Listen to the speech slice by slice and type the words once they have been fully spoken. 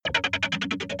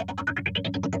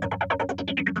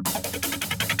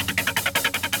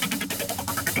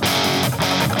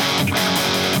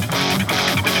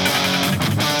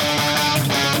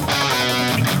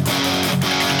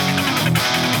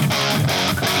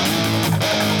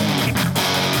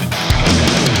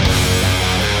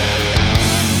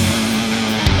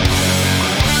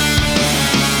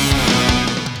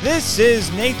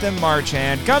is Nathan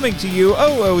Marchand coming to you,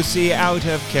 OOC Out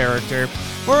of Character,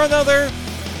 for another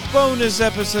bonus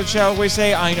episode, shall we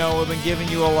say. I know I've been giving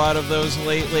you a lot of those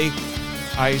lately.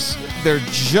 They're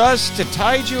just to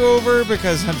tide you over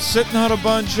because I'm sitting on a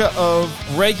bunch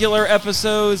of regular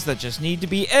episodes that just need to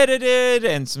be edited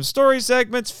and some story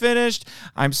segments finished.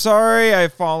 I'm sorry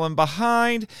I've fallen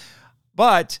behind,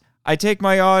 but I take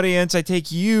my audience, I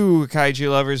take you, Kaiju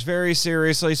lovers, very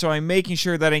seriously, so I'm making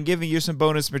sure that I'm giving you some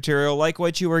bonus material like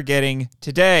what you are getting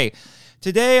today.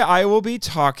 Today, I will be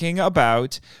talking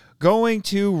about going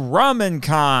to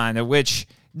Ramen-Con, which,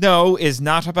 no, is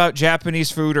not about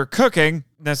Japanese food or cooking,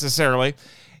 necessarily.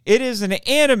 It is an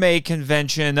anime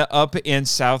convention up in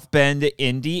South Bend,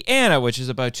 Indiana, which is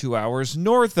about 2 hours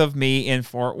north of me in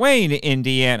Fort Wayne,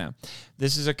 Indiana.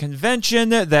 This is a convention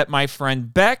that my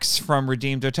friend Bex from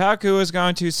Redeemed Otaku has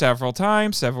gone to several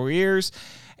times, several years,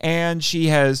 and she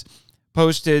has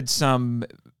posted some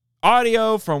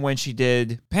audio from when she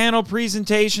did panel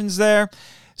presentations there.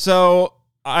 So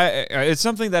it's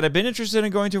something that I've been interested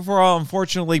in going to for a while.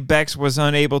 Unfortunately, Bex was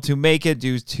unable to make it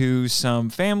due to some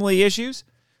family issues.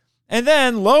 And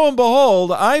then, lo and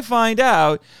behold, I find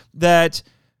out that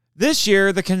this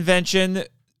year the convention,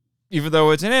 even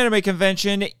though it's an anime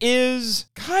convention, is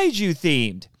kaiju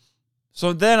themed.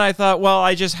 So then I thought, well,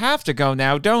 I just have to go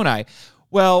now, don't I?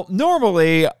 Well,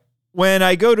 normally when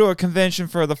I go to a convention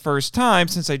for the first time,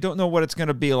 since I don't know what it's going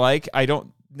to be like, I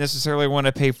don't necessarily want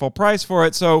to pay full price for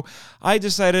it. So I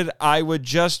decided I would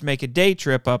just make a day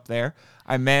trip up there.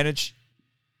 I managed.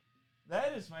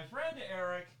 That is my friend,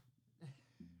 Eric.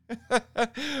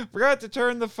 Forgot to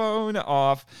turn the phone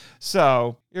off.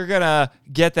 So you're going to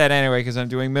get that anyway because I'm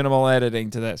doing minimal editing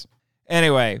to this.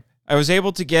 Anyway, I was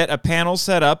able to get a panel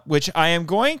set up, which I am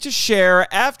going to share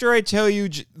after I tell you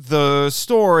the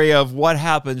story of what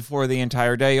happened for the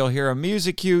entire day. You'll hear a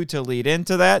music cue to lead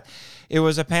into that. It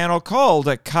was a panel called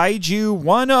Kaiju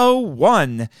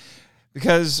 101.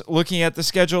 Because looking at the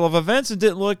schedule of events, it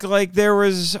didn't look like there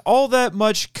was all that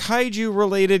much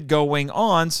kaiju-related going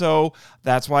on, so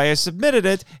that's why I submitted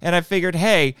it, and I figured,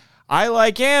 hey, I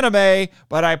like anime,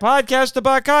 but I podcast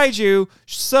about kaiju,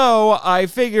 so I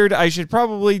figured I should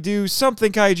probably do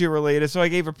something kaiju-related, so I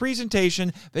gave a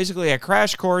presentation, basically a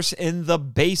crash course in the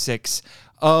basics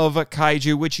of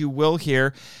kaiju, which you will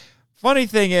hear. Funny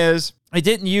thing is, I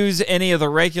didn't use any of the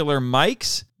regular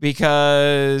mics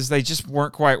because they just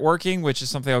weren't quite working, which is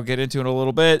something I'll get into in a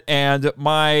little bit. And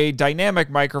my dynamic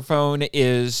microphone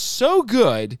is so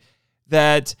good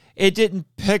that it didn't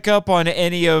pick up on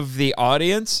any of the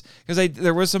audience because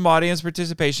there was some audience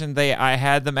participation. I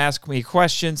had them ask me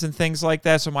questions and things like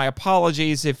that. So my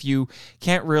apologies if you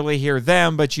can't really hear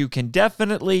them, but you can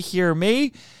definitely hear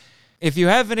me. If you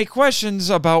have any questions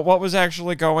about what was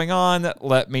actually going on,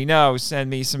 let me know.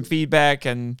 Send me some feedback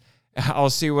and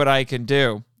I'll see what I can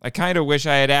do. I kind of wish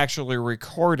I had actually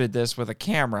recorded this with a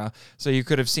camera so you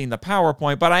could have seen the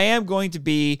PowerPoint, but I am going to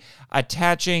be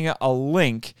attaching a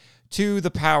link to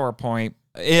the PowerPoint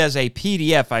as a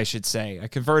PDF, I should say. I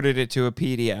converted it to a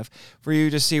PDF for you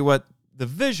to see what the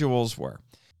visuals were.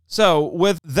 So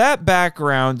with that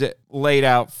background laid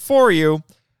out for you,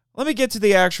 let me get to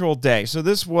the actual day. So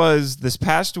this was this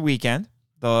past weekend,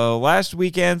 the last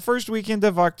weekend, last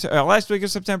week of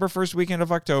September, first weekend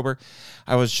of October.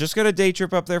 I was just going to day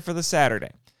trip up there for the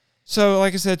Saturday. So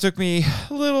like I said, it took me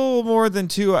a little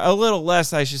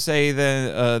less, I should say,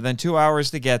 than 2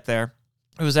 hours to get there.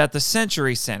 It was at the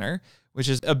Century Center, which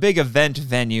is a big event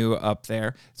venue up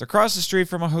there. It's across the street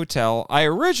from a hotel. I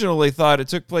originally thought it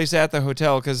took place at the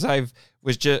hotel because I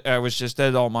was just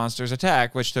at All Monsters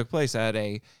Attack, which took place at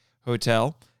a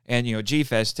hotel, and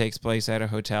G-Fest takes place at a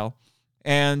hotel.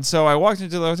 And so I walked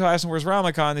into the hotel, asked them where's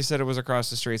Ramen-Con. They said it was across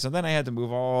the street. So then I had to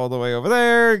move all the way over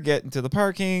there, get into the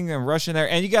parking, and rush in there.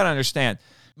 And you got to understand,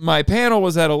 my panel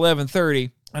was at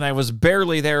 11:30, and I was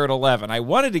barely there at 11. I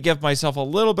wanted to give myself a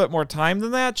little bit more time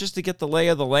than that just to get the lay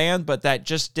of the land, but that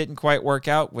just didn't quite work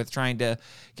out with trying to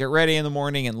get ready in the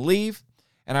morning and leave.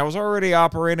 And I was already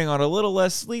operating on a little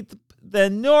less sleep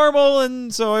than normal,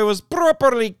 and so I was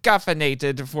properly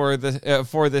caffeinated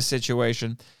for this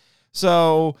situation.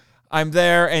 So I'm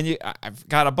there, and I've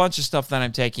got a bunch of stuff that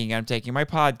I'm taking. I'm taking my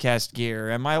podcast gear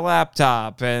and my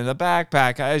laptop and the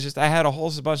backpack. I had a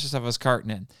whole bunch of stuff I was carting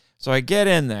in. So I get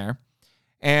in there,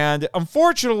 and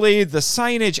unfortunately, the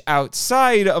signage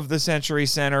outside of the Century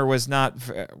Center was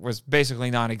basically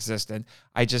non-existent.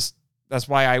 That's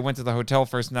why I went to the hotel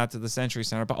first, not to the Century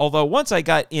Center. But although once I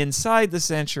got inside the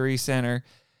Century Center,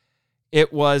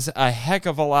 it was a heck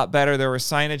of a lot better. There was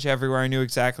signage everywhere. I knew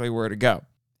exactly where to go.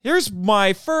 Here's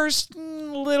my first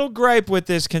little gripe with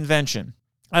this convention.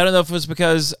 I don't know if it was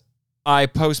because I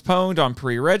postponed on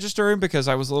pre-registering because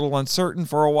I was a little uncertain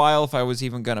for a while if I was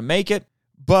even going to make it.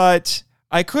 But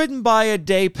I couldn't buy a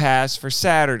day pass for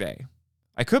Saturday.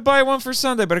 I could buy one for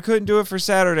Sunday, but I couldn't do it for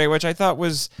Saturday, which I thought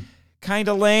was kind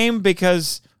of lame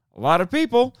because a lot of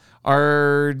people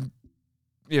are,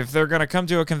 if they're going to come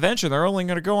to a convention, they're only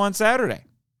going to go on Saturday,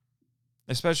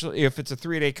 especially if it's a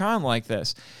 3-day con like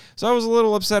this. So I was a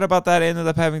little upset about that. I ended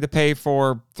up having to pay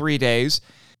for 3 days,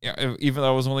 even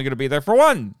though I was only going to be there for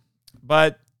 1.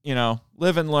 But,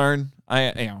 live and learn.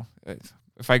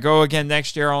 If I go again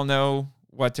next year, I'll know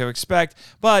what to expect.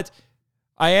 But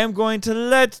I am going to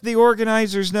let the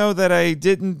organizers know that I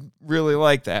didn't really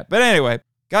like that. But anyway,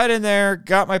 got in there,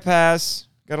 got my pass,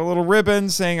 got a little ribbon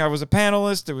saying I was a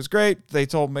panelist. It was great. They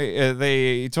told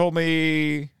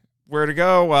me where to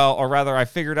go. Well, or rather, I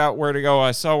figured out where to go.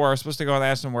 I saw where I was supposed to go and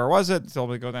asked them where was it. They told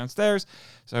me to go downstairs.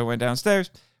 So I went downstairs,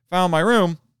 found my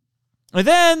room. And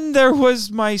then there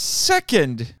was my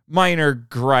second minor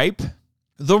gripe.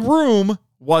 The room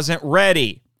wasn't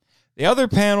ready. The other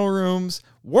panel rooms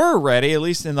were ready, at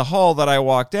least in the hall that I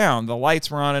walked down. The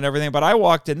lights were on and everything, but I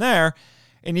walked in there,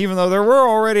 and even though there were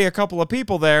already a couple of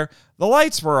people there, the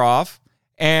lights were off,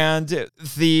 and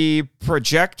the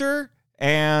projector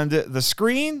and the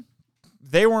screen,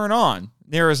 they weren't on,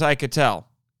 near as I could tell.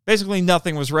 Basically,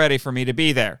 nothing was ready for me to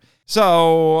be there.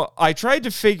 So I tried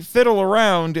to fiddle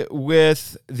around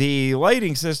with the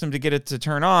lighting system to get it to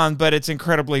turn on, but it's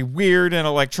incredibly weird and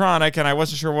electronic, and I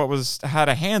wasn't sure how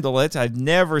to handle it. I'd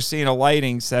never seen a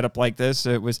lighting setup like this.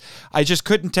 I just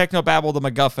couldn't technobabble the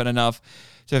MacGuffin enough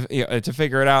to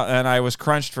figure it out, and I was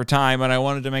crunched for time, and I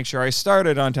wanted to make sure I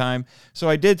started on time. So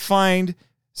I did find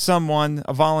someone,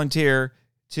 a volunteer,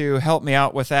 to help me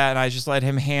out with that, and I just let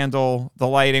him handle the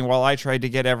lighting while I tried to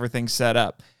get everything set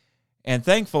up. And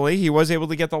thankfully, he was able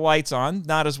to get the lights on,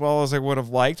 not as well as I would have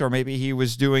liked, or maybe he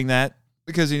was doing that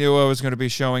because he knew I was going to be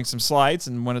showing some slides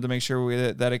and wanted to make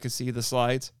sure that I could see the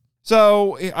slides.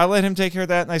 So I let him take care of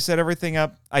that, and I set everything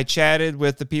up. I chatted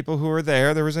with the people who were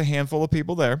there. There was a handful of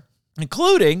people there,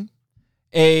 including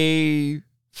a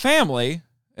family.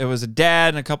 It was a dad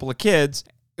and a couple of kids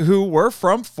who were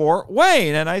from Fort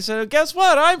Wayne. And I said, guess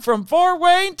what? I'm from Fort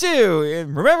Wayne too.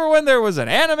 And remember when there was an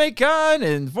Anime-Con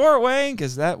in Fort Wayne?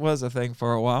 Because that was a thing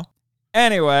for a while.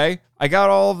 Anyway, I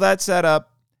got all of that set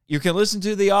up. You can listen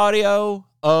to the audio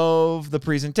of the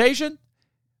presentation.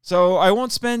 So I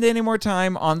won't spend any more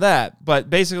time on that.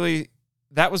 But basically,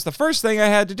 that was the first thing I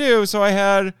had to do. So I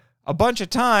had a bunch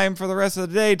of time for the rest of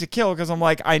the day to kill because I'm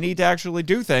like, I need to actually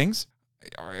do things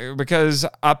because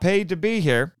I paid to be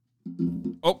here.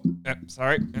 Oh,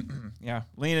 sorry. Yeah,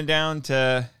 leaning down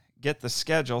to get the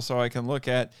schedule so I can look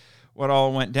at what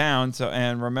all went down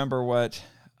and remember what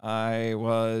I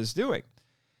was doing.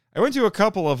 I went to a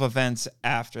couple of events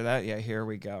after that. Yeah, here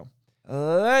we go.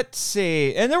 Let's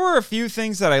see. And there were a few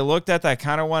things that I looked at that I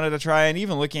kind of wanted to try. And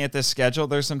even looking at this schedule,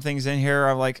 there's some things in here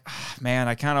I'm like, man,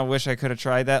 I kind of wish I could have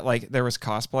tried that. Like there was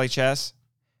cosplay chess.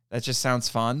 That just sounds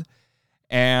fun.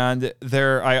 And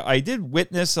I did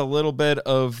witness a little bit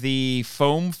of the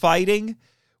foam fighting,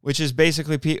 which is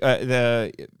basically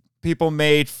the people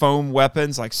made foam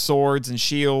weapons like swords and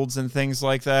shields and things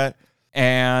like that.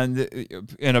 And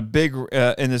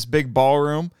in this big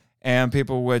ballroom, and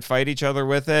people would fight each other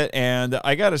with it. And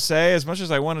I got to say, as much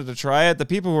as I wanted to try it, the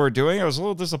people who were doing it, I was a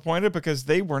little disappointed because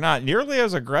they were not nearly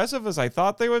as aggressive as I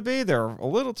thought they would be. They're a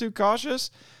little too cautious,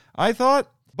 I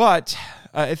thought. But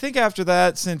I think after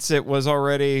that, since it was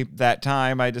already that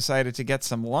time, I decided to get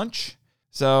some lunch.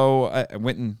 So I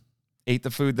went and ate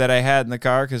the food that I had in the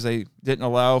car because they didn't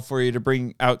allow for you to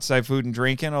bring outside food and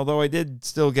drink in, although I did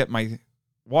still get my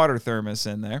water thermos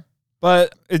in there.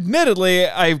 But admittedly,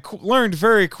 I learned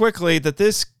very quickly that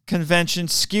this convention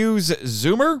skews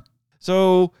Zoomer.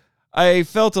 So I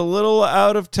felt a little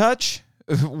out of touch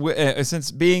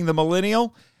since being the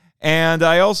millennial. And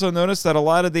I also noticed that a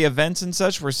lot of the events and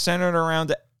such were centered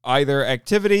around either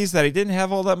activities that I didn't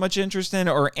have all that much interest in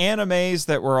or animes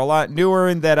that were a lot newer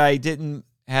and that I didn't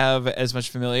have as much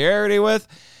familiarity with.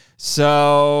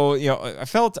 So, I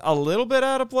felt a little bit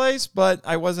out of place, but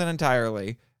I wasn't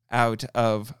entirely out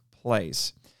of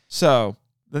place. So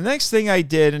the next thing I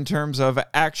did in terms of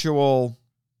actual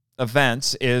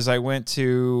events is I went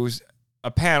to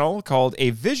a panel called A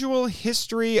Visual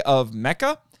History of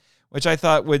Mecha, which I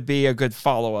thought would be a good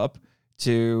follow-up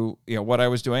to what I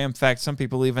was doing. In fact, some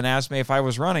people even asked me if I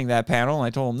was running that panel, and I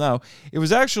told them no. It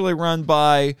was actually run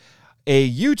by a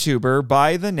YouTuber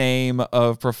by the name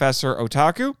of Professor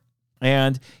Otaku,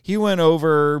 and he went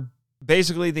over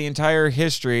basically the entire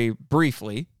history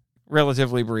briefly,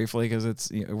 relatively briefly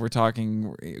because we're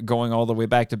talking going all the way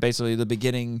back to basically the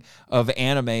beginning of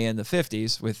anime in the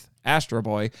 50s with Astro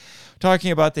Boy,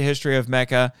 talking about the history of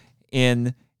mecha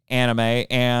in anime,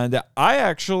 and I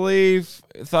actually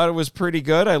thought it was pretty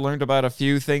good. I learned about a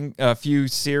few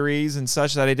series and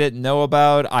such that I didn't know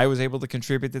about. I was able to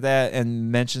contribute to that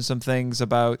and mention some things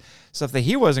about stuff that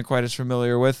he wasn't quite as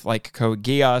familiar with, like Code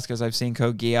Geass, because I've seen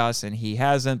Code Geass and he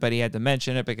hasn't, but he had to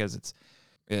mention it because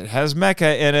it has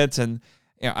mecha in it, and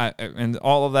and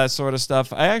all of that sort of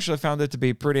stuff. I actually found it to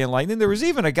be pretty enlightening. There was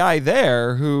even a guy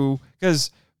there who,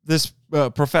 because this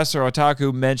Professor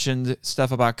Otaku mentioned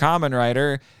stuff about Kamen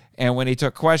Rider. And when he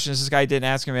took questions, this guy didn't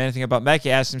ask him anything about mecha. He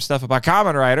asked him stuff about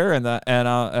Kamen Rider, and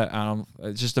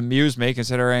it just amused me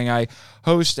considering I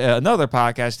host another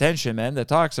podcast, Henshin Men, that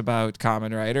talks about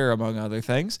Kamen Rider, among other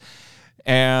things.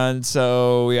 And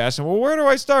so we asked him, well, where do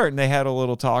I start? And they had a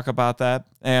little talk about that.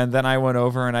 And then I went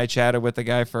over and I chatted with the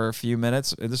guy for a few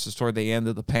minutes. This was toward the end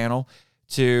of the panel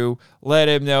to let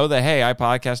him know that, hey, I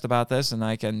podcast about this, and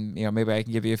I can, maybe I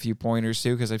can give you a few pointers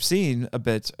too, because I've seen a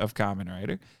bit of Kamen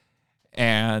Rider.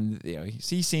 And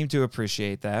he seemed to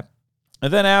appreciate that.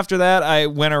 And then after that, I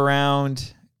went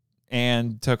around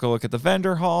and took a look at the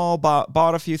vendor hall,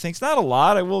 bought a few things. Not a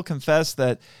lot. I will confess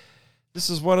that this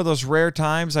is one of those rare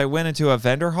times I went into a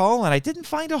vendor hall and I didn't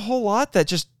find a whole lot that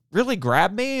just really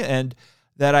grabbed me and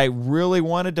that I really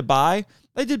wanted to buy.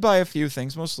 I did buy a few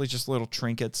things, mostly just little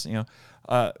trinkets,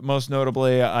 most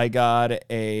notably, I got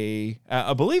I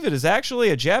believe it is actually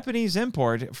a Japanese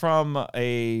import from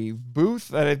a booth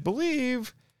that I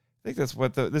think that's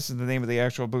what this is the name of the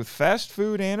actual booth, Fast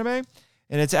Food Anime.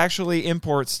 And it's actually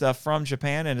import stuff from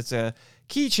Japan, and it's a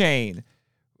keychain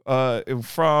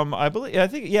from,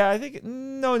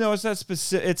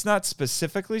 it's not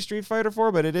specifically Street Fighter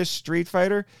 4, but it is Street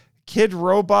Fighter. Kid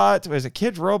Robot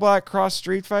cross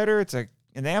Street Fighter? It's an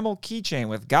enamel keychain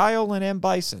with Guile and M.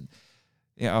 Bison.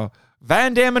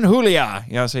 Van Damme and Julia,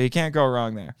 so you can't go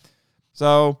wrong there.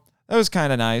 So that was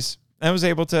kind of nice. I was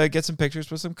able to get some pictures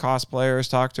with some cosplayers,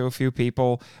 talk to a few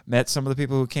people, met some of the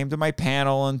people who came to my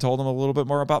panel and told them a little bit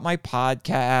more about my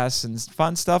podcasts and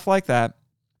fun stuff like that.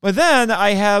 But then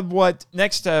I had what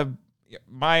next to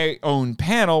my own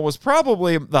panel was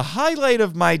probably the highlight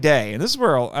of my day. And this is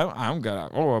where I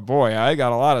got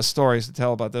a lot of stories to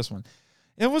tell about this one.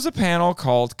 It was a panel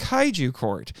called Kaiju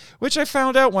Court, which I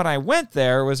found out when I went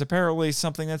there was apparently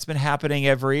something that's been happening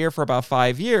every year for about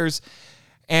 5 years.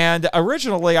 And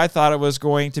originally I thought it was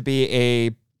going to be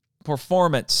a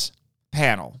performance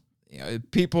panel.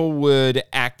 People would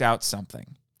act out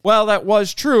something. Well, that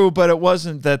was true, but it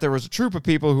wasn't that there was a troupe of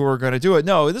people who were going to do it.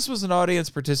 No, this was an audience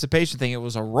participation thing. It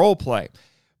was a role play.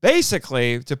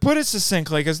 Basically, to put it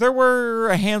succinctly, because there were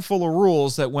a handful of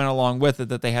rules that went along with it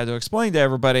that they had to explain to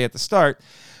everybody at the start.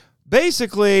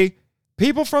 Basically,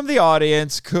 people from the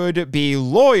audience could be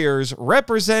lawyers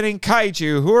representing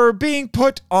kaiju who are being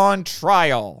put on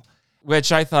trial.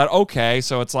 Which I thought, okay,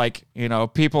 so it's like,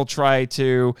 people try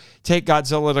to take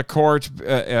Godzilla to court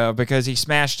because he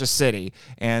smashed a city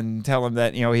and tell him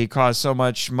that, he caused so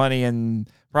much money and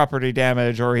property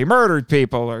damage or he murdered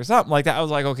people or something like that. I was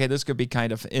like, okay, this could be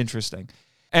kind of interesting.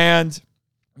 And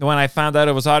when I found out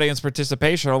it was audience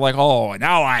participation, I'm like, oh,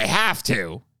 now I have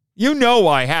to.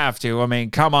 I have to. I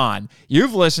mean, come on.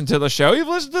 You've listened to the show. You've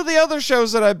listened to the other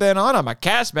shows that I've been on. I'm a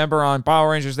cast member on Power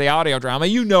Rangers, the audio drama.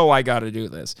 I got to do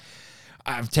this.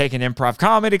 I've taken improv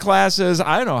comedy classes.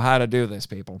 I know how to do this,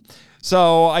 people.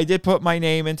 So I did put my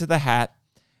name into the hat.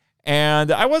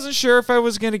 And I wasn't sure if I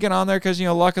was going to get on there because,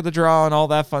 luck of the draw and all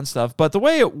that fun stuff. But the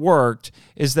way it worked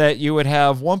is that you would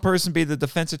have one person be the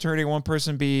defense attorney, one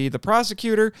person be the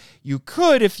prosecutor. You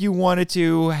could, if you wanted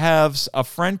to, have a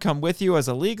friend come with you as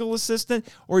a legal assistant,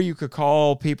 or you could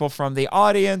call people from the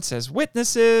audience as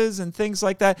witnesses and things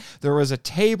like that. There was a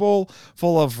table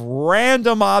full of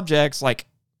random objects like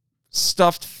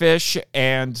stuffed fish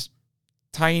and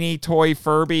tiny toy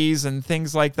Furbies and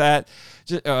things like that.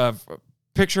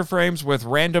 Picture frames with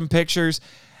random pictures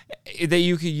that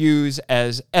you could use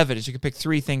as evidence. You could pick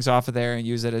 3 things off of there and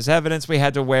use it as evidence. We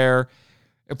had to wear,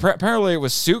 apparently it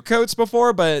was suit coats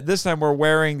before, but this time we're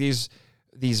wearing these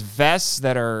vests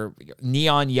that are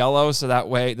neon yellow. So that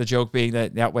way, the joke being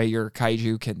that way your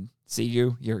kaiju can see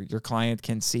you, your client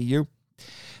can see you.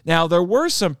 Now, there were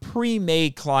some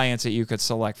pre-made clients that you could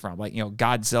select from, like,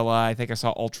 Godzilla. I think I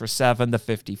saw Ultra 7, the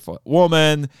 50-foot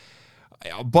woman,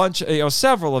 a bunch,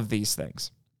 several of these things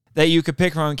that you could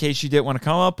pick from in case you didn't want to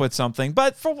come up with something.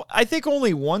 But I think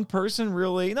only one person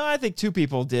I think 2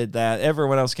 people did that.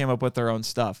 Everyone else came up with their own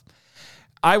stuff.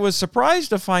 I was surprised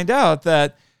to find out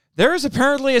that there is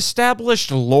apparently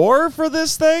established lore for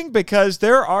this thing because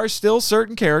there are still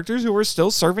certain characters who are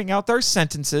still serving out their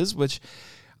sentences, which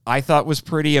I thought was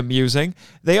pretty amusing.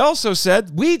 They also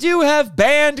said, we do have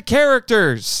banned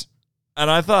characters. And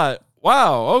I thought,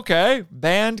 wow, okay,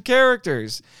 banned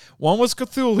characters. One was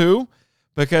Cthulhu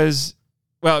because,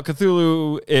 well,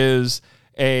 Cthulhu is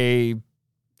a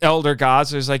elder god,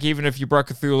 so it's like, even if you brought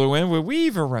Cthulhu in, would we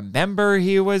even remember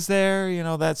he was there? You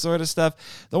know, that sort of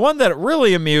stuff. The one that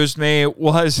really amused me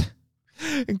was,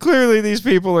 and clearly these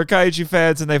people are Kaiju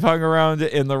fans and they've hung around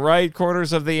in the right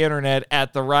corners of the internet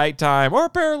at the right time, or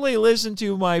apparently listen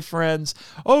to my friends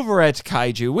over at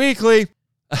Kaiju Weekly.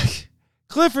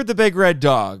 Clifford the Big Red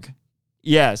Dog.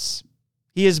 Yes,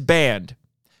 he is banned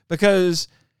because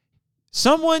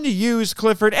someone used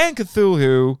Clifford and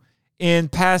Cthulhu in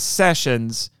past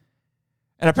sessions,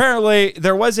 and apparently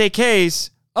there was a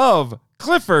case of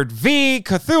Clifford v.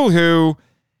 Cthulhu,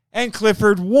 and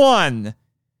Clifford won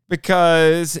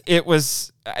because it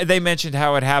was, they mentioned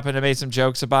how it happened and made some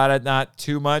jokes about it, not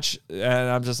too much, and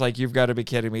I'm just like, you've got to be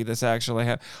kidding me, this actually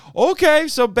happened. Okay,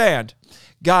 so banned.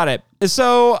 Got it.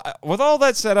 So with all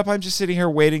that set up, I'm just sitting here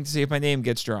waiting to see if my name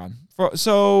gets drawn.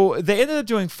 So they ended up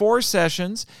doing 4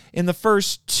 sessions. In the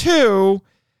first 2,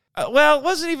 well, it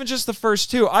wasn't even just the first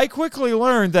 2. I quickly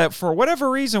learned that for whatever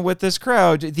reason with this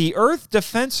crowd, the Earth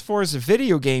Defense Force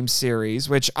video game series,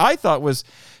 which I thought was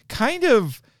kind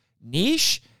of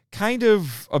niche, kind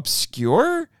of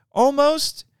obscure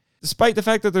almost, despite the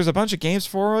fact that there's a bunch of games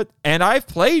for it, and I've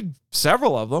played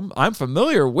several of them. I'm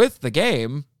familiar with the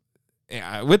games,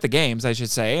 I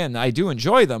should say, and I do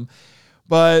enjoy them.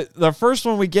 But the first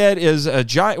one we get is a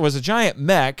giant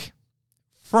mech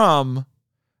from,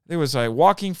 it was a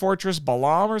Walking Fortress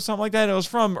Balam or something like that. It was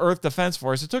from Earth Defense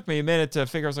Force. It took me a minute to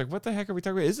figure. I was like, what the heck are we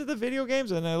talking about? Is it the video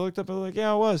games? And I looked up and I was like,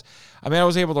 yeah, it was. I mean, I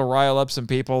was able to rile up some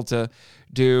people to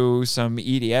do some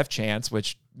EDF chants,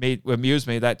 which amused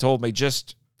me. That told me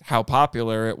just how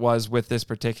popular it was with this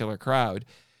particular crowd,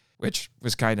 which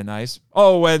was kind of nice.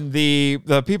 Oh, and the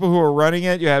people who were running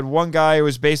it, you had one guy who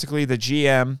was basically the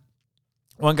GM.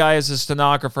 One guy is a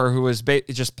stenographer who was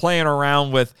just playing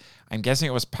around with, I'm guessing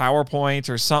it was PowerPoint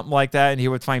or something like that, and he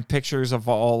would find pictures of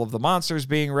all of the monsters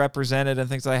being represented and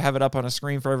things. I have it up on a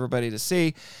screen for everybody to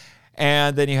see.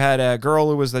 And then you had a girl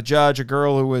who was the judge, a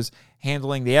girl who was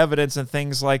handling the evidence and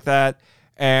things like that.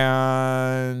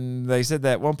 And they said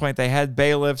that at one point they had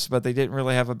bailiffs, but they didn't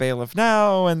really have a bailiff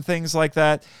now and things like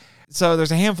that. So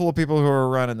there's a handful of people who are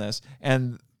running this.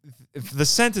 And the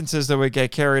sentences that would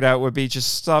get carried out would be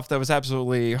just stuff that was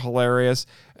absolutely hilarious.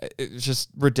 It was just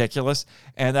ridiculous.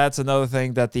 And that's another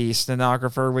thing that the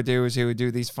stenographer would do, is he would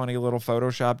do these funny little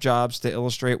Photoshop jobs to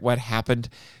illustrate what happened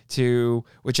to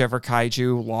whichever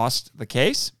kaiju lost the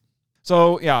case.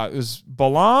 So yeah, it was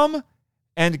Balam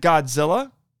and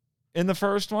Godzilla in the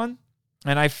first one.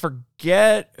 And I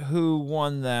forget who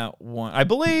won that one. I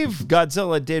believe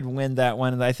Godzilla did win that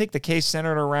one. And I think the case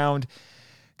centered around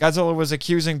Godzilla was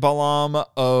accusing Balam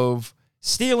of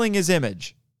stealing his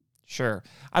image. Sure.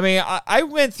 I mean, I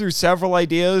went through several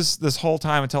ideas this whole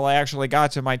time until I actually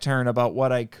got to my turn about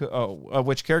what I could,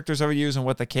 which characters I would use and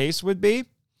what the case would be.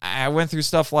 I went through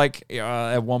stuff like,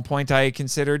 at one point I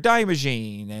considered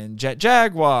Daimajin and Jet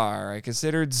Jaguar. I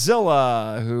considered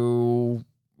Zilla, who,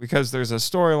 because there's a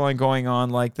storyline going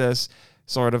on like this,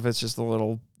 sort of, it's just a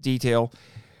little detail,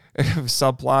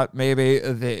 subplot maybe,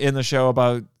 in the show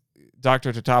about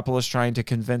Dr. Totopoulos trying to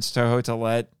convince Toho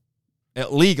to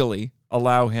legally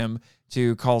allow him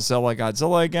to call Zilla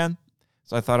Godzilla again.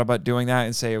 So I thought about doing that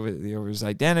and say it was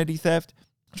identity theft.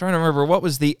 I'm trying to remember what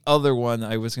was the other one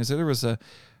I was considering.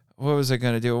 What was I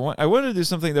going to do? I wanted to do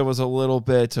something that was a little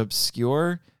bit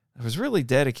obscure. I was really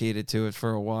dedicated to it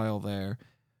for a while there.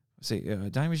 Let's see,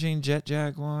 Daimajin, Jet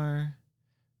Jaguar,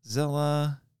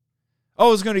 Zilla. Oh,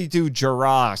 I was going to do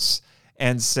Jaras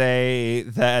and say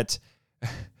that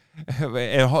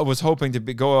I was hoping to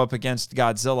go up against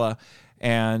Godzilla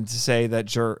and say that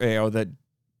that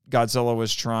Godzilla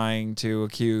was trying to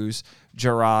accuse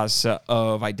Jaras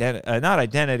of not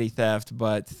identity theft,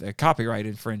 but copyright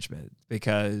infringement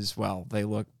because, well, they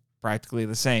look practically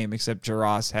the same, except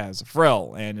Jaras has a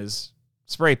frill and is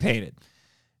spray painted.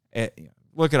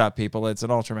 Look it up, people. It's an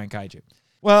Ultraman Kaiju.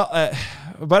 Well,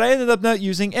 but I ended up not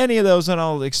using any of those, and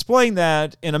I'll explain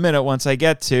that in a minute once I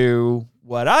get to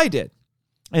what I did.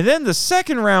 And then the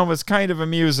second round was kind of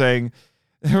amusing.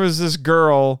 There was this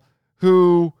girl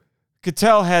who could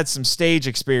tell had some stage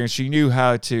experience. She knew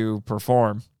how to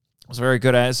perform. Was very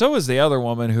good at it. So was the other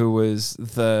woman who was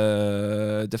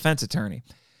the defense attorney.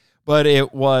 But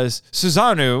it was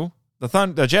Susanoo,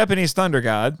 the Japanese thunder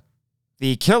god,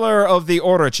 the killer of the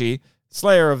Orochi,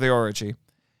 slayer of the Orochi.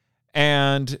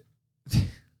 And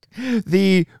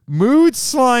the Mood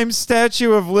Slime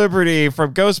Statue of Liberty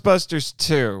from Ghostbusters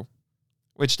 2,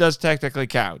 which does technically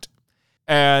count.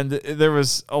 And there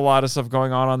was a lot of stuff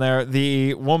going on there.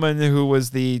 The woman who was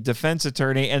the defense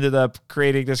attorney ended up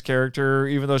creating this character.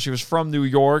 Even though she was from New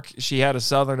York, she had a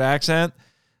southern accent.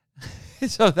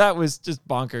 So that was just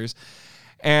bonkers.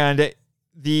 And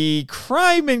the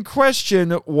crime in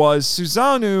question was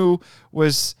Susanoo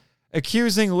was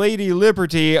accusing Lady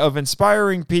Liberty of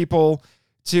inspiring people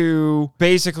to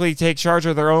basically take charge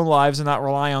of their own lives and not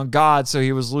rely on God. So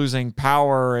he was losing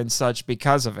power and such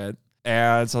because of it.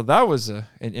 And so that was an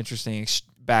interesting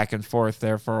back and forth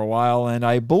there for a while. And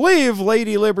I believe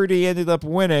Lady Liberty ended up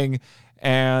winning.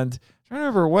 And I can't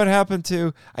remember what happened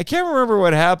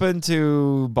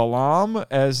to Balaam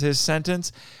as his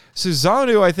sentence.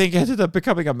 Susanoo, I think, ended up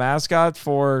becoming a mascot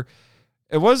for,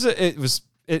 it was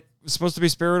supposed to be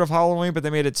Spirit of Halloween, but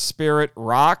they made it Spirit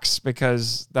Rocks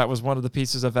because that was one of the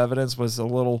pieces of evidence, was a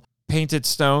little painted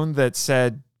stone that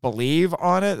said believe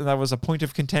on it. And that was a point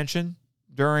of contention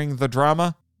during the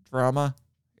drama,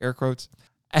 air quotes.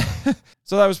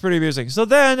 So that was pretty amusing. So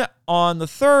then on the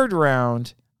third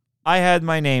round, I had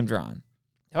my name drawn.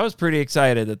 I was pretty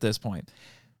excited at this point.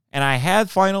 And I had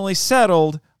finally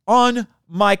settled on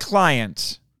my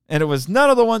client. And it was none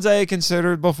of the ones I had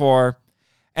considered before.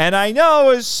 And I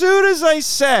know as soon as I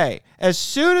say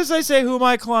who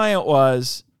my client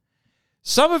was,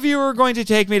 some of you are going to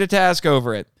take me to task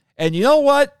over it. And you know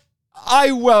what?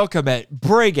 I welcome it.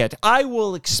 Bring it. I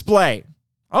will explain.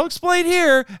 I'll explain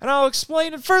here, and I'll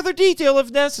explain in further detail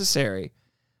if necessary.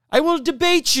 I will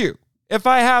debate you, if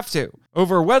I have to,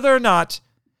 over whether or not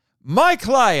my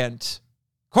client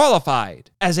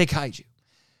qualified as a kaiju.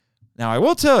 Now, I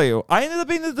will tell you, I ended up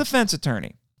being the defense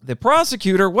attorney. The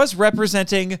prosecutor was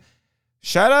representing,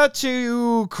 shout out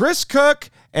to Chris Cook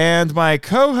and my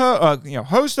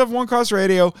host of One Cost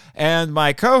Radio and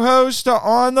my co-host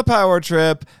on the Power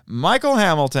Trip, Michael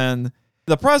Hamilton.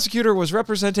 The prosecutor was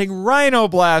representing Rhino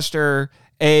Blaster,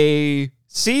 a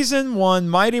Season 1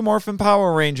 Mighty Morphin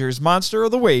Power Rangers Monster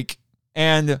of the Week.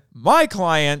 And my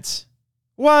client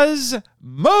was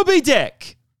Moby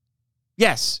Dick.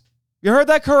 Yes, you heard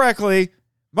that correctly.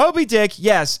 Moby Dick,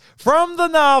 yes, from the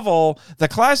novel, the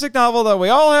classic novel that we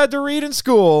all had to read in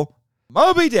school,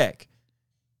 Moby Dick.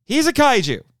 He's a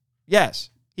kaiju. Yes,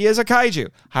 he is a kaiju.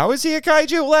 How is he a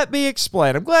kaiju? Let me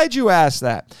explain. I'm glad you asked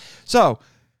that. So,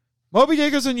 Moby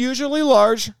Dick is unusually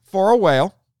large for a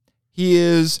whale. He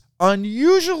is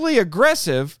unusually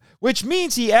aggressive, which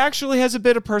means he actually has a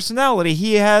bit of personality.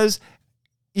 He is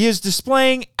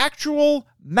displaying actual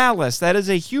malice. That is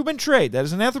a human trait. That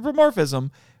is an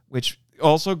anthropomorphism, which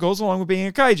also goes along with being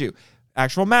a kaiju.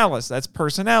 Actual malice, that's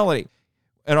personality.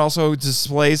 It also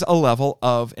displays a level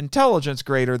of intelligence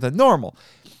greater than normal.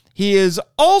 He is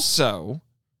also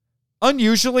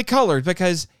unusually colored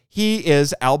because he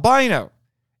is albino.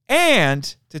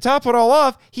 And to top it all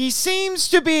off, he seems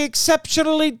to be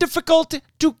exceptionally difficult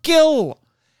to kill,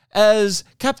 as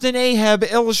Captain Ahab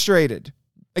illustrated.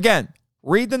 Again,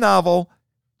 read the novel,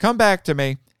 come back to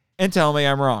me, and tell me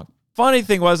I'm wrong. Funny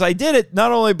thing was, I did it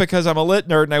not only because I'm a lit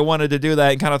nerd and I wanted to do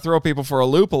that and kind of throw people for a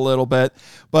loop a little bit,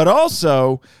 but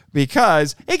also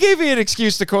because it gave me an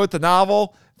excuse to quote the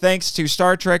novel thanks to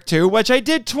Star Trek II, which I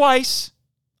did twice.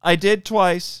 And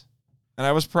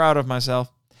I was proud of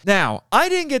myself. Now, I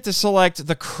didn't get to select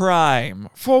the crime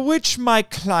for which my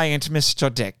client,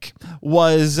 Mr. Dick,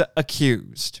 was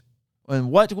accused. And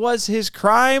what was his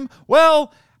crime?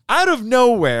 Well, out of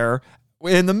nowhere,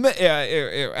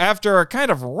 after a kind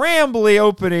of rambly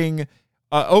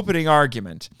opening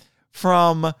argument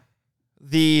from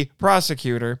the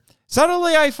prosecutor,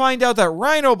 suddenly I find out that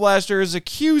Rhino Blaster is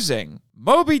accusing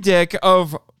Moby Dick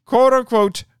of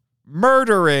quote-unquote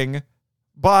murdering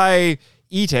by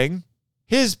eating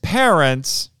his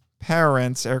parents,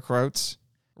 air quotes,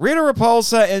 Rita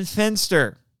Repulsa and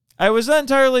Finster. I was not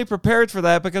entirely prepared for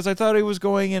that because I thought he was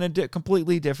going in a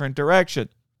completely different direction.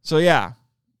 So yeah.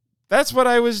 That's what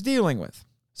I was dealing with.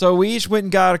 So we each went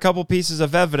and got a couple pieces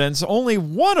of evidence, only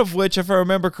one of which, if I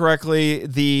remember correctly,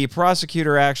 the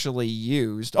prosecutor actually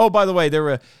used. Oh, by the way,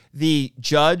 the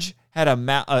judge had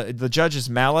the judge's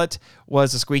mallet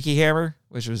was a squeaky hammer,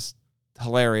 which was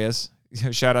hilarious.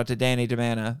 Shout out to Danny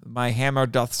DeMana. My hammer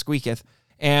doth squeaketh.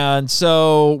 And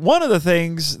so one of the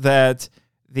things that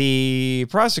the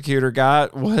prosecutor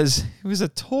got was a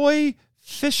toy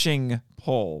fishing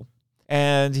pole.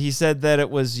 And he said that it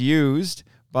was used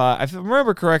by, if I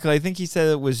remember correctly, I think he said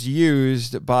it was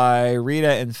used by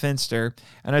Rita and Finster.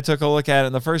 And I took a look at it,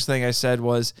 and the first thing I said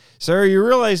was, "Sir, you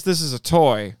realize this is a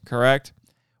toy, correct?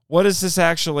 What is this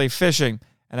actually fishing?"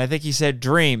 And I think he said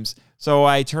dreams. So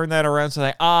I turned that around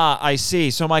so I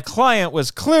see. So my client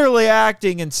was clearly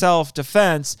acting in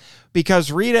self-defense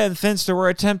because Rita and Finster were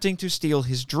attempting to steal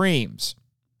his dreams.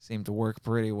 Seemed to work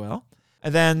pretty well.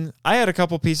 And then I had a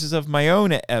couple pieces of my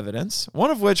own evidence,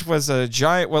 one of which was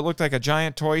what looked like a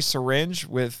giant toy syringe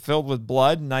filled with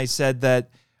blood. And I said that,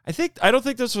 I don't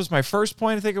think this was my first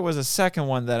point. I think it was a second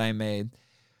one that I made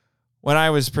when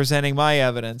I was presenting my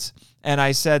evidence. And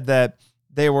I said that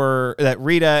that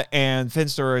Rita and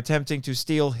Finster were attempting to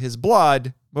steal his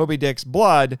blood, Moby Dick's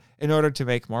blood, in order to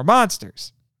make more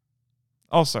monsters.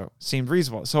 Also seemed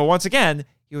reasonable. So once again,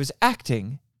 he was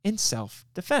acting in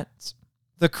self-defense.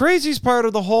 The craziest part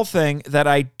of the whole thing that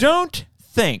I don't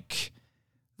think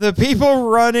the people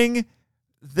running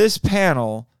this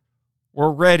panel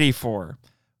were ready for,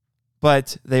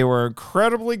 but they were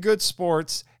incredibly good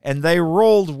sports and they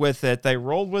rolled with it. They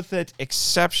rolled with it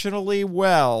exceptionally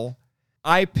well.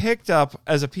 I picked up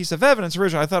as a piece of evidence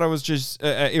originally, I thought it was just,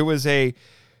 it was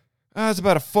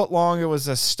about a foot long. It was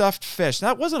a stuffed fish.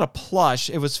 That wasn't a plush.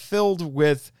 It was filled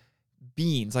with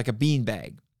beans, like a bean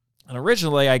bag. And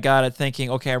originally I got it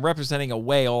thinking, okay, I'm representing a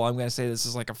whale. I'm going to say this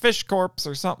is like a fish corpse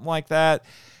or something like that.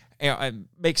 I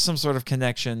make some sort of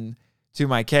connection to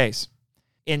my case.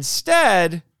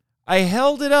 Instead, I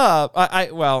held it up.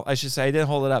 I should say I didn't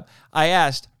hold it up. I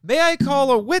asked, may I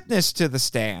call a witness to the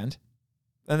stand?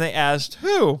 And they asked,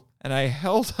 who? And I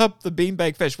held up the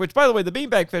beanbag fish, which, by the way, the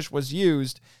beanbag fish was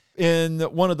used in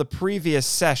one of the previous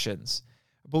sessions.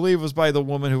 I believe it was by the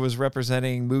woman who was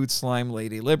representing Mood Slime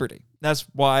Lady Liberty. That's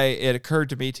why it occurred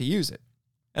to me to use it.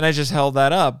 And I just held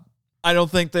that up. I don't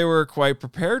think they were quite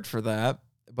prepared for that,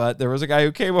 but there was a guy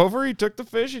who came over. He took the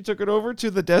fish. He took it over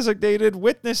to the designated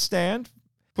witness stand,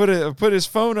 put his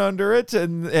phone under it,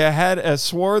 and it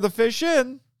swore the fish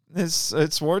in. It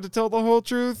swore to tell the whole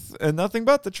truth and nothing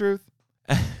but the truth.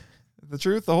 The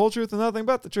truth, the whole truth, and nothing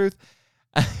but the truth.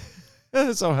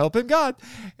 So help him God.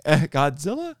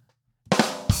 Godzilla?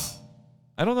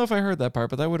 I don't know if I heard that part,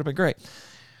 but that would have been great.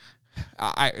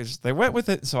 They went with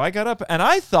it, so I got up, and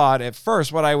I thought at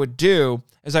first what I would do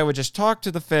is I would just talk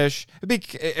to the fish.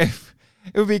 It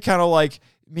would be kind of like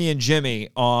me and Jimmy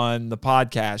on the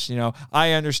podcast. You know,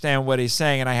 I understand what he's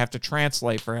saying, and I have to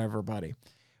translate for everybody.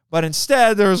 But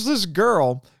instead, there was this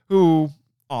girl who,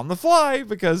 on the fly,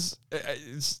 because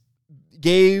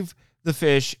gave the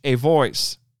fish a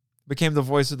voice, became the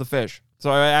voice of the fish. So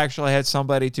I actually had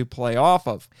somebody to play off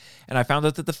of. And I found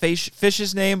out that the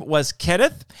fish's name was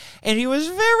Kenneth, and he was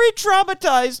very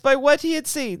traumatized by what he had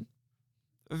seen.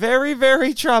 Very,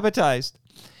 very traumatized.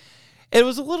 It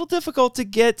was a little difficult to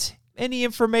get any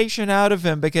information out of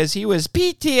him because he was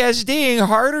PTSDing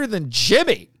harder than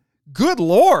Jimmy. Good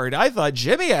Lord, I thought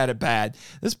Jimmy had it bad.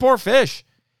 This poor fish,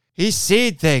 he's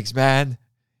seen things, man.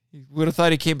 You would have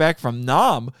thought he came back from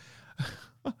Nam.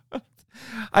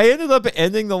 I ended up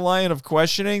ending the line of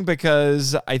questioning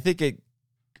because I think it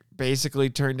basically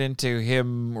turned into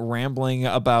him rambling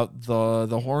about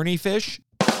the horny fish.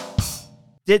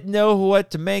 Didn't know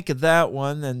what to make of that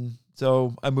one, and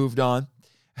so I moved on.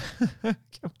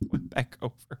 Went back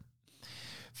over.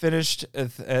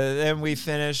 Then we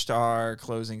finished our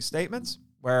closing statements,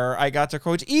 where I got to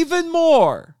quote even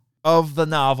more of the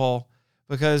novel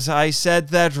because I said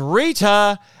that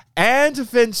Rita and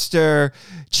Finster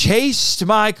chased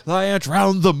my client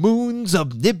round the moons of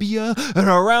Nibia and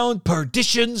around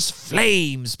perdition's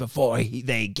flames before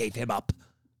they gave him up.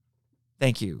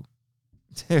 Thank you.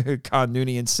 Khan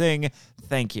Noonien Singh,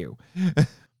 thank you.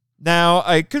 Now,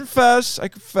 I confess,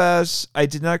 I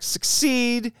did not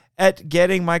succeed at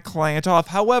getting my client off.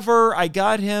 However, I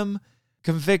got him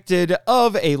convicted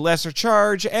of a lesser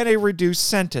charge and a reduced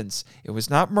sentence. It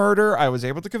was not murder. I was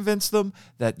able to convince them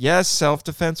that, yes,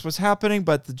 self-defense was happening,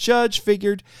 but the judge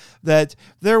figured that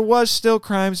there was still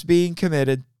crimes being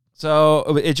committed.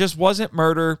 So it just wasn't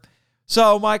murder.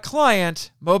 So my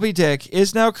client, Moby Dick,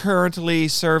 is now currently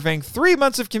serving 3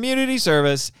 months of community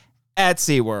service at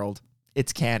SeaWorld.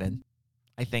 It's canon.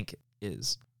 I think it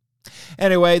is.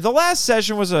 Anyway, the last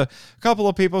session was a couple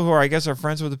of people who I guess are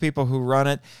friends with the people who run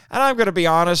it. And I'm going to be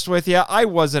honest with you, I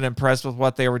wasn't impressed with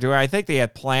what they were doing. I think they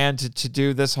had planned to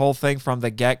do this whole thing from the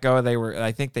get-go.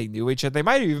 I think they knew each other. They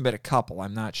might have even been a couple.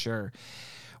 I'm not sure.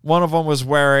 One of them was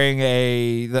wearing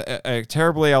a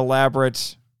terribly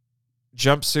elaborate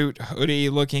jumpsuit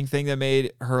hoodie-looking thing that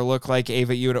made her look like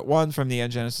Ava Unit 1 from the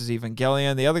End Genesis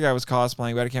Evangelion. The other guy was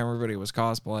cosplaying, but I can't remember what he was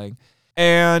cosplaying.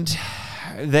 And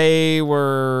they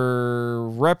were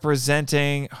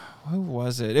representing, who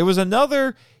was it? It was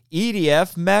another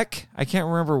EDF mech. I can't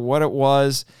remember what it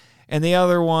was. And the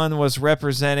other one was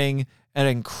representing an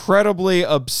incredibly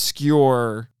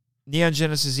obscure Neon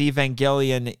Genesis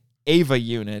Evangelion Eva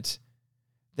unit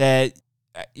that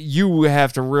you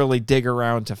have to really dig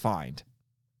around to find.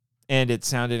 And it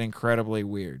sounded incredibly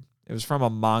weird. It was from a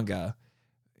manga,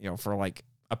 for like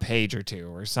a page or two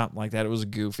or something like that. It was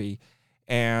goofy.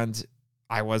 And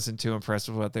I wasn't too impressed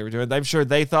with what they were doing. I'm sure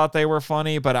they thought they were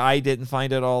funny, but I didn't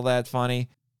find it all that funny.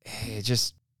 It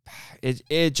just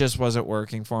wasn't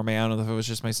working for me. I don't know if it was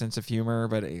just my sense of humor,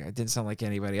 but it didn't sound like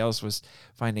anybody else was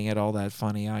finding it all that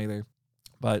funny either.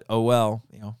 But oh well,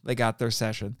 they got their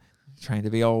session, trying to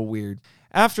be all weird.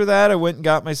 After that, I went and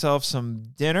got myself some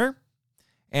dinner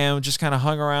and just kind of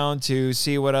hung around to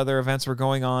see what other events were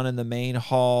going on in the main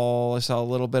hall. I saw a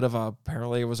little bit of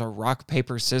apparently it was a rock,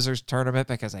 paper, scissors tournament,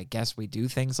 because I guess we do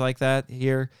things like that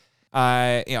here.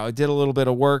 I did a little bit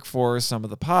of work for some of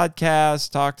the podcasts,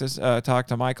 talked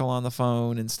to Michael on the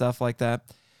phone and stuff like that.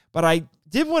 But I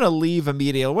did want to leave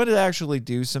immediately. I wanted to actually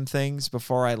do some things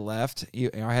before I left.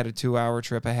 I had a 2-hour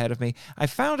trip ahead of me. I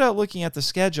found out looking at the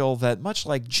schedule that much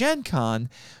like Gen Con,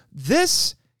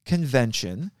 this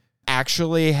convention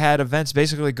actually had events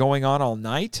basically going on all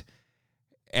night,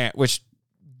 which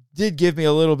did give me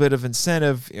a little bit of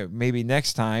incentive, maybe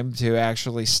next time, to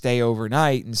actually stay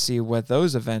overnight and see what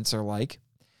those events are like.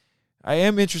 I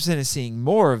am interested in seeing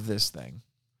more of this thing,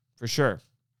 for sure.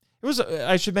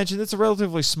 I should mention, it's a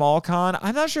relatively small con.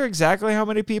 I'm not sure exactly how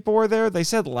many people were there. They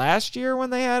said last year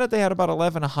when they had about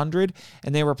 1,100,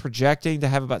 and they were projecting to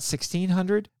have about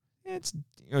 1,600. It's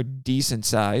decent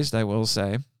sized, I will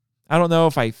say. I don't know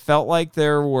if I felt like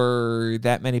there were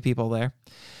that many people there.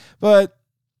 But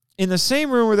in the same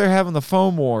room where they're having the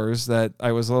foam wars that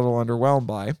I was a little underwhelmed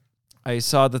by, I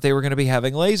saw that they were going to be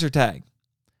having laser tag.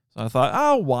 So I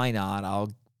thought, why not?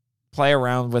 I'll play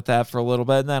around with that for a little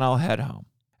bit, and then I'll head home.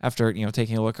 After,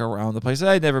 taking a look around the place.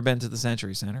 I'd never been to the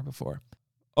Century Center before.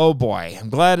 Oh boy,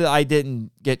 I'm glad I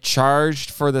didn't get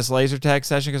charged for this laser tag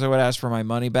session, because I would ask for my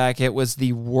money back. It was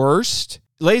the worst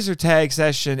laser tag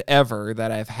session ever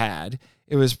that I've had.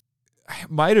 It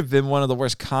might have been one of the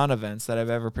worst con events that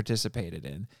I've ever participated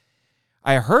in.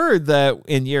 I heard that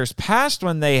in years past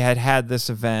when they had this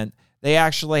event, they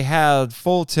actually had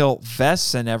full tilt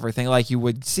vests and everything like you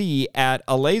would see at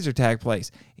a laser tag place.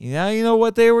 You know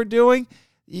what they were doing?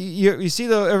 You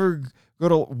ever go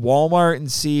to Walmart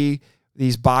and see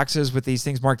these boxes with these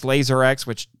things marked Laser X,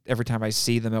 which every time I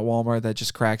see them at Walmart, that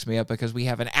just cracks me up, because we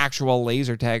have an actual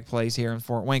laser tag place here in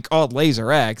Fort Wayne called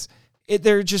Laser X.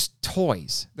 They're just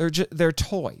toys. They're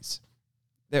toys.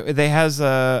 They has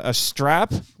a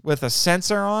strap with a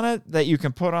sensor on it that you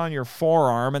can put on your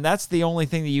forearm, and that's the only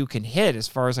thing that you can hit as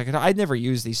far as I can tell. I'd never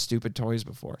used these stupid toys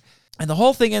before. And the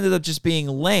whole thing ended up just being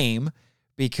lame,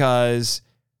 because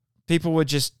people would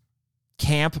just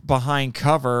camp behind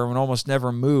cover and almost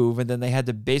never move, and then they had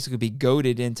to basically be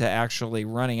goaded into actually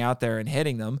running out there and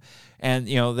hitting them. And,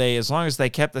 as long as they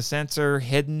kept the sensor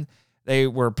hidden, they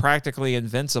were practically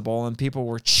invincible, and people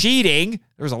were cheating.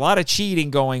 There was a lot of cheating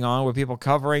going on with people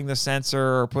covering the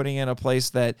sensor or putting it in a place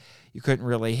that you couldn't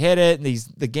really hit it. And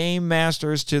the game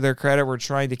masters, to their credit, were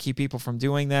trying to keep people from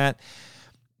doing that.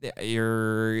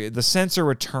 The sensor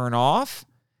would turn off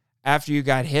after you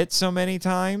got hit so many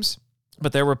times,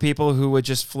 but there were people who would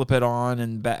just flip it on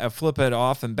and flip it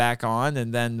off and back on,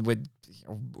 and then would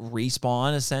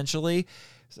respawn essentially.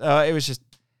 So it was just,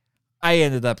 I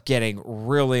ended up getting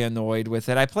really annoyed with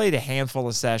it. I played a handful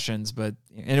of sessions, and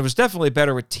it was definitely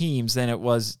better with teams than it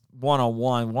was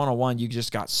one-on-one. One-on-one, you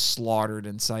just got slaughtered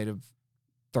inside of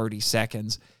 30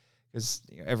 seconds because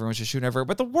everyone's just shooting everywhere.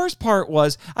 But the worst part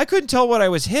was I couldn't tell what I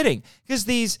was hitting, because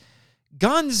these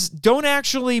guns don't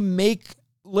actually make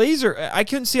laser. I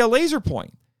couldn't see a laser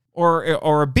point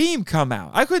or a beam come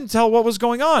out. I couldn't tell what was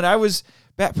going on. I was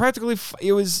practically,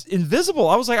 it was invisible.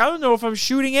 I was like, I don't know if I'm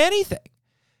shooting anything.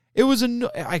 It was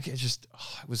it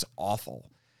was awful.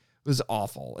 It was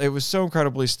awful. It was so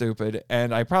incredibly stupid,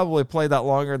 and I probably played that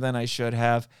longer than I should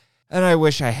have, and I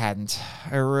wish I hadn't.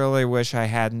 I really wish I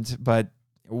hadn't, but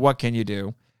what can you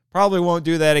do? Probably won't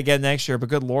do that again next year, but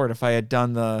good Lord, if I had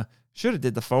should have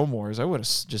did the foam wars, I would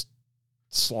have just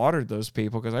slaughtered those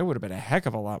people, because I would have been a heck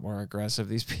of a lot more aggressive.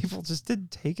 These people just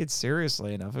didn't take it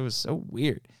seriously enough. It was so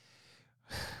weird.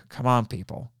 Come on,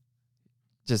 people.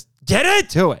 Just get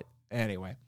into it.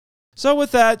 Anyway. So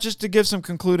with that, just to give some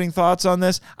concluding thoughts on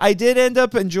this, I did end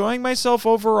up enjoying myself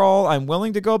overall. I'm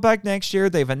willing to go back next year.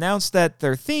 They've announced that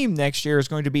their theme next year is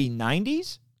going to be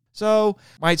 90s. So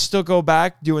might still go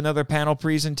back, do another panel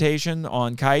presentation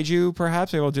on Kaiju,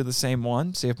 perhaps. Maybe I'll do the same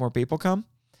one, see if more people come.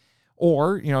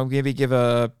 Or, maybe give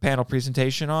a panel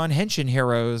presentation on Henshin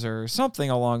heroes or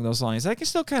something along those lines. That can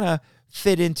still kind of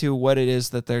fit into what it is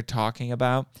that they're talking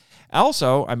about.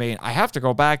 Also, I have to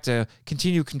go back to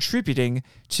continue contributing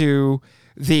to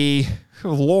the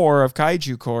lore of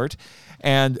Kaiju Court.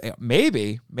 And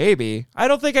maybe, I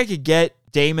don't think I could get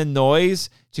Damon Noyes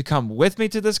to come with me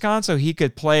to this con so he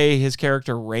could play his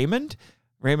character Raymond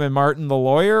Martin, the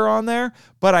lawyer on there.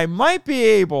 But I might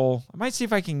see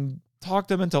if I can talk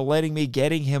them into letting me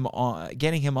getting him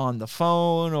on the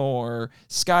phone or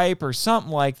Skype or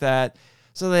something like that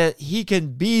so that he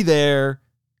can be there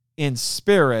in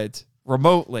spirit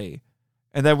remotely.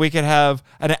 And then we can have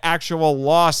an actual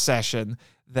law session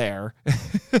there,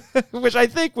 which I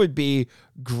think would be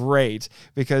great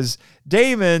because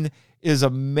Damon is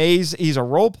amazing. He's a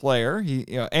role player,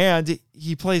 and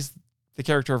he plays the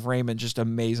character of Raymond just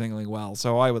amazingly well.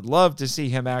 So I would love to see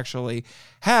him actually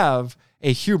have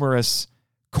a humorous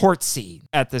court scene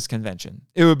at this convention.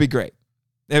 It would be great.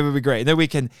 And then we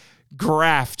can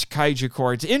graft Kaiju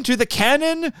Court into the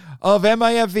canon of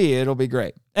MIFV. It'll be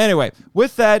great. Anyway,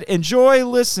 with that, enjoy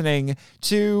listening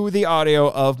to the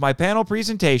audio of my panel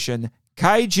presentation,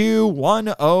 Kaiju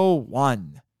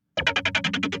 101.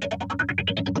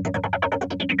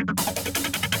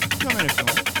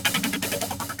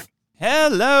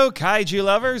 Hello, Kaiju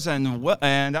lovers,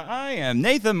 and I am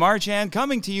Nathan Marchand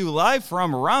coming to you live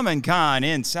from Ramen-Con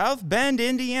in South Bend,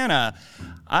 Indiana.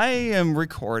 I am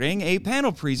recording a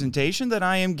panel presentation that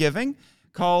I am giving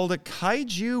called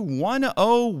Kaiju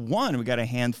 101. We got a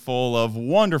handful of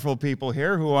wonderful people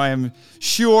here who I am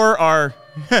sure are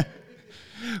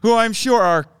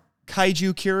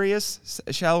Kaiju curious,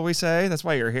 shall we say? That's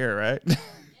why you're here, right?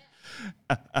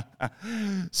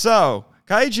 So,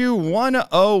 Kaiju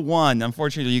 101.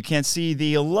 Unfortunately, you can't see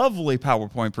the lovely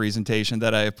PowerPoint presentation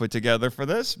that I have put together for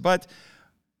this, but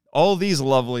all these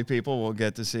lovely people will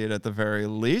get to see it at the very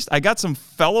least. I got some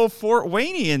fellow Fort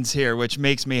Waynians here, which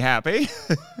makes me happy.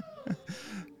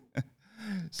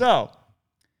 So,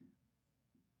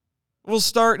 we'll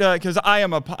start, because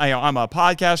I'm a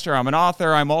podcaster, I'm an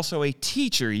author, I'm also a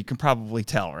teacher, you can probably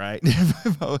tell, right?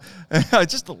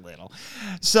 Just a little.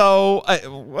 So,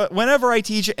 whenever I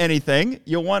teach anything,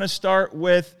 you'll want to start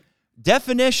with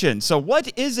definition. So,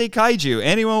 what is a kaiju?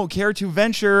 Anyone care to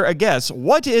venture a guess?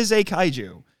 What is a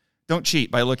kaiju? Don't cheat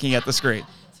by looking at the screen.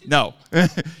 No,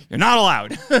 you're not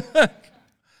allowed.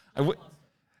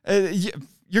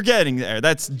 You're getting there.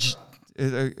 That's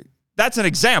an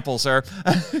example, sir.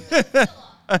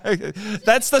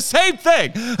 That's the same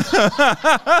thing.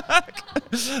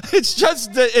 It's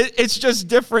just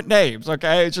different names,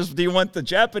 okay? It's just, do you want the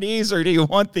Japanese or do you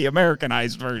want the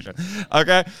Americanized version?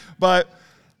 Okay, but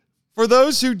for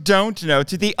those who don't know,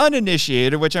 to the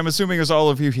uninitiated, which I'm assuming is all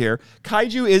of you here,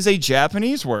 kaiju is a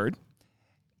Japanese word.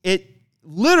 It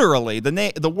literally,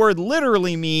 the word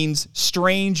literally means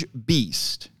strange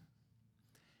beast.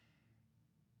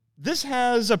 This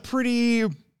has a pretty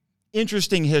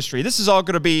interesting history. This is all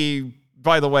going to be,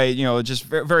 by the way, just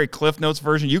very Cliff Notes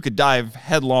version. You could dive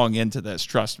headlong into this,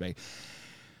 trust me.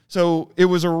 So it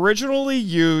was originally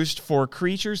used for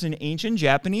creatures in ancient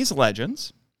Japanese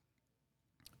legends.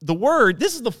 The word,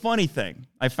 this is the funny thing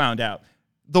I found out.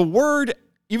 The word,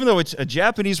 even though it's a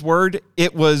Japanese word,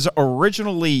 it was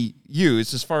originally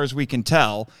used, as far as we can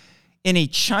tell, in a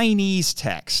Chinese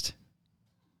text,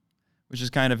 which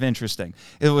is kind of interesting.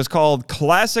 It was called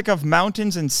Classic of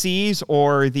Mountains and Seas,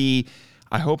 or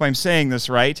I hope I'm saying this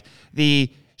right, the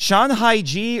Shanhai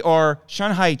Ji or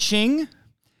Shanhai Qing,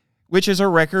 which is a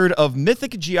record of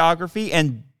mythic geography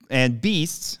and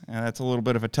beasts, and that's a little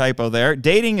bit of a typo there,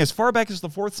 dating as far back as the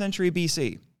 4th century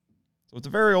BC. So it's a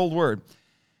very old word.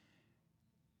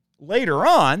 Later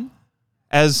on,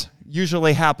 as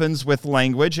usually happens with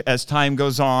language, as time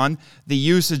goes on, the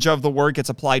usage of the word gets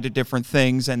applied to different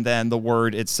things, and then the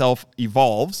word itself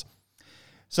evolves.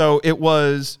 So it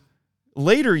was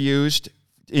later used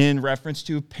in reference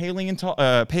to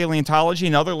paleontology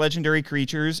and other legendary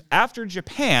creatures after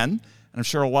Japan, and I'm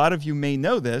sure a lot of you may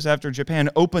know this, after Japan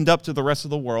opened up to the rest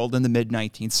of the world in the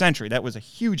mid-19th century. That was a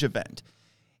huge event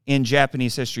in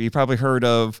Japanese history. You probably heard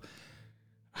of,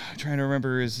 I'm trying to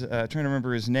remember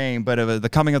his name, but the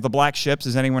coming of the black ships.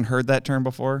 Has anyone heard that term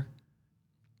before?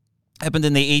 Happened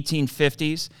in the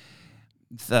 1850s.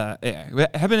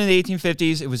 It happened in the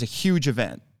 1850s. It was a huge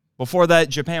event. Before that,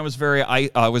 Japan was very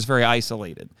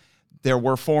isolated. There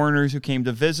were foreigners who came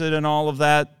to visit and all of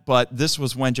that, but this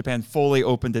was when Japan fully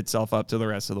opened itself up to the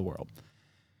rest of the world.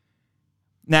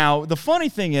 Now, the funny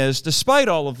thing is, despite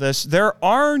all of this, there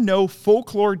are no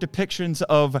folklore depictions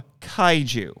of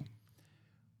kaiju.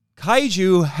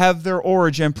 Kaiju have their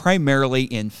origin primarily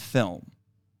in film.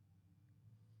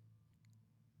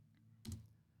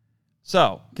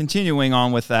 So, continuing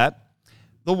on with that,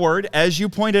 the word, as you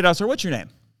pointed out, sir, what's your name?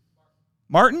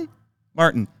 Martin?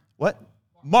 Martin. What?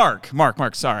 Mark,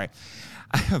 sorry.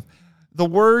 The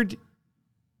word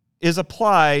is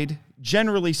applied,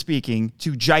 generally speaking,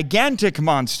 to gigantic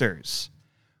monsters.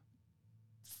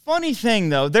 Funny thing,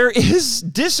 though, there is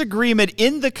disagreement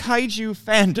in the kaiju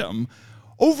fandom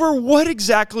over what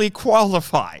exactly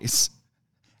qualifies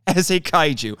as a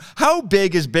kaiju. How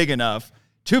big is big enough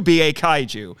to be a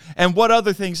kaiju? And what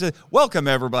other things? Welcome,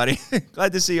 everybody.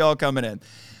 Glad to see you all coming in.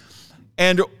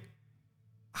 And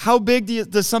how big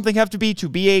does something have to be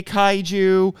a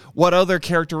kaiju? What other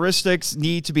characteristics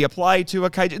need to be applied to a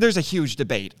kaiju? There's a huge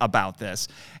debate about this.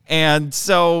 And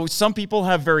so some people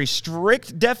have very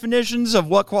strict definitions of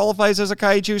what qualifies as a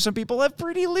kaiju. Some people have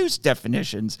pretty loose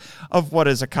definitions of what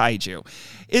is a kaiju.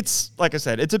 It's, like I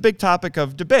said, it's a big topic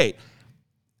of debate.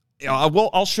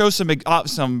 I'll show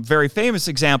some very famous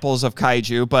examples of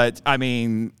kaiju, but I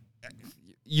mean,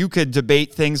 you could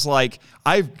debate things like,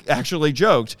 I've actually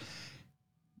joked,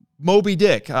 Moby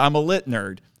Dick. I'm a lit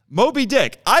nerd. Moby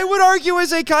Dick, I would argue,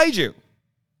 is a kaiju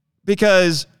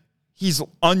because he's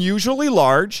unusually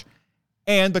large,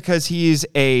 and because he's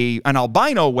an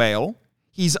albino whale,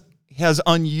 he has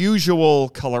unusual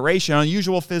coloration,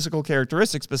 unusual physical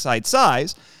characteristics besides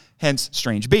size, hence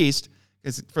strange beast.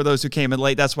 Because for those who came in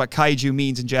late, that's what kaiju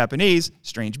means in Japanese,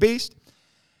 strange beast.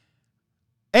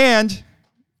 And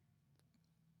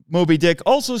Moby Dick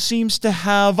also seems to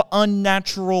have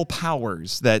unnatural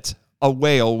powers that a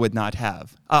whale would not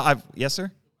have. Yes,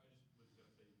 sir?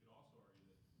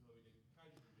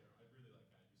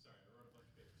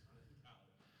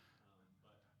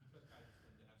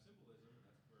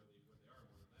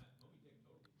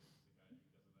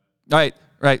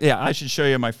 Right. Yeah, I should show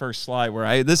you my first slide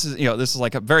where this is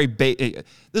like a very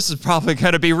this is probably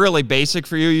going to be really basic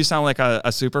for you. You sound like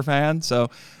a super fan.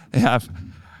 So, yeah.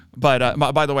 But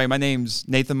by the way, my name's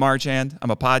Nathan Marchand.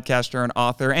 I'm a podcaster, an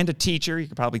author, and a teacher. You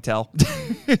can probably tell.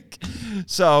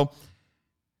 So,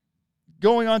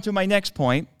 going on to my next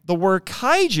point, the word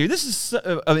kaiju. This is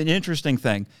an interesting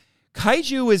thing.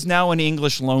 Kaiju is now an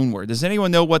English loanword. Does anyone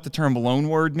know what the term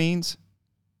loanword means?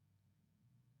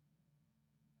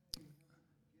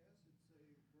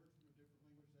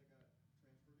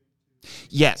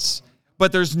 Yes,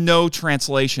 but there's no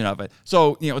translation of it.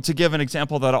 So, to give an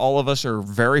example that all of us are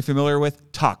very familiar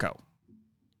with, taco.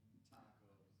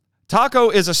 Taco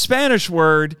is a Spanish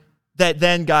word that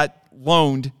then got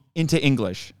loaned into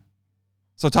English.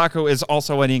 So taco is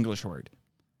also an English word.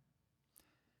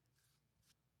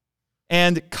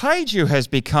 And kaiju has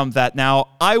become that now.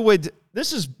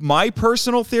 This is my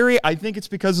personal theory. I think it's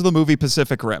because of the movie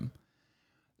Pacific Rim.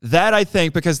 That I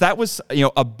think, because that was,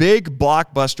 a big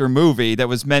blockbuster movie that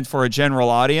was meant for a general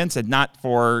audience and not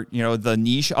for, the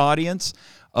niche audience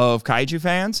of kaiju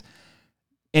fans.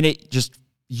 And it just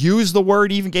used the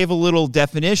word, even gave a little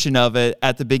definition of it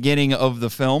at the beginning of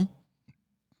the film.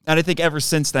 And I think ever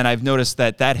since then, I've noticed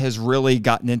that has really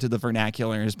gotten into the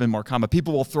vernacular and has been more common.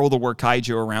 People will throw the word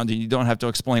kaiju around and you don't have to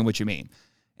explain what you mean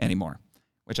anymore,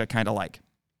 which I kind of like.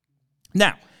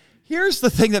 Now, here's the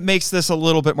thing that makes this a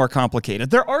little bit more complicated.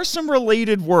 There are some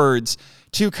related words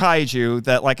to kaiju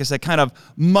that, like I said, kind of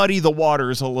muddy the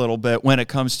waters a little bit when it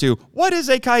comes to what is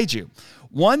a kaiju.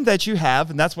 One that you have,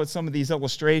 and that's what some of these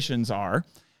illustrations are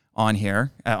on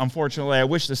here. Unfortunately, I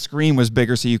wish the screen was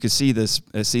bigger so you could see this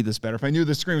better. If I knew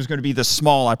the screen was going to be this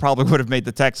small, I probably would have made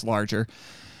the text larger.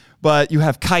 But you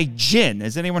have kaijin.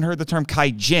 Has anyone heard the term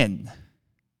kaijin?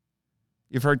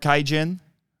 You've heard kaijin?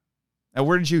 Now,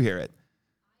 where did you hear it?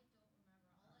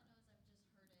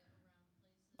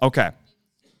 Okay.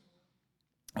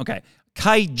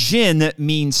 Kaijin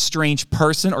means strange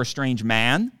person or strange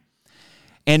man,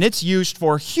 and it's used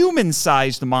for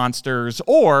human-sized monsters,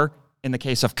 or in the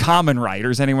case of Kamen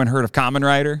Riders. Anyone heard of Kamen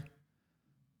Rider?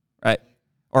 Right.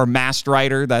 Or Masked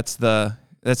Rider, that's the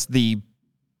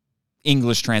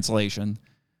English translation.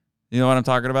 You know what I'm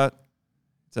talking about?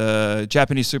 It's a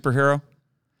Japanese superhero.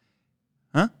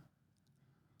 Huh?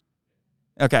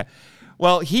 Okay.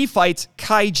 Well, he fights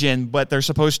kaijin, but they're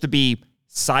supposed to be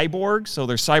cyborgs, so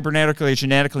they're cybernetically or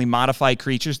genetically modified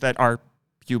creatures that are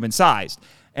human-sized.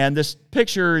 And this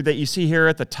picture that you see here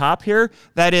at the top here,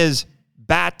 that is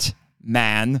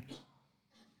Batman.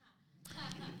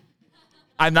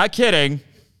 I'm not kidding.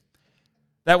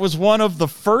 That was one of the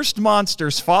first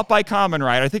monsters fought by Kamen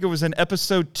Rider. I think it was in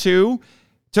episode 2.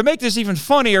 To make this even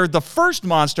funnier, the first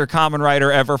monster Kamen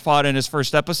Rider ever fought in his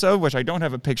first episode, which I don't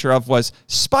have a picture of, was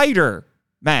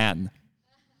Spider-Man.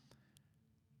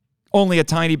 Only a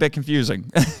tiny bit confusing.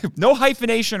 No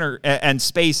hyphenation and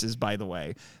spaces, by the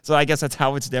way. So I guess that's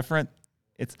how it's different.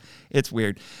 It's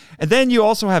weird. And then you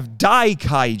also have Dai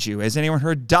Kaiju. Has anyone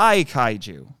heard Dai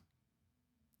Kaiju?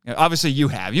 Obviously you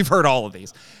have. You've heard all of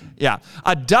these. Yeah.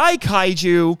 A Dai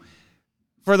Kaiju,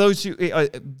 for those who...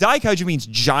 Dai Kaiju means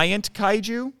giant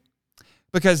kaiju.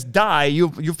 Because Dai,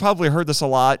 you've probably heard this a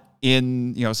lot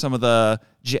in some of the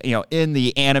in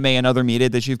the anime and other media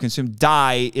that you've consumed.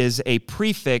 Dai is a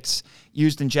prefix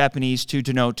used in Japanese to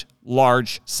denote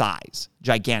large size,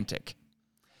 gigantic.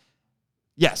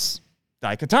 Yes,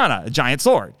 Dai Katana, a giant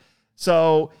sword.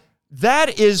 So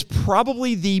that is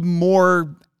probably the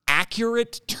more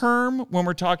accurate term when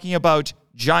we're talking about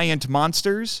giant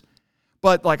monsters.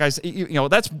 But like I said,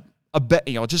 that's a bit,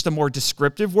 just a more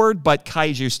descriptive word, but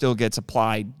kaiju still gets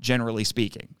applied, generally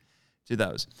speaking, to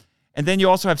those. And then you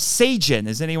also have seijin.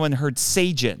 Has anyone heard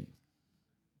seijin?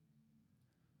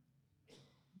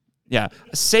 Yeah.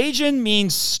 Seijin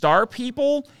means star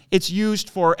people. It's used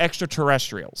for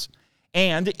extraterrestrials.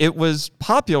 And it was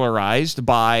popularized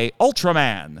by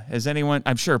Ultraman. Has anyone,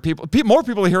 I'm sure more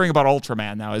people are hearing about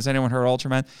Ultraman now. Has anyone heard of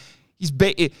Ultraman?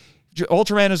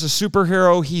 Ultraman is a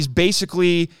superhero. He's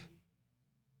basically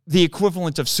the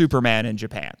equivalent of Superman in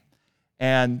Japan.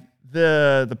 And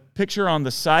the picture on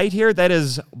the side here, that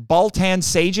is Baltan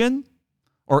Seijin,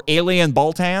 or Alien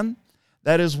Baltan.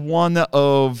 That is one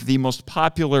of the most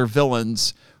popular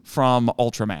villains from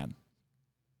Ultraman.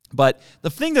 But the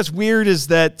thing that's weird is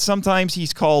that sometimes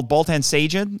he's called Baltan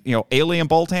Seijin, Alien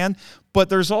Baltan, but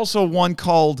there's also one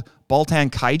called Baltan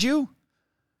Kaiju,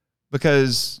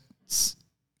 because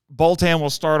Baltan will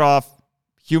start off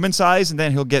human size and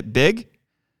then he'll get big.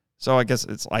 So I guess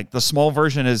it's like the small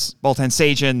version is Baltan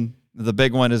Seijin, the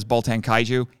big one is Baltan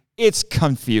Kaiju. It's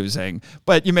confusing,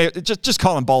 but you may just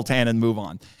call him Baltan and move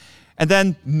on. And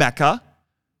then Mecha.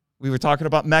 We were talking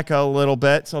about Mecha a little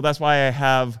bit, so that's why I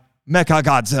have Mecha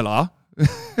Godzilla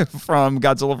from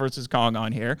Godzilla vs. Kong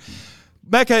on here.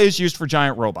 Mecha is used for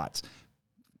giant robots.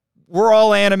 We're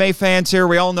all anime fans here.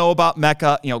 We all know about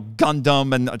Mecha,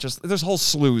 Gundam, and there's whole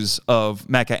slews of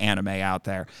Mecha anime out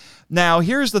there. Now,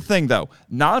 here's the thing, though.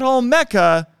 Not all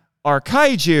Mecha are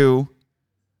kaiju,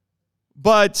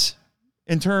 but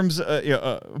in terms of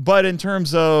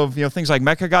things like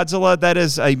Mecha Godzilla, that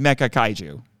is a Mecha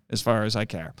Kaiju, as far as I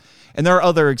care. And there are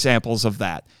other examples of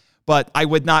that. But I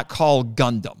would not call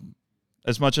Gundam.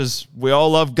 As much as we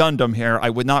all love Gundam here, I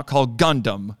would not call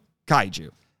Gundam kaiju.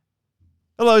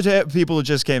 Hello to people who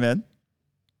just came in.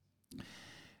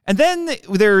 And then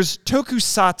there's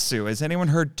tokusatsu. Has anyone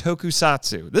heard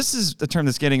tokusatsu? This is the term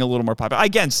that's getting a little more popular.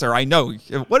 Again, sir, I know.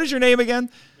 What is your name again?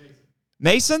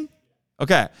 Mason?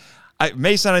 Okay.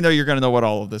 Mason, I know you're going to know what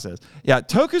all of this is. Yeah,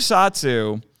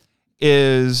 tokusatsu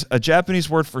is a Japanese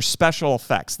word for special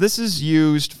effects. This is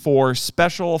used for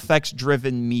special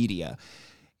effects-driven media.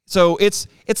 So it's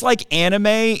like anime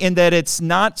in that it's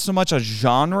not so much a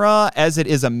genre as it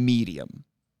is a medium.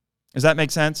 Does that make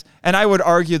sense? And I would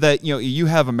argue that you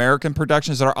have American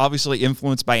productions that are obviously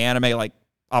influenced by anime, like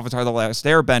Avatar: The Last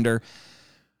Airbender.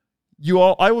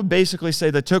 I would basically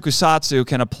say that tokusatsu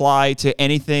can apply to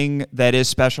anything that is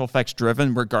special effects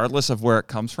driven, regardless of where it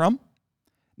comes from.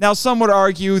 Now, some would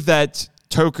argue that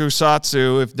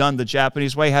tokusatsu, if done the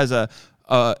Japanese way, has a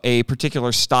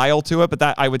particular style to it, but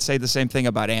that I would say the same thing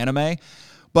about anime.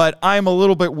 But I'm a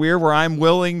little bit weird where I'm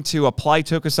willing to apply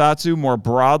tokusatsu more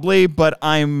broadly, but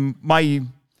my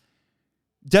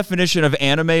definition of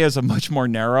anime is a much more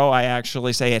narrow. I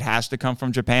actually say it has to come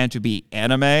from Japan to be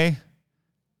anime,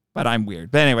 but I'm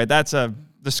weird. But anyway, that's a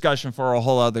discussion for a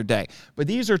whole other day. But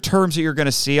these are terms that you're going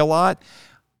to see a lot.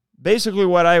 Basically,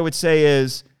 what I would say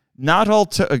is, not all,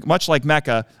 much like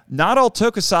Mecha, not all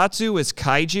tokusatsu is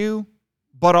kaiju,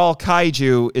 but all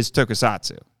kaiju is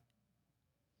tokusatsu.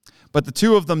 But the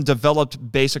two of them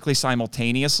developed basically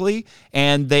simultaneously,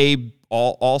 and they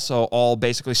all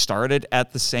basically started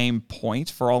at the same point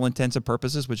for all intents and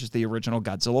purposes, which is the original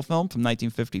Godzilla film from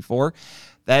 1954.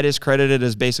 That is credited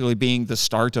as basically being the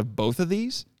start of both of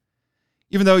these,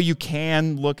 even though you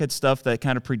can look at stuff that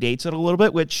kind of predates it a little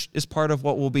bit, which is part of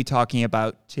what we'll be talking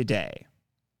about today.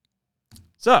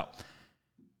 So,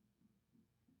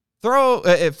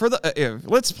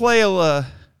 let's play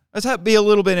let's be a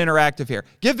little bit interactive here.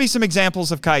 Give me some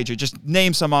examples of kaiju. Just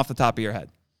name some off the top of your head.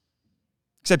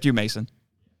 Except you, Mason,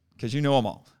 because you know them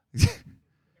all.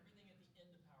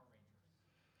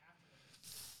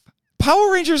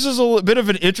 Power Rangers is a bit of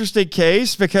an interesting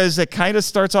case because they kind of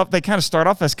start off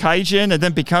as kaijin and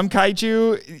then become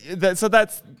kaiju. So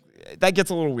that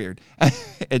gets a little weird,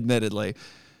 admittedly.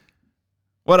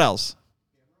 What else?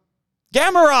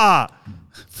 Gamera!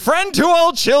 Friend to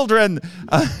all children!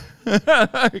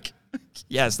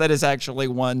 Yes, that is actually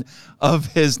one of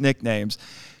his nicknames.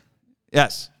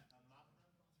 Yes.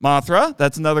 Mothra,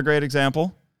 that's another great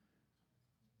example.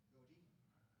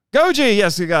 Goji,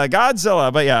 yes, you got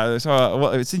Godzilla. But yeah,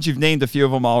 so since you've named a few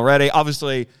of them already,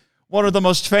 obviously one of the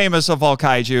most famous of all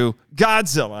kaiju,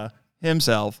 Godzilla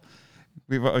himself.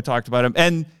 We've talked about him.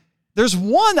 And there's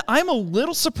one I'm a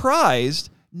little surprised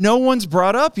no one's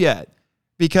brought up yet,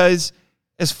 because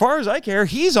as far as I care,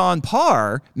 he's on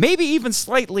par, maybe even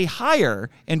slightly higher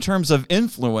in terms of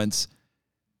influence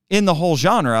in the whole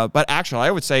genre. But actually,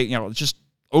 I would say, just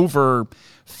over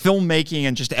filmmaking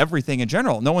and just everything in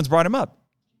general, no one's brought him up.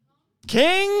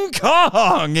 King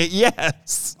Kong,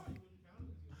 yes.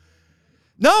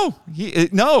 No,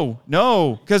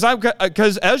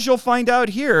 because as you'll find out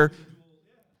here,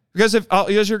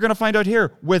 as you're going to find out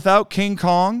here, without King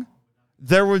Kong,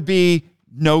 there would be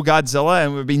no Godzilla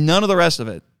and would be none of the rest of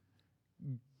it.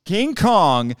 King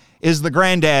Kong is the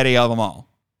granddaddy of them all.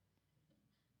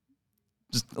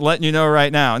 Just letting you know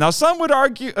right now. Now, some would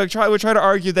try to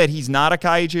argue that he's not a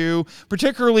kaiju,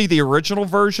 particularly the original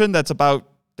version that's about,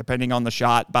 depending on the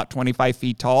shot, about 25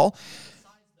 feet tall.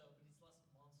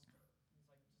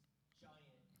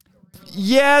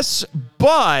 Yes,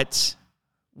 but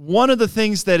one of the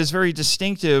things that is very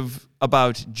distinctive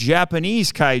about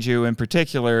Japanese kaiju in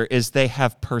particular is they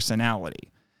have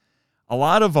personality. A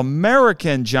lot of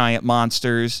American giant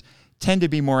monsters tend to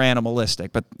be more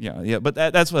animalistic, but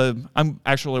that's what I'm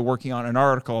actually working on an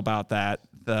article about that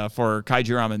for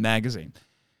Kaiju Ramen magazine.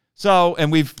 So,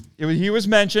 and he was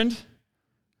mentioned,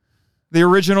 the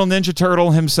original Ninja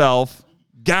Turtle himself,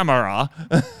 Gamera.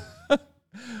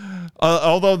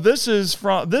 Although this is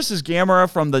Gamera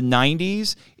from the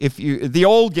 90s. The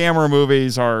old Gamera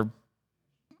movies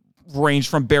range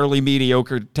from barely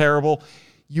mediocre to terrible.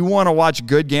 You want to watch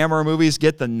good Gamera movies,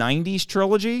 get the 90s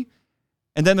trilogy.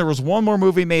 And then there was one more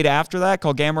movie made after that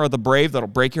called Gamera the Brave that'll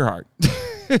break your heart.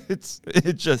 It's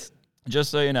just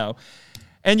so you know.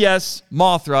 And yes,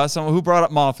 Mothra. Someone who brought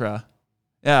up Mothra.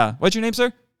 Yeah. What's your name,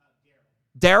 sir?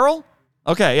 Daryl?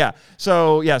 Okay, yeah.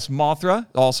 So yes, Mothra,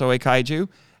 also a kaiju.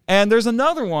 And there's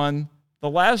another one, the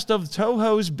last of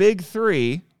Toho's big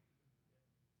three.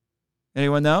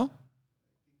 Anyone know?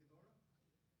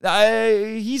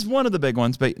 He's one of the big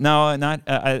ones, but no,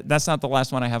 that's not the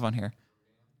last one I have on here.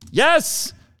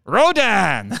 Yes,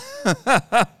 Rodan.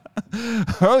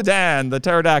 Rodan, the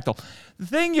pterodactyl. The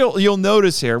thing you'll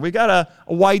notice here, we got a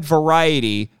wide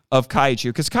variety of kaiju,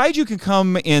 because kaiju can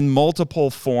come in multiple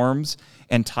forms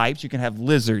and types. You can have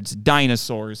lizards,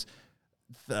 dinosaurs,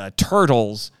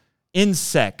 turtles,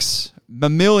 insects,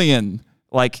 mammalian,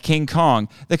 like King Kong.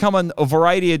 They come in a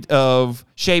variety of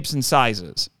shapes and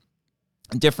sizes,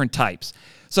 different types.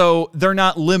 So they're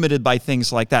not limited by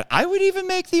things like that. I would even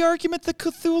make the argument that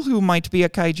Cthulhu might be a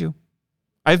kaiju.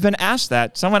 I've been asked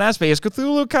that. Someone asked me, is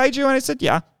Cthulhu a kaiju? And I said,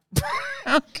 yeah.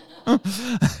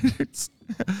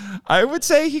 I would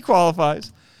say he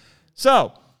qualifies.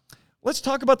 So let's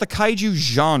talk about the kaiju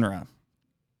genre.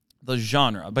 The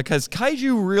genre, because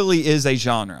kaiju really is a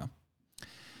genre.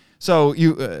 So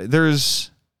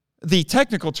there's the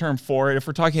technical term for it, if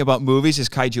we're talking about movies, is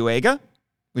kaiju eiga,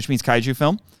 which means kaiju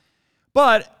film.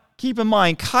 But keep in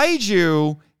mind,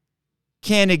 kaiju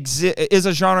is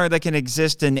a genre that can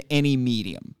exist in any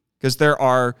medium, because there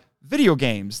are video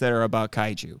games that are about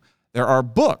kaiju. There are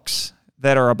books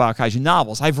that are about kaiju,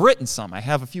 novels. I've written some. I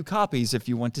have a few copies if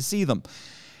you want to see them.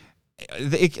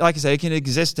 Like I said, it can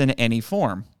exist in any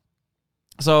form.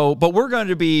 So, but we're going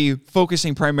to be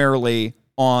focusing primarily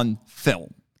on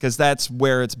film, because that's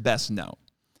where it's best known.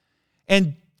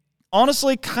 And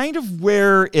honestly, kind of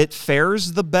where it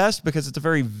fares the best, because it's a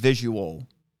very visual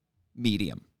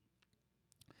medium.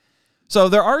 So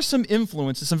there are some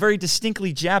influences, some very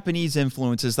distinctly Japanese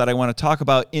influences that I want to talk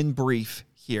about in brief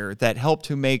here that help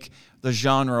to make the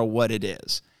genre what it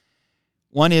is.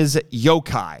 One is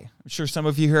yokai. I'm sure some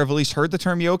of you here have at least heard the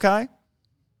term yokai.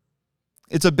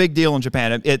 It's a big deal in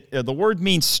Japan. The word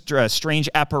means strange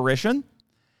apparition.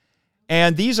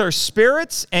 And these are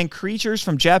spirits and creatures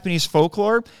from Japanese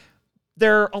folklore.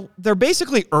 They're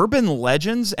basically urban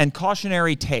legends and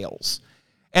cautionary tales.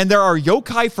 And there are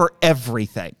yokai for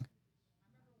everything.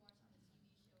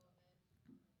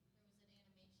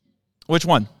 Which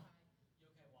one?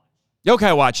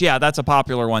 Yokai Watch, yeah, that's a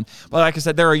popular one. But like I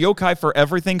said, there are yokai for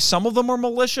everything. Some of them are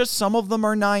malicious, some of them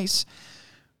are nice.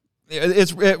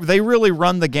 They really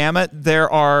run the gamut. There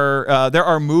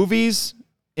are movies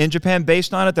in Japan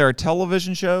based on it. There are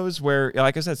television shows where,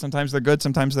 like I said, sometimes they're good,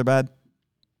 sometimes they're bad.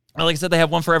 Like I said, they have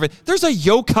one for everything. There's a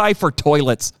yokai for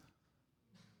toilets.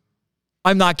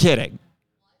 I'm not kidding.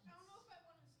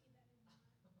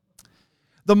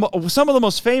 Some of the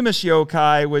most famous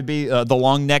yokai would be the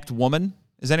long-necked woman.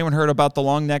 Has anyone heard about the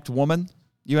long-necked woman?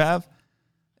 You have?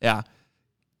 Yeah.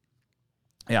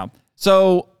 Yeah.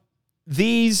 So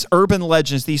these urban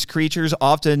legends, these creatures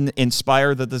often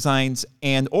inspire the designs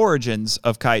and origins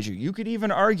of kaiju. You could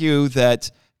even argue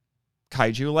that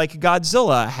kaiju, like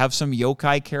Godzilla, have some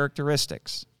yokai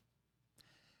characteristics.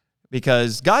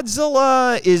 Because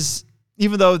Godzilla is,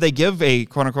 even though they give a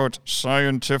quote-unquote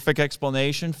scientific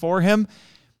explanation for him,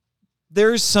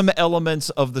 there's some elements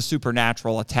of the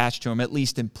supernatural attached to him, at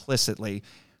least implicitly.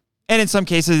 And in some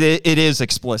cases, it is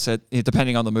explicit,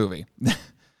 depending on the movie.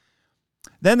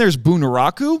 Then there's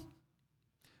Bunraku,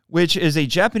 which is a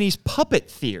Japanese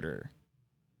puppet theater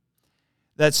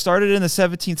that started in the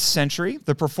 17th century.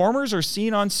 The performers are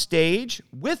seen on stage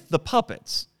with the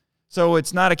puppets. So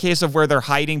it's not a case of where they're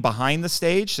hiding behind the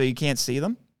stage so you can't see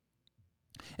them.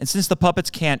 And since the puppets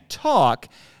can't talk,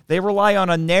 they rely on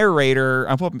a narrator,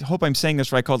 I hope I'm saying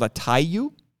this right, called a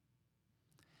Taiyu,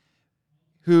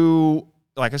 who,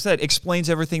 like I said, explains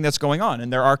everything that's going on.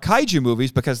 And there are kaiju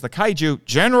movies because the kaiju,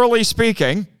 generally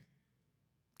speaking,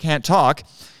 can't talk.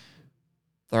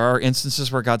 There are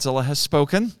instances where Godzilla has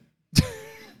spoken.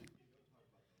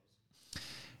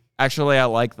 Actually, I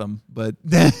like them, but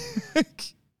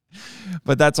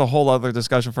that's a whole other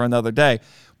discussion for another day.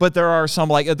 But there are some,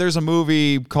 like, there's a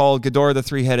movie called Ghidorah the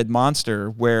Three-Headed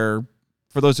Monster where,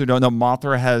 for those who don't know,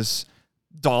 Mothra has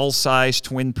doll-sized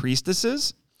twin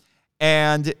priestesses.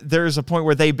 And there's a point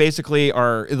where they basically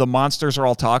are, the monsters are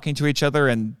all talking to each other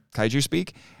in kaiju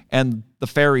speak, and the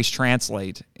fairies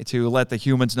translate to let the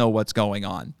humans know what's going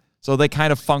on. So they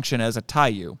kind of function as a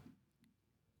Taiyu.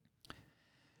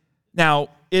 Now,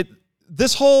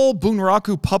 this whole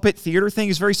Bunraku puppet theater thing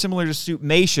is very similar to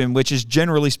Suitmation, which is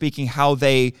generally speaking how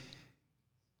they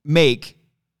make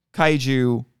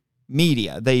kaiju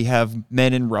media. They have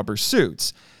men in rubber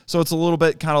suits. So it's a little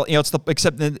bit kind of,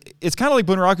 except it's kind of like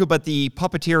Bunraku, but the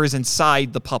puppeteer is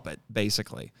inside the puppet,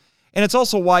 basically. And it's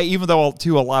also why, even though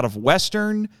to a lot of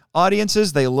Western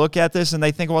audiences, they look at this and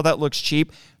they think, well, that looks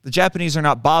cheap. The Japanese are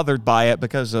not bothered by it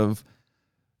because of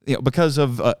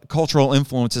cultural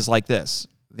influences like this.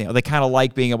 They kind of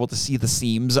like being able to see the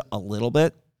seams a little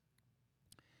bit.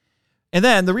 And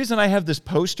then the reason I have this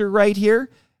poster right here,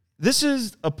 this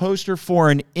is a poster for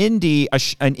an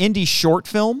indie short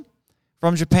film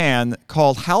from Japan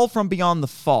called Howl from Beyond the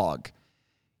Fog.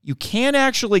 You can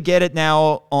actually get it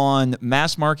now on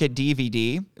mass market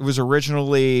DVD. It was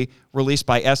originally released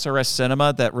by SRS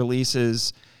Cinema that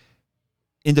releases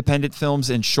independent films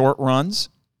in short runs.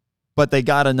 But they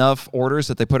got enough orders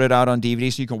that they put it out on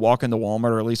DVD so you can walk into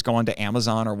Walmart or at least go onto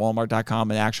Amazon or Walmart.com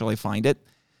and actually find it.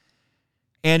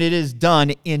 And it is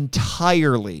done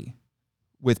entirely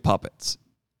with puppets.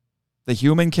 The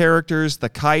human characters, the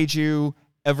kaiju,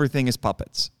 everything is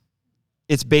puppets.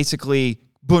 It's basically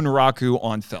Bunraku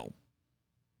on film.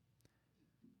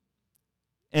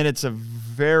 And it's a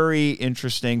very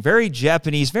interesting, very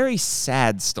Japanese, very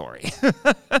sad story.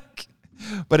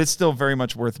 But it's still very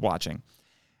much worth watching.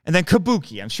 And then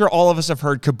kabuki. I'm sure all of us have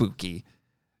heard kabuki.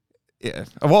 Yeah,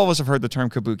 all of us have heard the term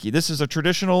kabuki. This is a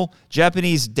traditional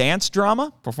Japanese dance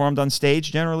drama performed on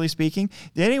stage, generally speaking.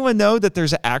 Did anyone know that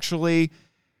there's actually,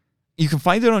 you can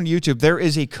find it on YouTube, there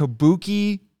is a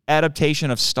kabuki adaptation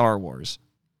of Star Wars.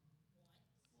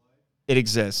 It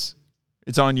exists.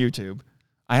 It's on YouTube.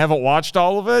 I haven't watched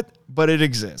all of it, but it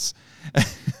exists.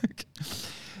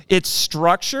 Its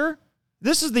structure,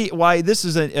 this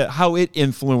is how it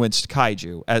influenced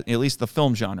kaiju, at least the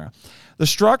film genre. The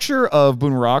structure of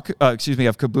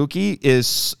kabuki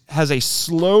has a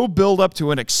slow build up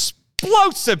to an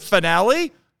explosive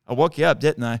finale. I woke you up,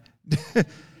 didn't I?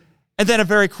 And then a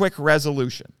very quick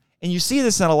resolution. And you see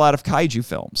this in a lot of kaiju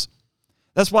films.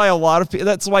 That's why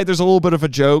there's a little bit of a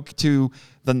joke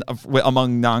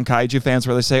among non-kaiju fans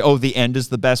where they say, "Oh, the end is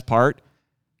the best part."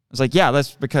 It's like, yeah,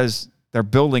 that's because they're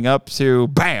building up to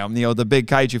bam, the big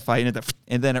kaiju fight,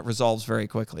 and then it resolves very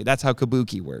quickly. That's how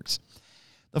kabuki works.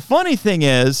 The funny thing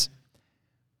is,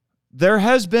 there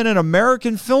has been an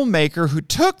American filmmaker who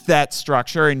took that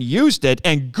structure and used it,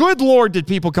 and good Lord, did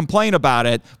people complain about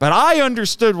it, but I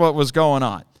understood what was going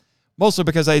on. Mostly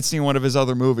because I had seen one of his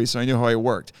other movies, so I knew how it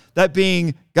worked. That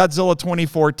being Godzilla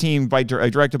 2014,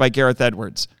 directed by Gareth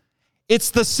Edwards. It's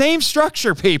the same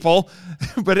structure, people,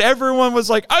 but everyone was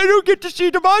like, I don't get to see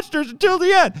the monsters until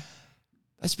the end.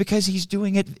 That's because he's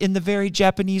doing it in the very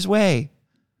Japanese way.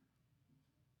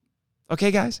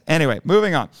 Okay, guys? Anyway,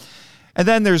 moving on. And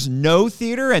then there's no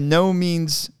theater, and no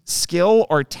means skill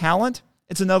or talent.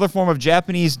 It's another form of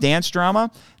Japanese dance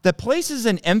drama that places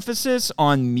an emphasis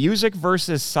on music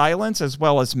versus silence, as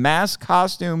well as masks,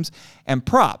 costumes, and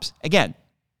props. Again,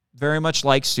 very much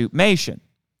like Suitmation.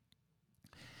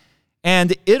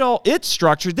 And it's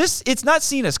structured. It's not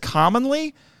seen as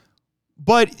commonly,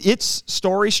 But its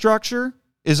story structure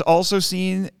is also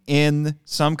seen in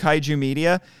some kaiju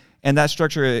media, and that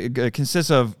structure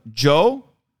consists of Jo,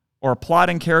 or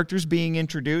plotting characters being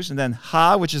introduced, and then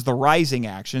Ha, which is the rising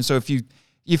action. So if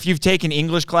you've taken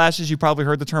English classes, you probably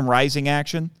heard the term rising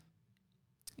action.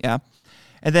 Yeah.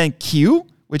 And then Q,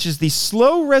 which is the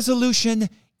slow resolution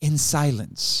in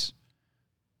silence.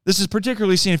 This is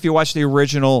particularly seen if you watch the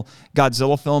original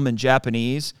Godzilla film in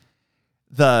Japanese.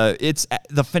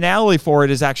 The finale for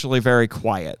it is actually very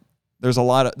quiet.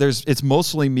 It's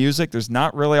mostly music. There's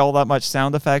not really all that much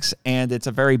sound effects, and it's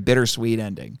a very bittersweet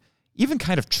ending. Even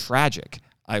kind of tragic,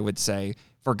 I would say,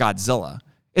 for Godzilla.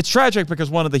 It's tragic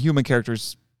because one of the human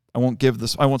characters, I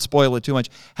won't spoil it too much,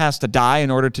 has to die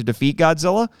in order to defeat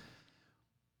Godzilla.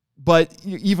 But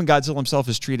even Godzilla himself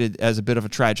is treated as a bit of a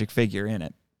tragic figure in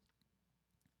it.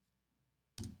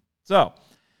 So,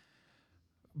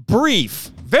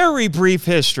 very brief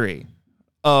history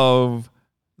of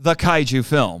the kaiju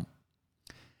film,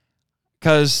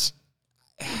 because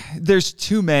there's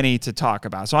too many to talk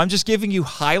about. So I'm just giving you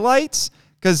highlights,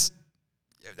 because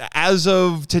as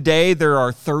of today, there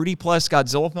are 30 plus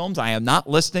Godzilla films. I am not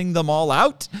listing them all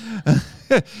out.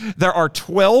 There are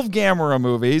 12 Gamera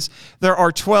movies. There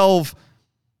are 12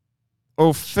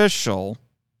 official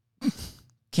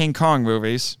King Kong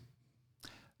movies.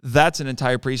 That's an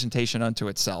entire presentation unto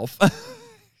itself.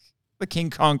 The King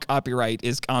Kong copyright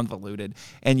is convoluted.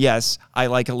 And yes, I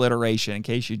like alliteration, in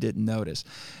case you didn't notice.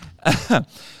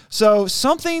 So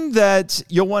something that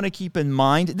you'll want to keep in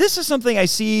mind, this is something I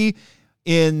see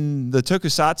in the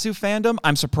tokusatsu fandom.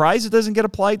 I'm surprised it doesn't get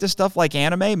applied to stuff like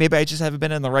anime. Maybe I just haven't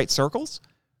been in the right circles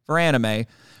for anime.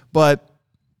 But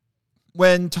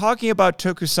when talking about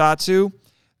tokusatsu,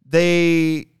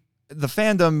 the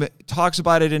fandom talks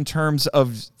about it in terms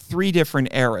of 3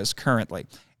 different eras currently.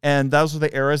 And those are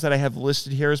the eras that I have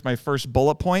listed here as my first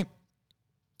bullet point.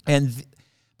 And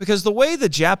because the way the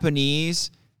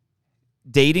Japanese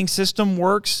dating system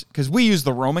works, because we use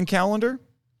the Roman calendar,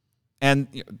 and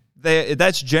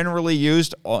that's generally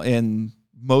used in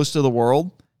most of the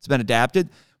world. It's been adapted.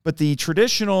 But the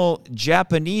traditional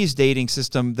Japanese dating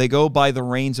system, they go by the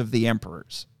reigns of the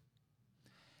emperors.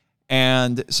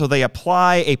 And so they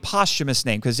apply a posthumous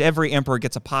name, because every emperor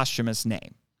gets a posthumous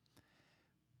name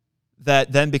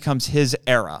that then becomes his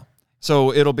era.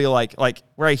 So it'll be like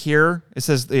right here, it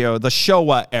says the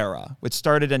Showa era, which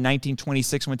started in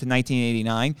 1926, went to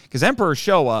 1989. Because Emperor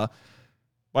Showa,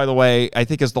 by the way, I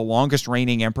think is the longest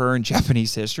reigning emperor in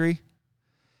Japanese history.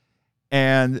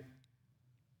 And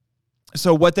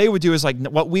so what they would do is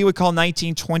what we would call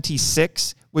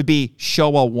 1926 would be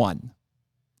Showa 1.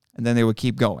 And then they would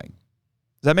keep going.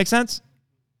 Does that make sense?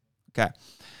 Okay.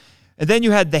 And then you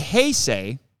had the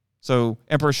Heisei, so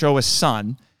Emperor Showa's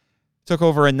son, took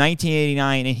over in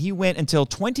 1989, and he went until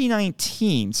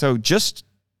 2019, so just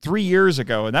 3 years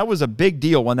ago, and that was a big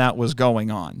deal when that was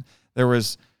going on. There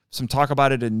was some talk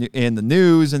about it in the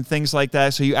news and things like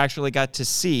that, so you actually got to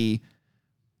see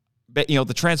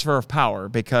the transfer of power,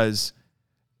 because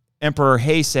Emperor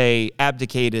Heisei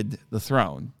abdicated the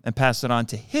throne and passed it on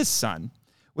to his son,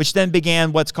 which then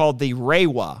began what's called the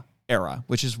Reiwa era,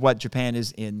 which is what Japan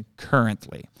is in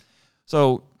currently.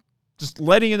 So just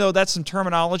letting you know, that's some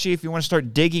terminology. If you want to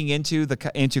start digging into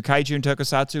kaiju and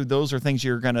tokusatsu, those are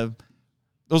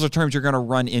terms you're gonna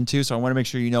run into. So I want to make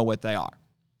sure you know what they are.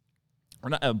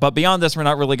 But beyond this, we're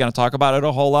not really going to talk about it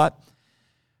a whole lot.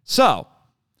 So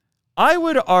I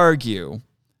would argue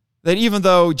that even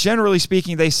though, generally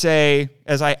speaking, they say,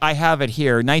 as I have it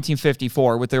here,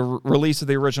 1954, with the release of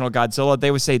the original Godzilla, they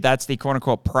would say that's the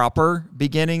quote-unquote proper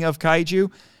beginning of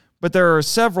kaiju. But there are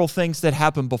several things that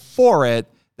happened before it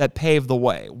that paved the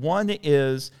way. One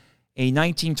is a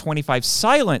 1925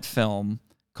 silent film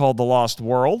called The Lost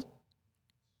World,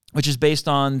 which is based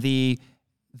on the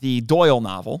Doyle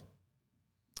novel.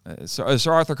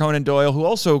 Sir Arthur Conan Doyle, who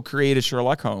also created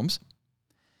Sherlock Holmes.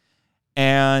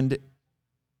 And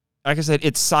like I said,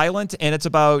 it's silent, and it's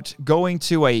about going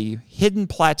to a hidden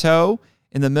plateau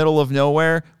in the middle of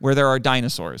nowhere where there are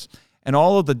dinosaurs. And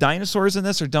all of the dinosaurs in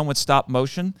this are done with stop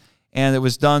motion, and it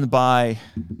was done by,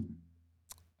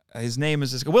 his name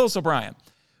is Willis O'Brien.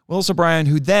 Willis O'Brien,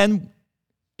 who then,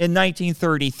 in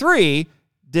 1933,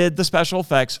 did the special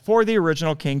effects for the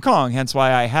original King Kong, hence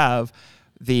why I have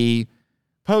the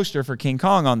poster for King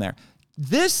Kong on there.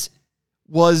 This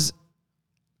was,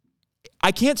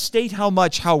 I can't state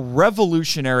how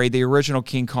revolutionary the original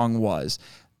King Kong was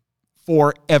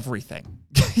for everything.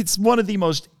 It's one of the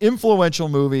most influential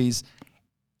movies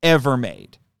ever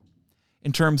made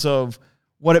in terms of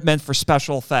what it meant for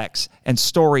special effects and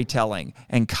storytelling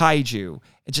and kaiju.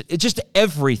 It's just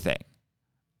everything.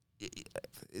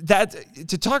 that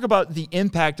to talk about the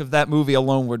impact of that movie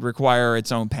alone would require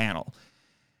its own panel.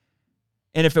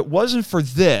 And if it wasn't for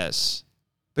this,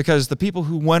 because the people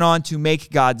who went on to make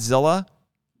Godzilla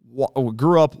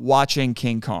grew up watching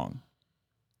King Kong.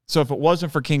 So if it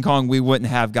wasn't for King Kong, we wouldn't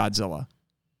have Godzilla.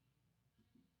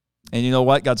 And you know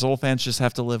what? Godzilla fans just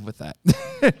have to live with that.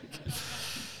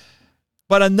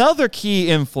 But another key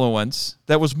influence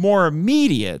that was more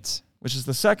immediate, which is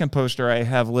the second poster I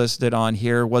have listed on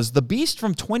here, was The Beast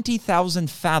from 20,000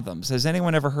 Fathoms. Has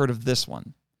anyone ever heard of this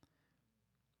one?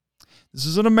 This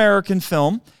is an American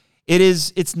film.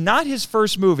 It's not his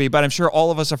first movie, but I'm sure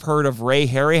all of us have heard of Ray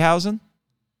Harryhausen.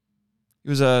 He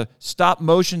was a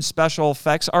stop-motion special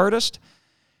effects artist.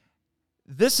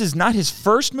 This is not his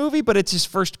first movie, but it's his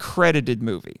first credited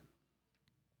movie.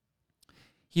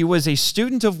 He was a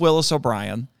student of Willis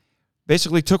O'Brien,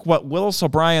 basically took what Willis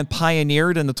O'Brien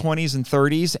pioneered in the 20s and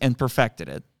 30s and perfected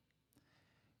it.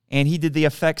 And he did the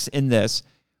effects in this.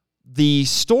 The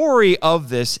story of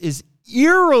this is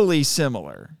eerily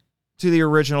similar to the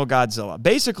original Godzilla.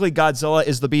 Basically, Godzilla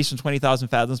is the Beast from 20,000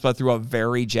 Fathoms, but through a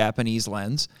very Japanese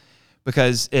lens,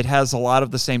 because it has a lot of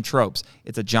the same tropes.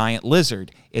 It's a giant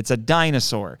lizard. It's a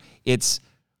dinosaur. It's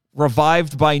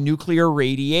revived by nuclear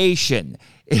radiation.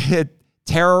 It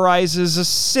terrorizes a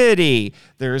city.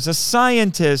 There's a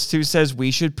scientist who says we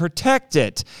should protect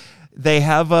it. They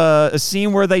have a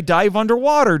scene where they dive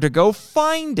underwater to go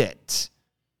find it.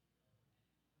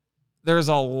 There's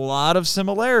a lot of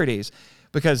similarities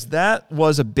because that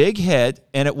was a big hit,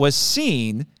 and it was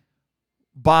seen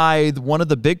by one of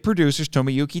the big producers,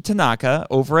 Tomoyuki Tanaka,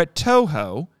 over at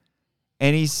Toho.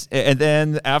 And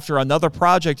then after another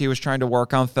project he was trying to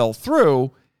work on fell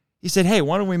through, he said, hey,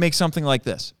 why don't we make something like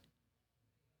this?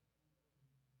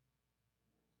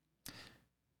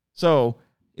 So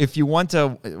if you want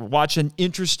to watch an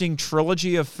interesting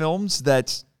trilogy of films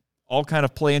that all kind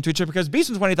of play into each other, because Beast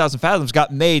in 20,000 Fathoms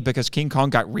got made because King Kong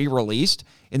got re-released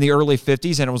in the early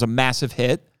 50s and it was a massive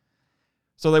hit.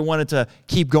 So they wanted to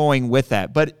keep going with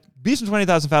that. But Beast in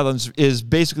 20,000 Fathoms is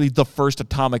basically the first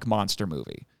atomic monster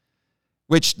movie,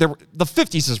 which the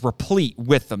 50s is replete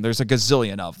with them. There's a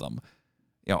gazillion of them.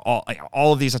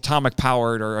 All of these atomic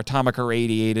powered or atomic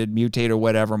irradiated, mutated,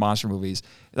 whatever monster movies.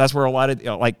 That's where a lot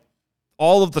of,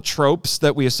 all of the tropes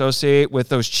that we associate with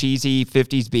those cheesy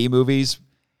 50s B movies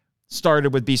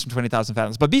started with Beast from 20,000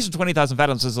 Fathoms. But Beast from 20,000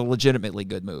 Fathoms is a legitimately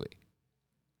good movie.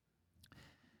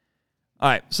 All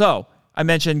right, so I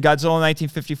mentioned Godzilla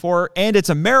 1954 and its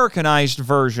Americanized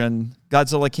version,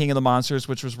 Godzilla King of the Monsters,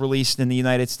 which was released in the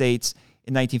United States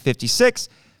in 1956.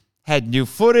 Had new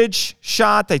footage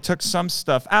shot. They took some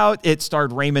stuff out. It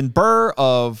starred Raymond Burr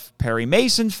of Perry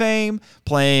Mason fame,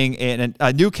 playing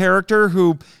a new character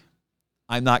who,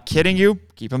 I'm not kidding you,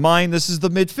 keep in mind, this is the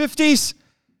mid-50s.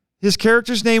 His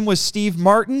character's name was Steve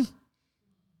Martin.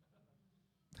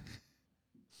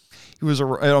 He was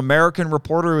an American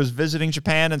reporter who was visiting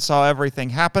Japan and saw everything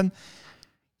happen.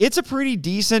 It's a pretty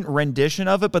decent rendition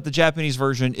of it, but the Japanese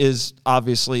version is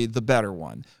obviously the better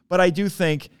one. But I do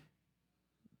think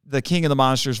the King of the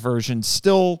Monsters version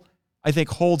still, I think,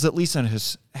 holds at least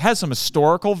has some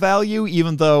historical value,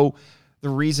 even though the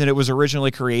reason it was originally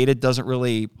created doesn't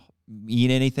really mean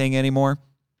anything anymore.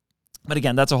 But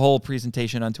again, that's a whole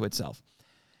presentation unto itself.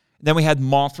 Then we had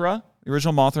Mothra, the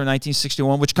original Mothra in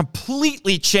 1961, which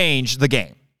completely changed the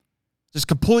game. Just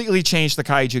completely changed the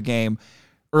kaiju game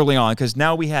early on, because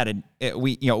now we had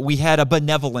a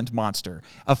benevolent monster,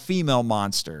 a female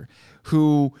monster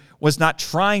who was not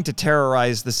trying to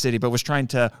terrorize the city, but was trying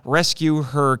to rescue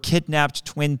her kidnapped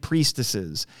twin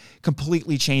priestesses.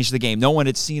 Completely changed the game. No one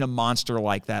had seen a monster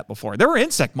like that before. There were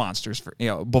insect monsters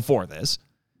before this.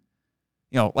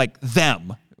 Like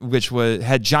Them, which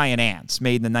had giant ants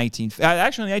made in the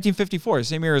 1954,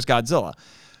 same year as Godzilla.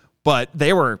 But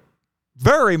they were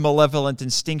very malevolent,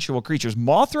 instinctual creatures.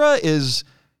 Mothra is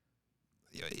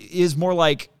more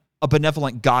like a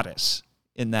benevolent goddess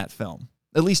in that film,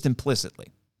 at least implicitly.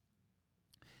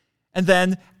 And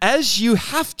then, as you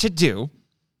have to do,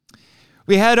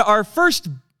 we had our first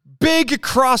big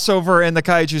crossover in the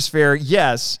kaiju sphere.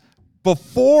 Yes,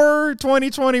 before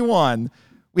 2021,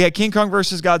 we had King Kong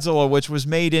versus Godzilla, which was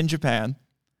made in Japan,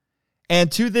 and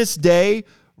to this day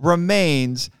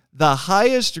remains the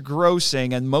highest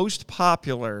grossing and most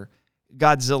popular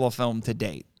Godzilla film to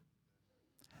date.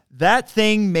 That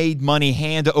thing made money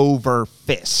hand over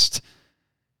fist.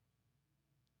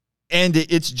 And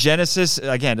its genesis,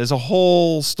 again, is a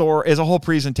whole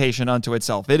presentation unto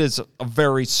itself. It is a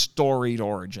very storied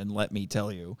origin, let me tell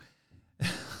you.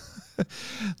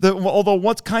 Although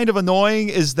what's kind of annoying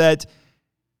is that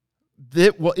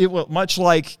it much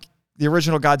like the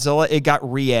original Godzilla, it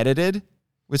got re-edited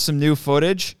with some new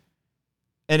footage,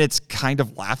 and it's kind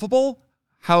of laughable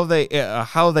how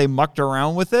they mucked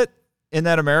around with it in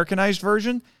that Americanized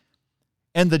version.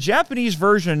 And the Japanese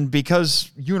version,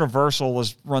 because Universal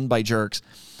was run by jerks,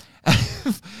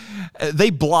 they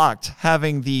blocked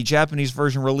having the Japanese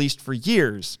version released for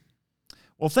years.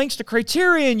 Well, thanks to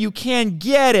Criterion, you can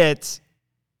get it,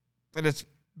 but it's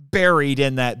buried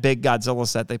in that big Godzilla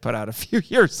set they put out a few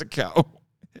years ago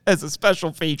as a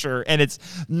special feature, and it's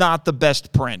not the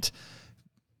best print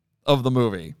of the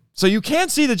movie. So you can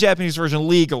see the Japanese version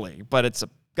legally, but it's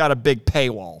got a big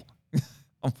paywall,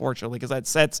 unfortunately, because that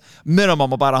set's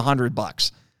minimum about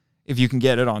 $100 if you can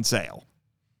get it on sale.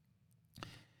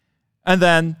 And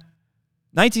then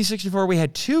 1964, we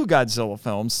had 2 Godzilla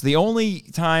films, the only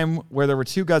time where there were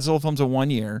 2 Godzilla films in one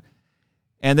year.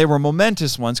 And they were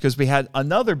momentous ones because we had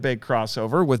another big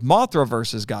crossover with Mothra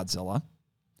versus Godzilla,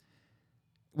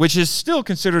 which is still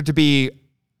considered to be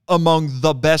among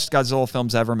the best Godzilla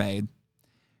films ever made.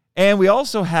 And we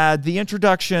also had the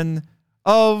introduction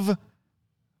of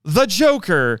the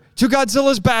Joker to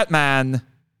Godzilla's Batman,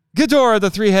 Ghidorah, the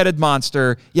 3-headed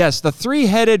monster. Yes, the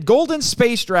 3-headed golden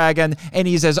space dragon, and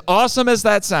he's as awesome as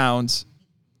that sounds.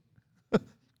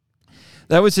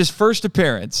 That was his first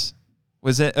appearance.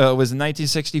 Was in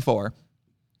 1964.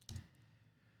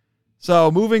 So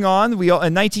moving on, in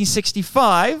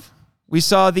 1965, we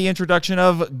saw the introduction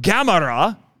of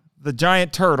Gamera, the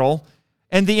giant turtle,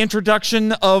 and the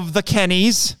introduction of the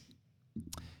Kennys.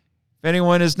 If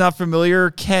anyone is not familiar,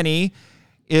 Kenny,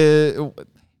 there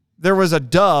was a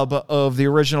dub of the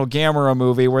original Gamera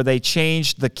movie where they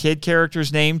changed the kid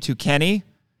character's name to Kenny.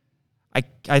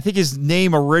 I think his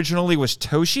name originally was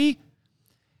Toshi.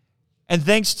 And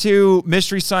thanks to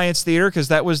Mystery Science Theater, because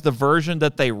that was the version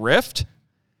that they riffed,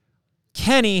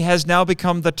 Kenny has now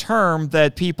become the term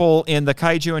that people in the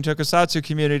Kaiju and Tokusatsu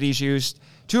communities used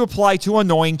to apply to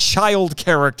annoying child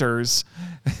characters.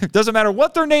 Doesn't matter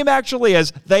what their name actually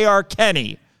is, they are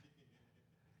Kenny.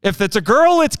 If it's a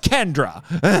girl, it's Kendra.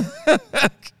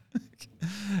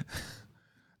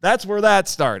 That's where that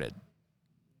started.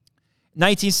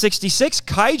 1966,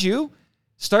 Kaiju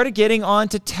started getting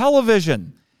onto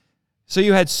television. So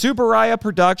you had Tsuburaya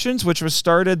Productions, which was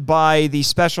started by the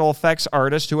special effects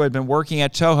artist who had been working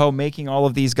at Toho making all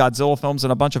of these Godzilla films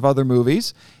and a bunch of other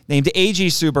movies, named Eiji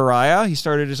Tsuburaya. He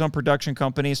started his own production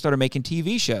company and started making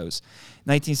TV shows.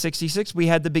 1966, we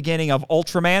had the beginning of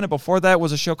Ultraman, and before that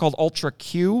was a show called Ultra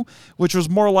Q, which was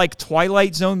more like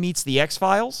Twilight Zone meets The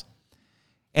X-Files,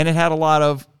 and it had a lot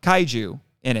of kaiju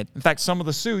in it. In fact, some of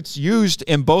the suits used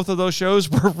in both of those shows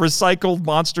were recycled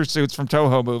monster suits from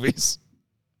Toho movies.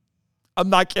 I'm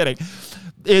not kidding.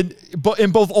 In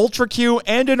both Ultra Q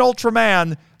and in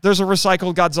Ultraman, there's a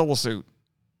recycled Godzilla suit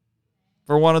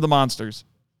for one of the monsters.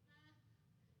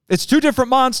 It's 2 different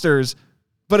monsters,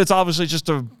 but it's obviously just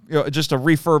a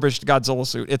refurbished Godzilla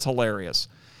suit. It's hilarious.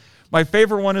 My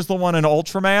favorite one is the one in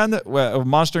Ultraman, a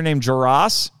monster named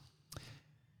Jiras.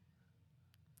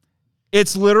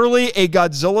 It's literally a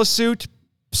Godzilla suit,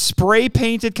 spray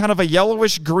painted kind of a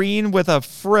yellowish green with a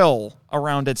frill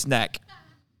around its neck.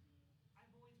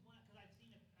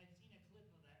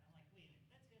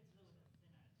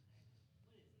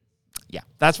 Yeah,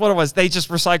 that's what it was. They just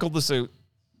recycled the suit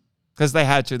because they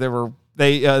had to. They were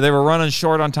running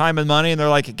short on time and money, and they're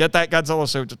like, "Get that Godzilla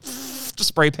suit, just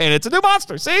spray paint it. It's a new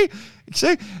monster." See.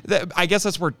 I guess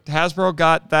that's where Hasbro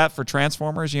got that for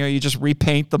Transformers. You just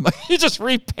repaint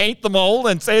the mold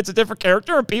and say it's a different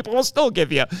character, and people will still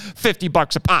give you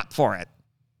 $50 a pop for it.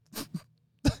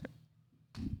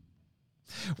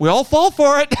 We all fall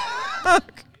for it.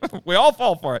 We all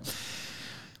fall for it.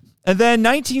 And then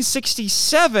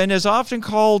 1967 is often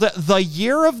called the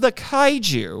year of the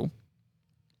kaiju,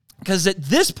 because at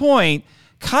this point,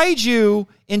 kaiju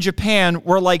in Japan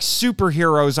were like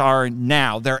superheroes are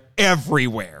now. They're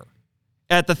everywhere.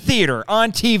 At the theater,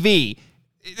 on TV.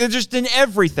 They're just in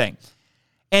everything.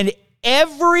 And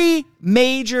every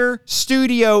major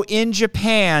studio in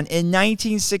Japan in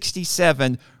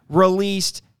 1967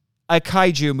 released a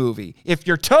kaiju movie. If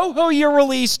you're Toho, you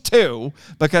released 2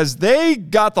 because they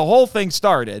got the whole thing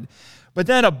started. But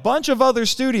then a bunch of other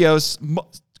studios,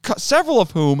 several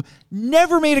of whom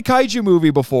never made a kaiju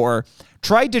movie before,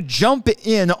 tried to jump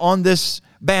in on this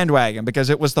bandwagon because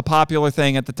it was the popular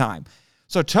thing at the time.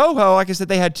 So Toho, like I said,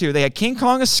 they had 2. They had King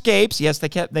Kong Escapes. Yes,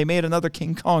 they made another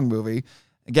King Kong movie.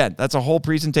 Again, that's a whole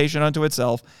presentation unto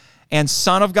itself. And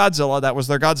Son of Godzilla, that was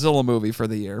their Godzilla movie for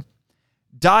the year.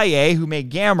 Daiei, who made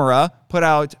Gamera, put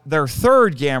out their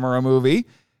 3rd Gamera movie,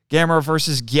 Gamera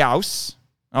versus Gyaos.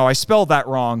 Oh, I spelled that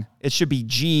wrong. It should be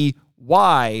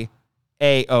Gyaos.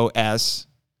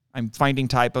 I'm finding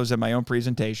typos in my own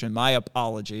presentation. My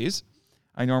apologies.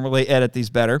 I normally edit these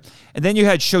better. And then you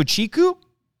had Shochiku,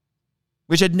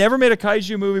 which had never made a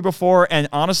kaiju movie before and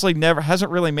honestly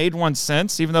hasn't really made one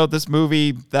since, even though this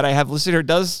movie that I have listed here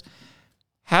does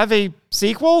have a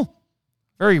sequel.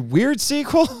 Very weird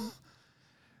sequel.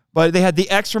 But they had the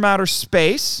X from Outer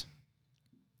Space.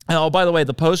 And oh, by the way,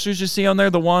 the posters you see on there,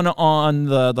 the one on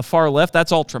the far left,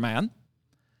 that's Ultraman.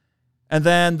 And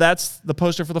then that's the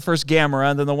poster for the first Gamera.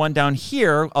 And then the one down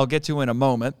here, I'll get to in a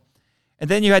moment. And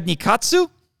then you had Nikatsu,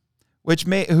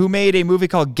 who made a movie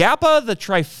called Gappa, the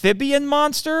Triphibian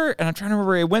Monster. And I'm trying to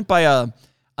remember, it went by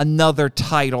another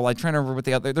title. I'm trying to remember what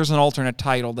the other, there's an alternate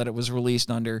title that it was released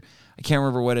under. I can't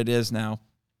remember what it is now.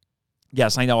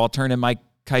 Yes, I know. I'll turn in my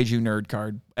Kaiju nerd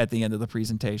card at the end of the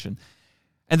presentation.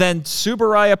 And then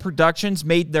Tsuburaya Productions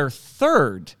made their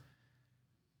third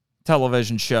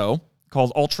television show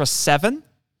called Ultra 7,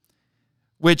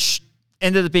 which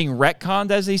ended up being retconned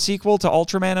as a sequel to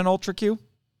Ultraman and Ultra Q.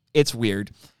 It's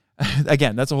weird.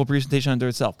 Again, that's a whole presentation unto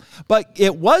itself. But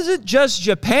it wasn't just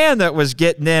Japan that was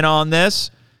getting in on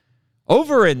this.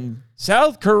 Over in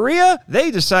South Korea, they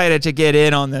decided to get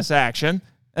in on this action.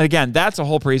 And again, that's a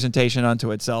whole presentation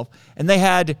unto itself. And they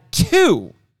had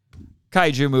 2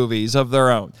 kaiju movies of their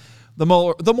own. The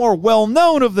more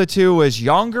well-known of the 2 was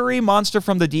Yongari, Monster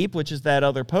from the Deep, which is that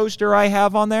other poster I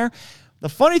have on there. The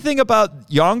funny thing about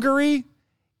Yongari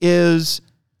is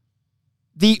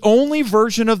the only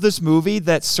version of this movie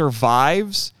that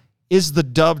survives is the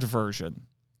dubbed version,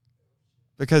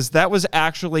 because that was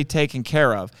actually taken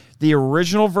care of. The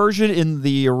original version in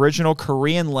the original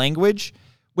Korean language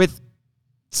with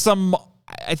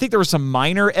I think there were some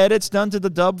minor edits done to the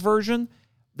dub version,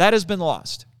 that has been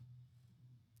lost.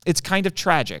 It's kind of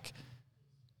tragic.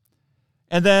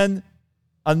 And then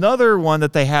another one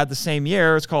that they had the same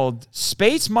year is called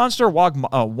Space Monster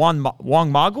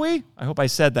Wongmagwi. I hope I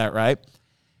said that right.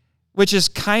 Which is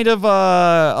kind of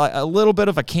a little bit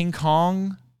of a King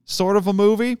Kong sort of a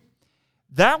movie.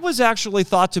 That was actually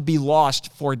thought to be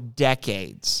lost for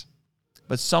decades.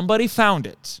 But somebody found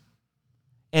it.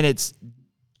 And it's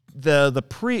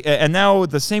and now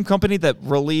the same company that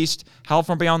released Howl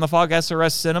from Beyond the Fog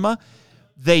SRS Cinema,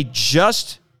 they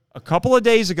just a couple of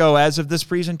days ago, as of this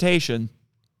presentation,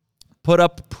 put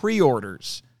up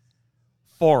pre-orders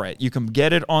for it. You can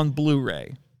get it on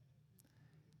Blu-ray.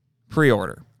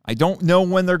 Pre-order. I don't know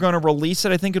when they're going to release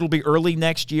it. I think it'll be early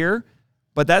next year,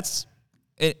 but that's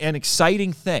an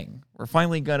exciting thing. We're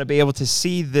finally going to be able to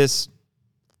see this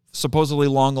supposedly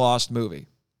long-lost movie.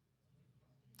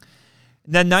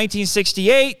 And then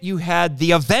 1968, you had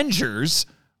the Avengers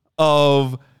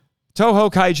of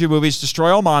Toho Kaiju movies, Destroy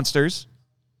All Monsters.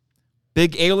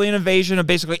 Big alien invasion of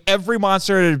basically every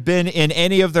monster that had been in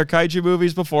any of their Kaiju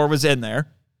movies before was in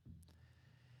there.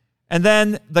 And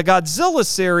then the Godzilla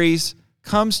series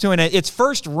comes to an end. Its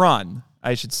first run,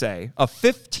 I should say, of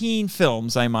 15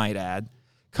 films, I might add,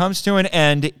 comes to an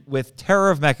end with Terror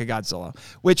of Mechagodzilla,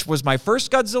 which was my first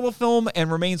Godzilla film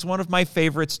and remains one of my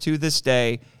favorites to this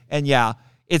day. And yeah,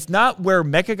 it's not where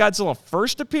Mechagodzilla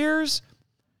first appears.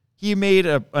 He made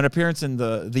an appearance in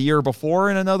the year before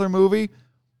in another movie,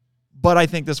 but I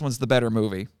think this one's the better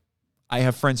movie. I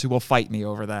have friends who will fight me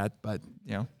over that, but,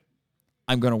 you know,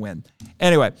 I'm going to win.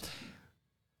 Anyway,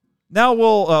 now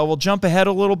we'll jump ahead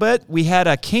a little bit. We had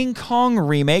a King Kong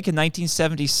remake in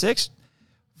 1976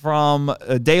 from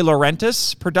De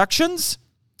Laurentiis Productions.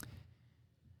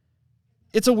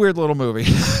 It's a weird little movie.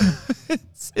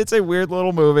 It's a weird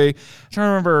little movie. I'm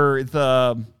trying to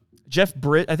remember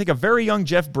I think a very young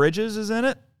Jeff Bridges is in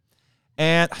it.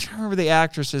 And I'm trying to remember the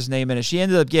actress's name in it. She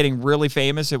ended up getting really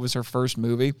famous. It was her first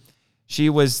movie. She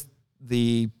was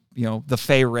the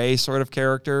Fay Wray sort of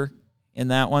character in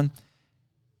that one.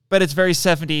 But it's very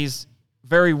 70s,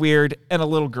 very weird, and a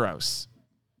little gross.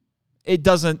 It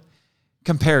doesn't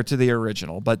compare to the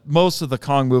original, but most of the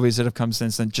Kong movies that have come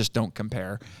since then just don't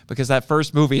compare, because that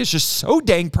first movie is just so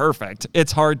dang perfect.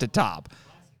 It's hard to top.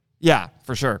 Yeah,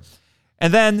 for sure.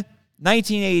 And then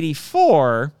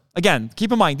 1984, again,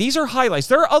 keep in mind, these are highlights.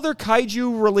 There are other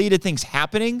kaiju-related things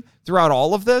happening throughout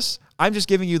all of this. I'm just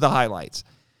giving you the highlights.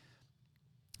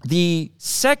 The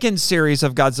second series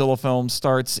of Godzilla films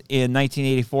starts in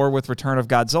 1984 with Return of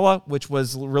Godzilla, which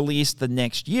was released the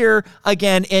next year,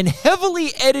 again in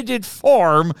heavily edited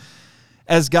form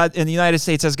in the United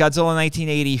States as Godzilla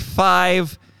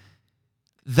 1985.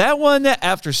 That one,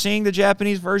 after seeing the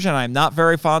Japanese version, I'm not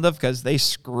very fond of because they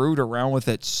screwed around with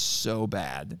it so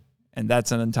bad. And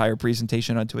that's an entire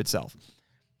presentation unto itself.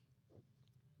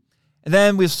 And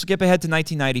then we'll skip ahead to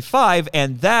 1995,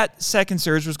 and that second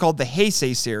series was called the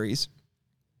Heisei series,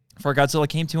 before Godzilla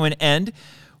came to an end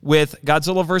with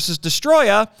Godzilla vs.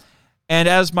 Destroya. And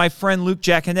as my friend Luke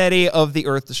Giaconetti of the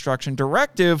Earth Destruction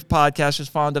Directive podcast is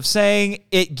fond of saying,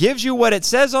 it gives you what it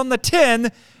says on the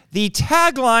tin. The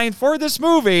tagline for this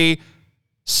movie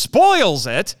spoils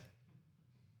it,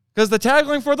 because the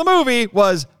tagline for the movie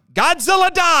was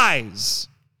Godzilla dies.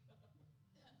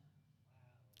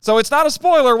 So it's not a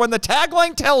spoiler when the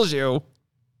tagline tells you.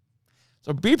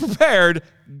 So be prepared,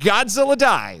 Godzilla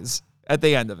dies at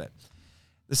the end of it.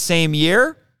 The same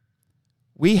year,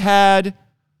 we had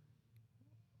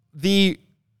a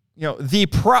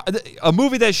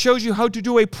movie that shows you how to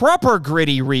do a proper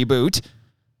gritty reboot,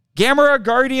 Gamera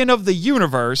Guardian of the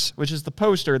Universe, which is the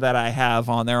poster that I have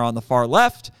on there on the far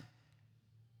left.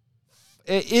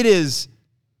 It is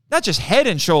not just head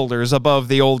and shoulders above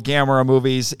the old Gamera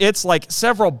movies. It's like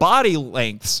several body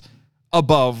lengths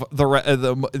above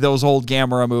those old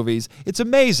Gamera movies. It's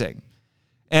amazing.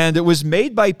 And it was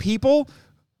made by people.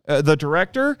 The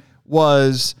director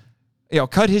was,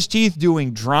 cut his teeth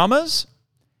doing dramas.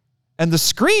 And the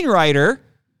screenwriter,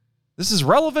 this is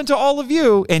relevant to all of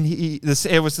you, and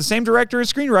it was the same director and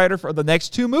screenwriter for the next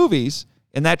two movies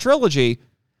in that trilogy.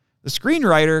 The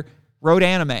screenwriter wrote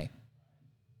anime.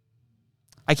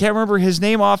 I can't remember his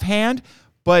name offhand,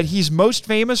 but he's most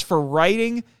famous for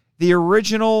writing the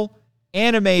original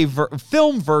anime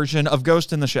film version of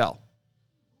Ghost in the Shell.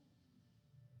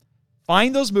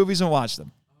 Find those movies and watch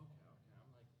them.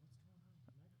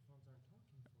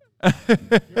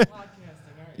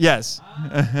 Yes.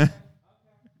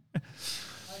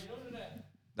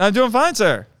 I'm doing fine,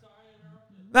 sir.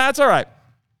 That's all right.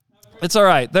 It's all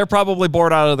right. They're probably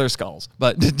bored out of their skulls.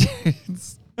 But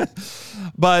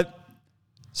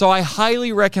so I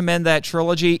highly recommend that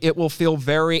trilogy. It will feel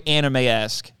very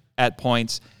anime-esque at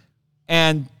points.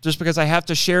 And just because I have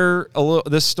to share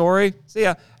this story,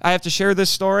 I have to share this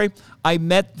story. I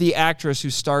met the actress who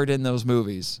starred in those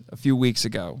movies a few weeks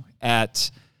ago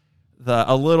at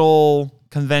a little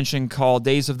convention called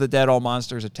Days of the Dead All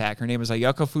Monsters Attack. Her name is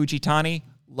Ayako Fujitani.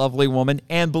 Lovely woman.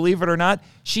 And believe it or not,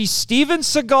 she's Steven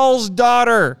Seagal's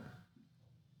daughter.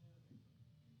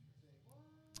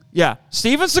 Yeah,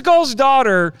 Steven Seagal's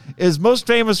daughter is most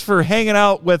famous for hanging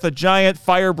out with a giant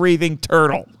fire-breathing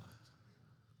turtle.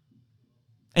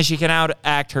 And she can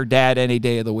out-act her dad any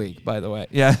day of the week, by the way.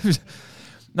 Yeah.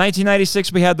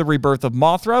 1996, we had The Rebirth of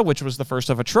Mothra, which was the first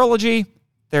of a trilogy.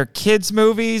 They're kids'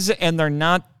 movies, and they're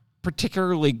not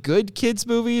particularly good kids'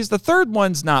 movies. The third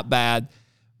one's not bad,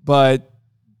 but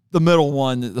the middle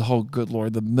one, good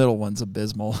Lord, the middle one's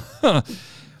abysmal.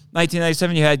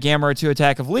 1997, you had Gamera 2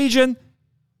 Attack of Legion.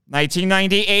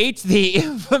 1998, the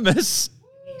infamous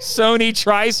Sony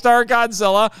TriStar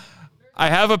Godzilla. I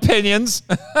have opinions.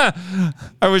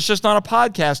 I was just on a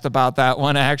podcast about that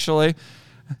one, actually.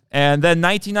 And then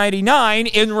 1999,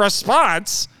 in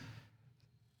response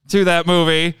to that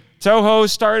movie, Toho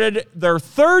started their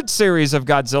third series of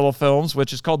Godzilla films,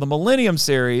 which is called the Millennium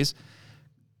Series,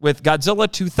 with Godzilla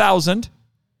 2000.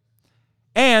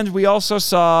 And we also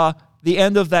saw the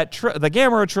end of the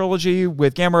Gamera trilogy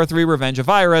with Gamera 3 Revenge of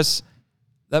Iris.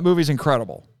 That movie's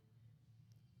incredible.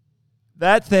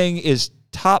 That thing is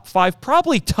top 5,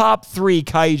 probably top 3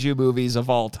 kaiju movies of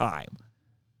all time.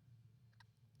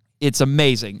 It's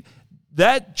amazing.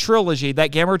 That trilogy,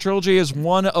 that Gamera trilogy, is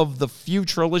one of the few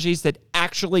trilogies that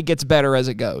actually gets better as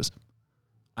it goes.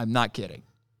 I'm not kidding.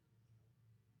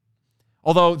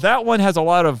 Although that one has a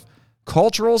lot of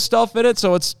cultural stuff in it,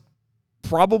 so it's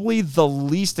probably the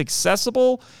least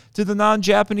accessible to the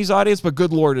non-Japanese audience, but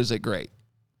good Lord, is it great.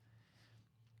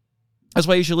 That's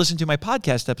why you should listen to my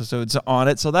podcast episodes on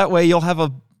it, so that way you'll have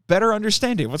a better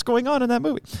understanding of what's going on in that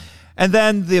movie. And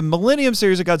then the Millennium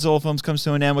series of Godzilla films comes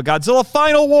to an end with Godzilla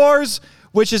Final Wars,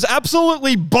 which is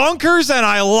absolutely bonkers, and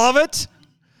I love it.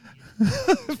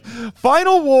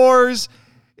 Final Wars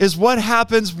is what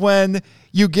happens when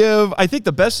you give, I think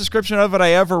the best description of it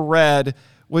I ever read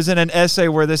was in an essay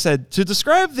where they said, to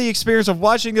describe the experience of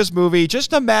watching this movie,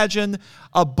 just imagine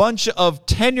a bunch of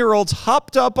 10-year-olds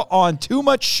hopped up on too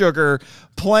much sugar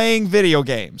playing video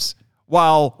games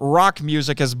while rock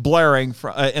music is blaring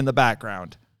in the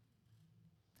background.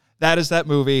 That is that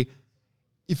movie.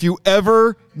 If you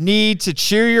ever need to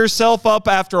cheer yourself up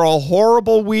after a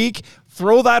horrible week,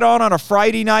 throw that on a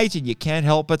Friday night and you can't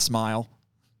help but smile.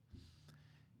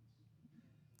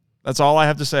 That's all I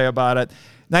have to say about it.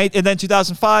 And then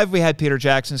 2005, we had Peter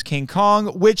Jackson's King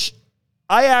Kong, which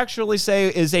I actually say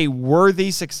is a worthy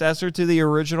successor to the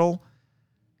original.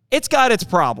 It's got its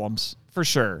problems, for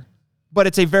sure, but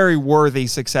it's a very worthy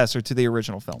successor to the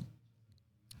original film.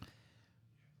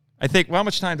 I think, well, how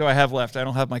much time do I have left? I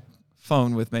don't have my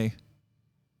phone with me,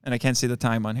 and I can't see the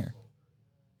time on here.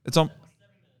 It's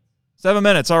 7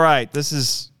 minutes. All right. This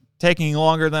is taking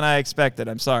longer than I expected.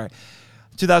 I'm sorry.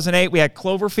 2008, we had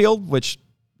Cloverfield, which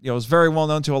is very well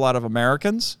known to a lot of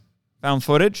Americans. Found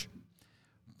footage.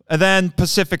 And then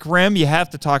Pacific Rim. You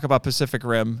have to talk about Pacific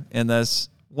Rim in this.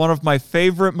 One of my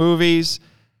favorite movies.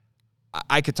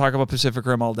 I could talk about Pacific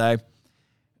Rim all day.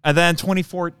 And then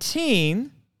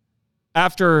 2014,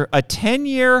 after a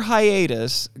 10-year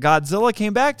hiatus, Godzilla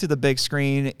came back to the big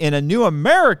screen in a new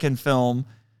American film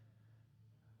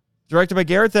directed by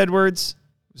Gareth Edwards.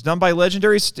 It was done by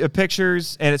Legendary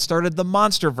Pictures, and it started the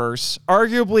Monsterverse,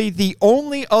 arguably the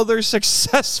only other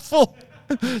successful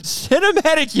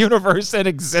cinematic universe in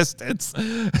existence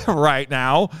right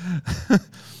now.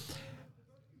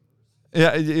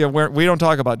 Yeah, we don't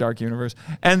talk about Dark Universe.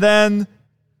 And then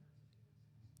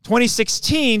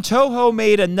 2016, Toho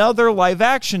made another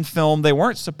live-action film. They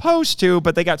weren't supposed to,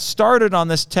 but they got started on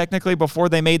this technically before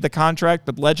they made the contract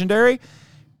with Legendary,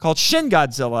 called Shin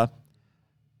Godzilla.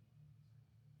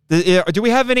 Do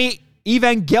we have any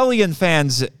Evangelion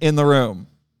fans in the room?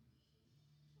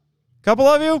 Couple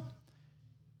of you?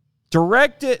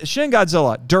 Shin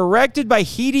Godzilla, directed by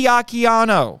Hideaki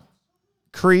Anno,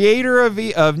 creator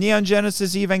of Neon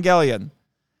Genesis Evangelion.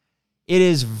 It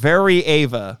is very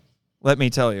Eva, let me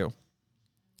tell you.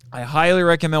 I highly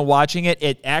recommend watching it.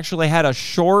 It actually had a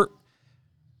short,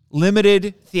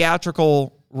 limited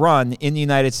theatrical run in the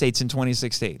United States in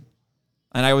 2016.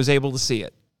 And I was able to see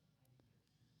it.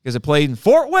 Because it played in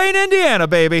Fort Wayne, Indiana,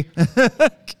 baby.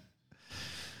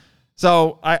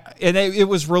 So it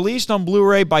was released on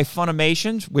Blu-ray by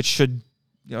Funimation, which should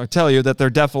tell you that they're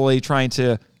definitely trying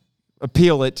to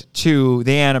appeal it to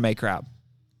the anime crowd.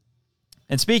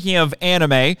 And speaking of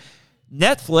anime,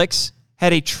 Netflix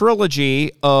had a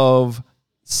trilogy of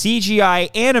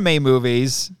CGI anime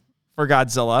movies for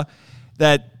Godzilla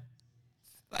that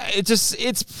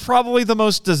it's probably the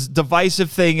most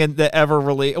divisive thing that ever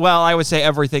released. Well, I would say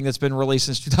everything that's been released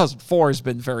since 2004 has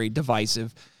been very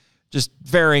divisive, just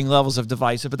varying levels of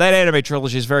divisive. But that anime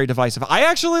trilogy is very divisive. I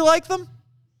actually like them,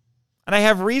 and I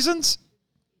have reasons.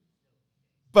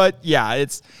 But yeah,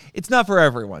 it's not for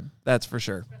everyone. That's for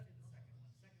sure.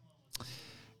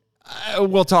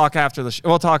 We'll talk after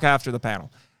the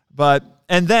panel.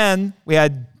 And then we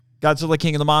had Godzilla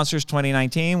King of the Monsters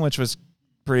 2019, which was a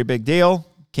pretty big deal.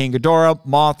 King Ghidorah,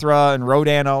 Mothra, and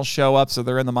Rodan all show up, so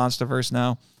they're in the Monsterverse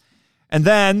now. And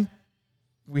then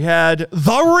we had the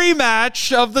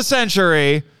rematch of the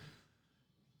century.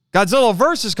 Godzilla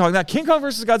versus Kong. Not King Kong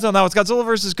versus Godzilla. No, it's Godzilla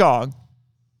versus Kong.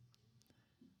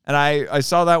 And I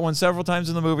saw that one several times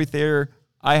in the movie theater.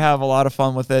 I have a lot of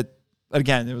fun with it.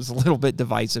 Again, it was a little bit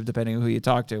divisive depending on who you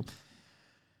talk to.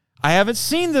 I haven't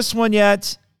seen this one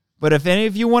yet, but if any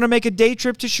of you want to make a day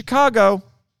trip to Chicago,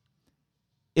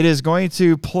 it is going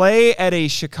to play at a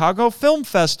Chicago Film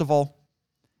Festival,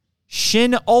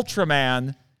 Shin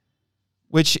Ultraman,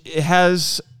 which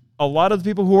has a lot of the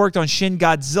people who worked on Shin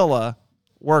Godzilla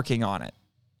working on it.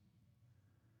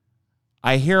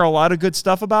 I hear a lot of good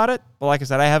stuff about it, but like I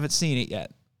said, I haven't seen it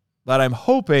yet. But I'm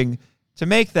hoping to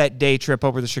make that day trip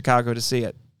over to Chicago to see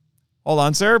it. Hold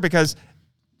on, sir, because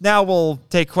now we'll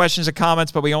take questions and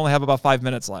comments, but we only have about 5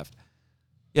 minutes left.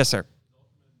 Yes, sir.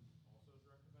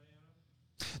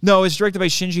 No, it's directed by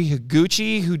Shinji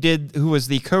Higuchi, who was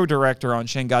the co-director on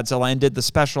Shin Godzilla and did the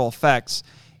special effects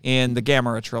in the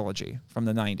Gamera trilogy from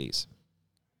the 90s.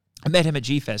 I met him at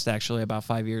G-Fest, actually, about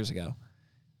 5 years ago.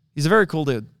 He's a very cool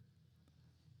dude.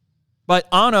 But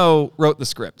Anno wrote the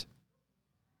script.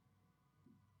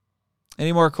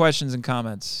 Any more questions and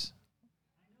comments?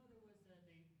 I know there was it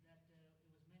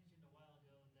was mentioned a while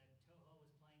ago that Toho was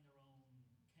playing their own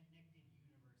connected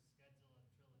universe Godzilla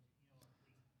trilogy,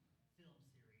 film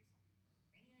series.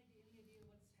 Any idea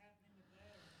what's happening with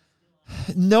that, or is it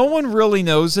still on? No one really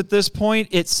knows at this point.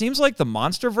 It seems like the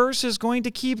Monsterverse is going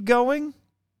to keep going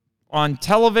on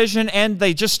television, and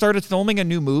they just started filming a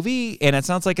new movie, and it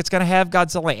sounds like it's going to have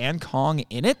Godzilla and Kong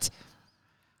in it.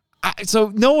 So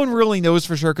no one really knows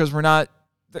for sure because not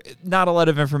a lot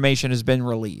of information has been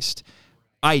released.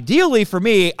 Ideally, for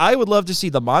me, I would love to see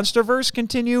the Monsterverse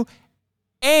continue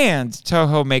and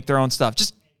Toho make their own stuff.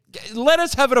 Just let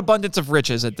us have an abundance of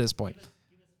riches at this point.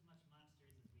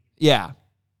 Yeah.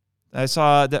 I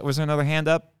saw that. Was there another hand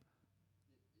up?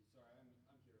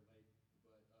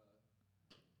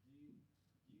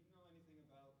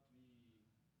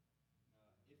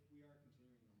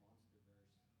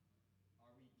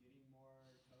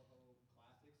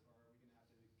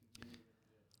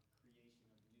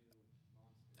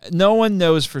 No one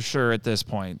knows for sure at this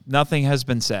point. Nothing has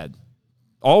been said.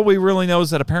 All we really know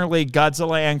is that apparently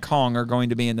Godzilla and Kong are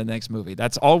going to be in the next movie.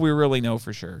 That's all we really know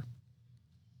for sure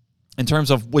in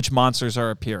terms of which monsters are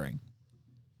appearing.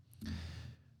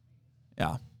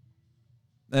 Yeah.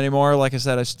 Anymore? Like I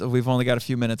said, we've only got a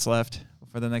few minutes left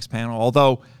for the next panel.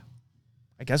 Although,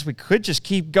 I guess we could just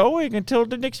keep going until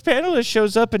the next panelist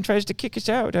shows up and tries to kick us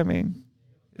out. I mean,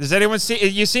 does anyone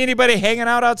see anybody hanging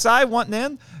out outside wanting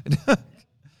in?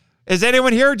 Is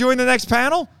anyone here doing the next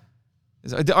panel?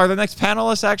 Are the next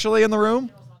panelists actually in the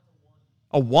room?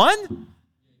 A 1?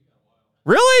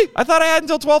 Really? I thought I had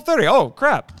until 12:30. Oh,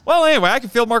 crap. Well, anyway, I can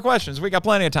field more questions. We got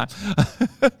plenty of time.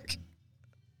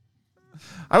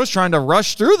 I was trying to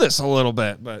rush through this a little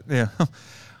bit, but yeah.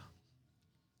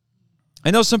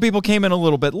 I know some people came in a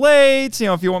little bit late.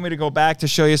 If you want me to go back to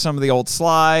show you some of the old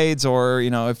slides, or,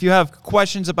 if you have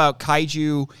questions about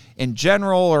kaiju in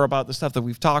general or about the stuff that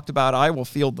we've talked about, I will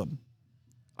field them.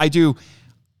 I do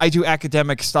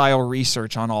academic style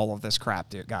research on all of this crap,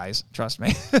 dude, guys. Trust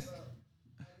me.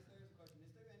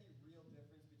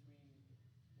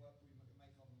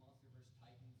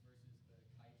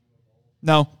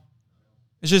 No.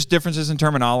 It's just differences in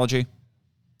terminology.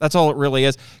 That's all it really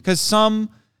is. Because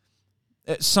some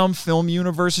film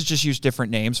universes just use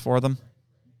different names for them.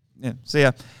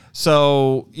 Yeah.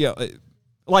 So,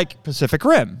 like Pacific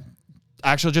Rim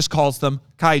actually just calls them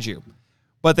kaiju.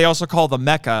 But they also call the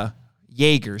mecha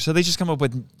Jaeger. So they just come up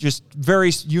with just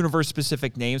very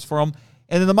universe-specific names for them.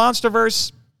 And in the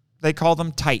Monsterverse, they call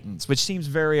them Titans, which seems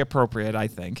very appropriate, I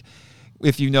think,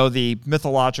 if you know the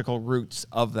mythological roots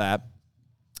of that.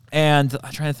 And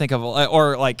I'm trying to think of,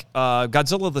 or like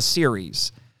Godzilla the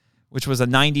series, which was a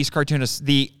 90s cartoon,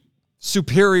 the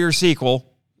superior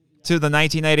sequel to the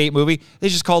 1998 movie. They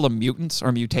just called them mutants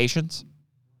or mutations.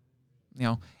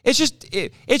 It's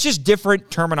just different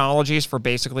terminologies for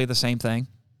basically the same thing.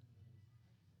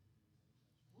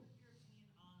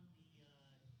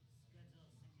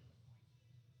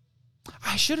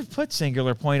 I should have put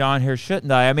Singular Point on here,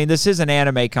 shouldn't I? I mean, this is an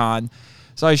Anime-Con,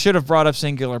 so I should have brought up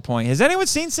Singular Point. Has anyone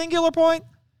seen Singular Point?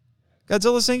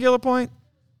 Godzilla Singular Point?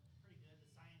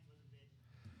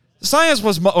 The science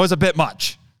was a bit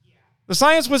much. The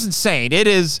science was insane. It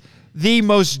is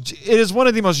one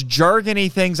of the most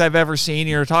jargony things I've ever seen.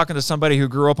 You're talking to somebody who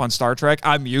grew up on Star Trek.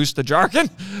 I'm used to jargon,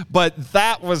 but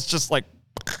that was just like,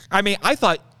 I mean, I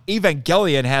thought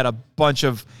Evangelion had a bunch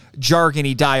of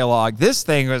jargony dialogue. This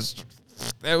thing was,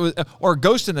 or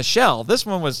Ghost in the Shell. This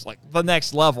one was like the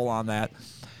next level on that.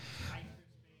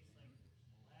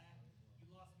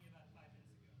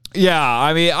 Yeah,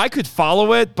 I mean, I could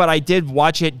follow it, but I did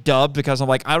watch it dubbed because I'm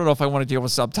like, I don't know if I want to deal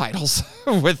with subtitles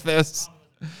with this.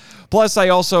 Plus, I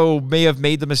also may have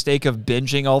made the mistake of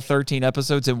binging all 13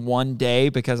 episodes in one day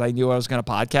because I knew I was going to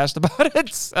podcast about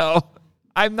it. So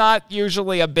I'm not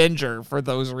usually a binger for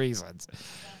those reasons.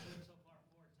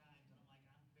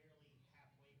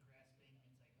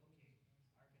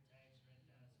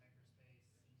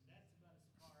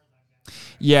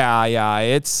 Yeah,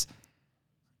 it's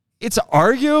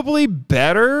arguably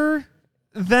better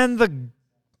than the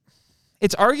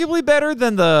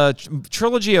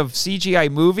trilogy of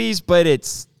CGI movies, but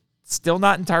it's still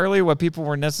not entirely what people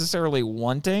were necessarily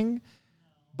wanting.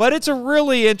 But it's a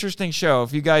really interesting show.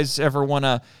 If you guys ever want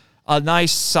a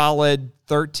nice, solid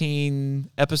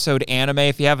 13-episode anime,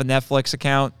 if you have a Netflix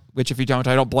account, which if you don't,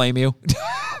 I don't blame you.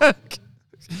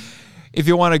 If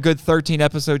you want a good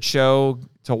 13-episode show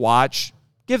to watch,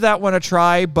 give that one a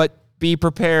try, but be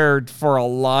prepared for a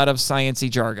lot of sciencey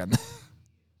jargon.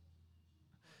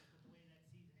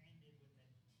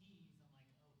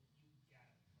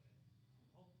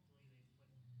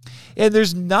 And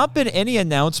there's not been any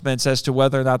announcements as to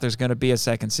whether or not there's going to be a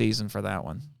second season for that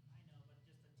one.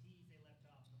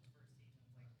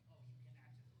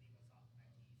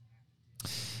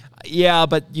 Yeah,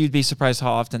 but you'd be surprised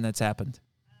how often that's happened.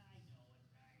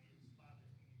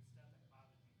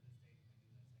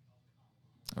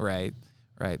 Right.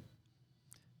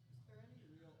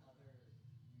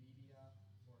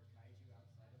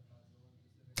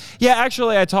 Yeah,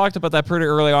 actually, I talked about that pretty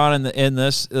early on in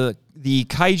this. The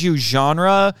kaiju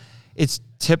genre, it's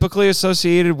typically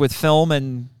associated with film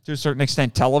and, to a certain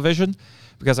extent, television,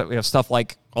 because we have stuff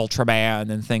like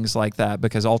Ultraman and things like that,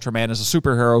 because Ultraman is a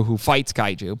superhero who fights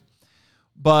kaiju.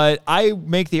 But I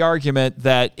make the argument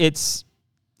that it's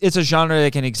a genre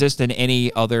that can exist in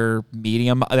any other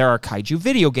medium. There are kaiju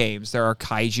video games. There are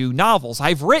kaiju novels.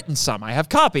 I've written some. I have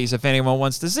copies if anyone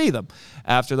wants to see them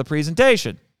after the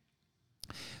presentation.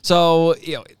 So,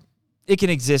 it can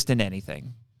exist in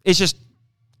anything. It's just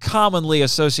commonly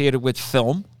associated with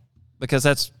film because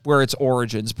that's where its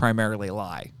origins primarily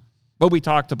lie. But we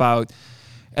talked about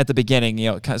at the beginning,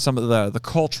 kind of some of the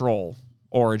cultural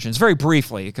origins very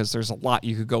briefly because there's a lot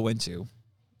you could go into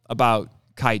about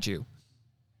kaiju.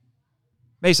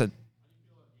 Mason.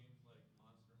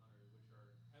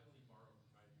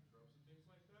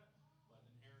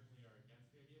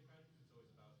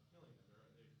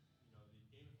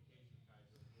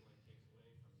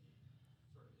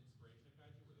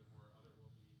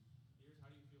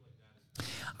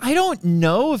 I don't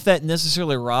know if that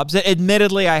necessarily robs it.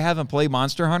 Admittedly, I haven't played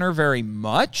Monster Hunter very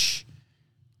much.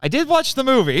 I did watch the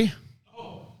movie.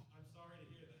 Oh, I'm sorry to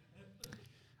hear that.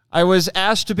 I was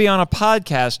asked to be on a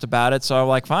podcast about it, so I'm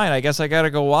like, fine, I guess I got to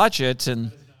go watch it.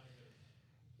 And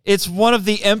it's one of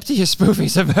the emptiest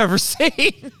movies I've ever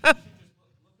seen. Look up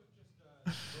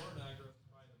Zormagger is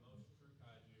probably the most true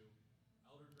kaiju.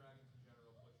 Elder dragons in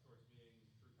general push towards being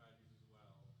true kaijus as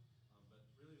well. But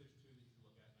really, there's two that you can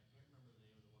look at. And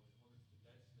I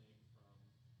can't remember the name of the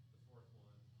one. There's one that's the dead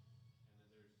snake from the fourth one, and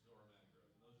then there's Zormagger.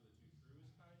 And those are the two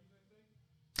truest kaijus, I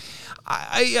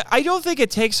think. I don't think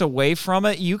it takes away from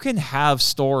it. You can have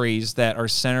stories that are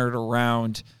centered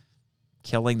around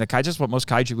killing the kaiju. That's what most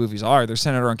kaiju movies are. They're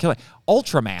centered around killing.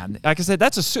 Ultraman, like I said,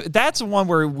 that's one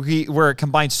where it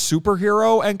combines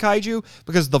superhero and kaiju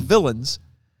because the villains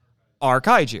are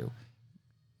kaiju.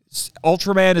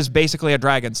 Ultraman is basically a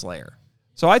dragon slayer.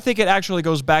 So I think it actually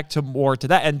goes back to more to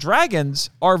that. And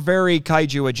dragons are very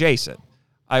kaiju adjacent,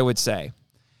 I would say.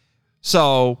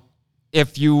 So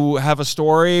if you have a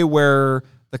story where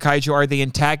the kaiju are the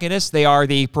antagonists, they are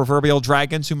the proverbial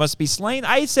dragons who must be slain,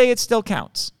 I say it still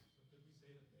counts.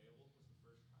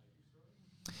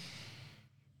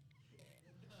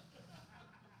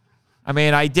 I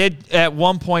mean, I did at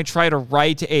one point try to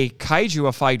write a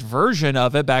kaiju-ified version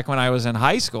of it back when I was in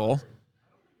high school.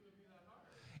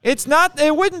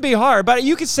 It wouldn't be hard, but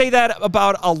you could say that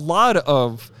about a lot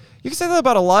of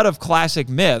classic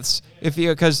myths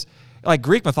because like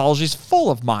Greek mythology is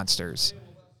full of monsters.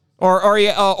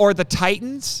 Or the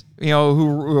Titans,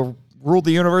 who ruled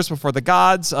the universe before the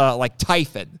gods, like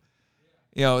Typhon.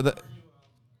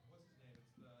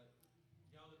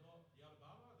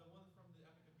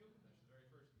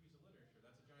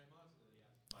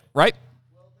 Right?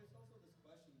 Well, there's also this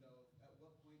question, though, at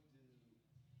what point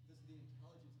does the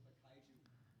intelligence of a kaiju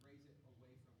raise it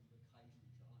away from the kaiju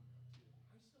genre, too? I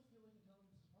still feel like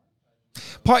intelligence is part of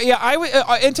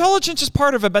kaiju. Intelligence is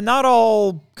part of it, but not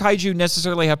all kaiju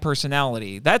necessarily have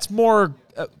personality. That's more...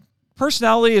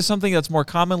 personality is something that's more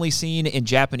commonly seen in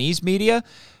Japanese media,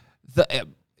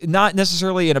 not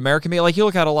necessarily in American media. Like, you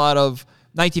look at a lot of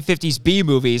 1950s B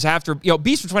movies after,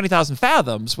 Beast from 20,000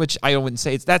 Fathoms, which I wouldn't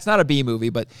say that's not a B movie,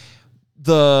 but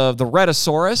the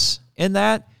Rhedosaurus in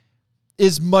that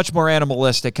is much more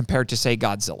animalistic compared to, say,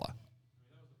 Godzilla.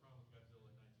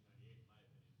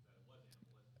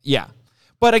 Yeah.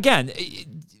 But again,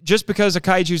 just because a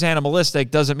kaiju's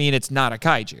animalistic doesn't mean it's not a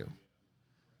kaiju.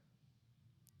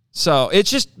 So it's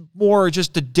just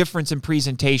a difference in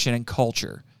presentation and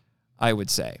culture, I would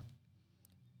say.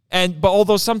 But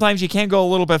although sometimes you can go a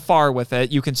little bit far with it,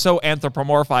 you can so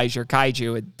anthropomorphize your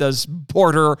kaiju, it does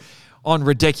border on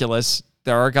ridiculous.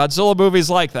 There are Godzilla movies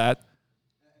like that. At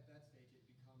that stage, it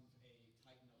becomes a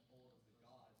titan of all of the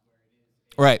gods, where it is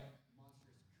a Right.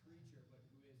 monstrous creature, but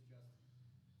who is just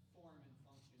form and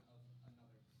function of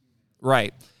another human.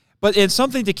 Right. But it's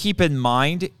something to keep in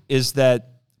mind is that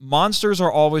monsters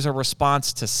are always a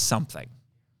response to something.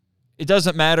 It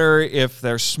doesn't matter if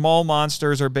they're small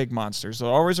monsters or big monsters. They're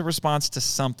always a response to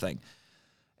something.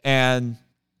 And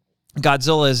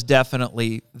Godzilla is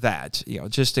definitely that.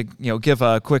 Just to give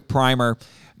a quick primer,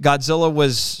 Godzilla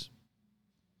was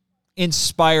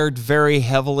inspired very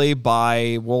heavily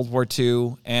by World War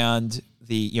II and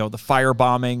the fire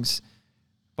bombings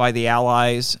by the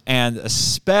Allies, and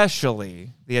especially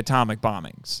the atomic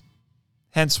bombings.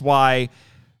 Hence why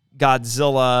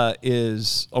Godzilla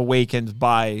is awakened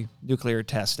by nuclear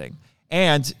testing.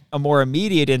 And a more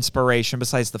immediate inspiration,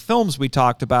 besides the films we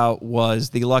talked about, was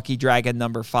the Lucky Dragon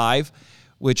number 5,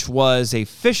 which was a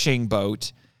fishing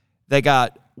boat that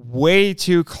got way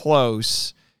too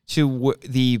close to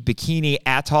the Bikini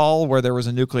Atoll where there was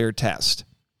a nuclear test.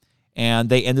 And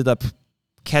they ended up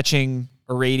catching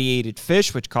irradiated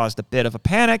fish, which caused a bit of a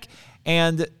panic,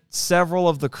 and several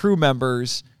of the crew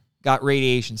members got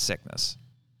radiation sickness.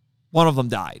 One of them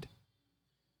died.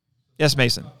 Yes,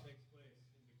 Mason.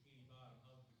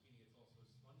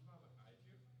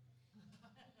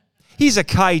 He's a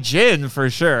kaijin for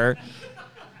sure.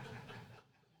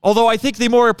 Although I think the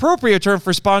more appropriate term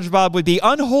for SpongeBob would be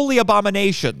unholy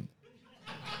abomination.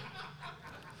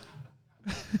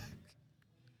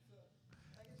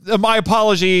 My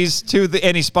apologies to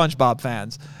any SpongeBob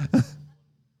fans. There's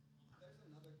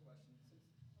another question,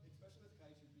 especially with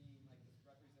kaiju being like this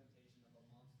representation of a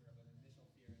monster of an initial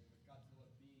fear, and with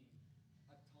Godzilla being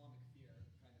atomic fear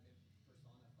kind of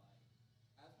personified.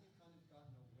 As we've kind of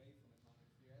gotten away from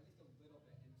atomic fear, at least a little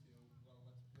bit into, well,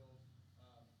 let's build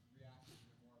reactors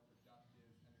in a more productive,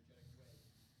 energetic way.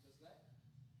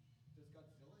 Does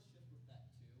Godzilla shift with that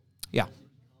too? Yeah. Where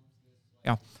it becomes this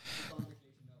Yeah.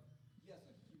 personification of, yes,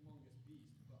 a humongous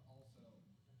beast, but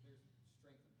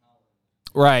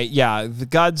Right, yeah. The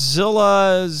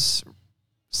Godzilla's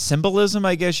symbolism,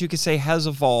 I guess you could say, has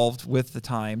evolved with the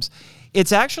times.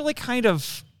 It's actually kind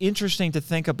of interesting to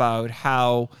think about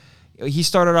how he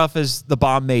started off as the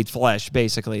bomb made flesh,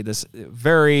 basically, this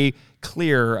very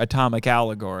clear atomic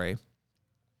allegory.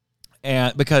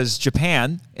 And because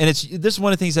Japan, and this is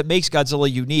one of the things that makes Godzilla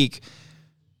unique,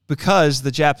 because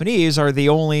the Japanese are the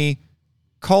only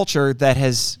culture that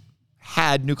has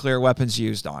had nuclear weapons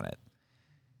used on it.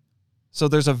 So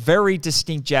there's a very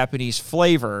distinct Japanese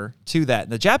flavor to that.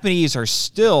 And the Japanese are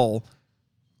still,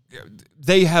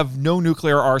 they have no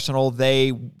nuclear arsenal.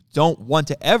 They don't want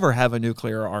to ever have a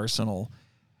nuclear arsenal.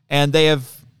 And they have,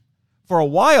 for a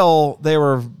while, they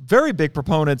were very big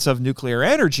proponents of nuclear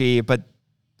energy, but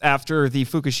after the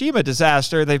Fukushima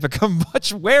disaster, they've become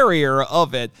much warier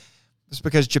of it. Just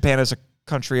because Japan is a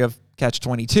country of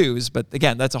catch-22s, but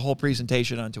again, that's a whole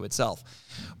presentation unto itself.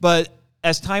 But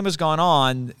as time has gone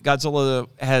on, Godzilla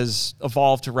has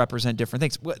evolved to represent different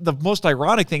things. The most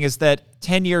ironic thing is that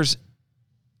 10 years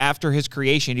after his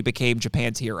creation, he became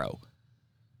Japan's hero.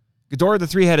 Ghidorah the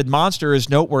Three-Headed Monster is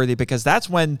noteworthy because that's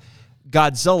when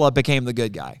Godzilla became the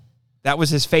good guy. That was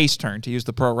his face turn, to use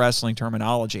the pro wrestling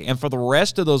terminology. And for the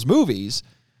rest of those movies,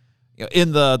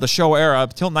 in the show era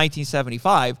up until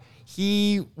 1975,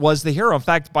 he was the hero. In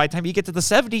fact, by the time you get to the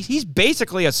 70s, he's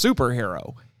basically a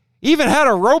superhero. He even had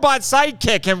a robot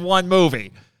sidekick in one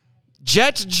movie.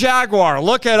 Jet Jaguar,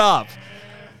 look it up.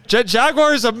 Jet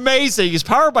Jaguar is amazing. He's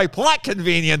powered by plot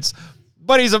convenience,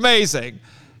 but he's amazing.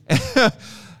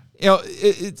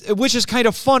 Which is kind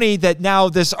of funny that now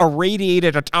this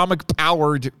irradiated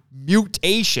atomic-powered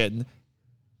mutation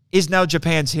is now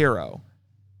Japan's hero.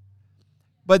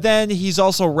 But then he's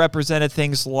also represented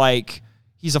things like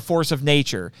he's a force of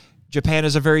nature. Japan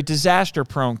is a very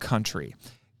disaster-prone country.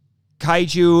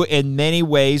 Kaiju, in many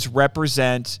ways,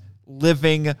 represent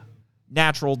living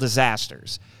natural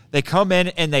disasters. They come in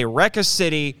and they wreck a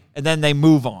city, and then they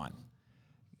move on.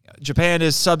 Japan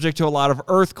is subject to a lot of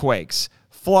earthquakes,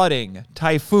 flooding,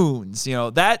 typhoons.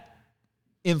 That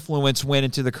influence went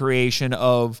into the creation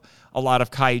of a lot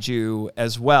of kaiju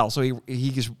as well. So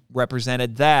he's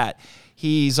represented that.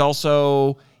 He's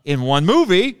also, in one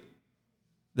movie,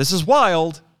 this is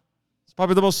wild, it's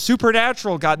probably the most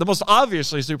supernatural the most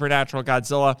obviously supernatural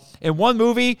Godzilla. In one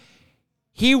movie,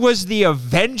 he was the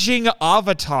avenging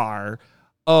avatar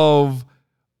of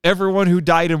everyone who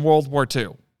died in World War II.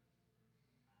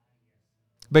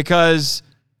 Because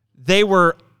they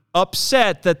were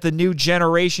upset that the new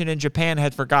generation in Japan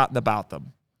had forgotten about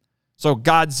them. So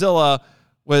Godzilla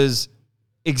was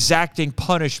exacting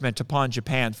punishment upon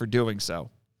Japan for doing so.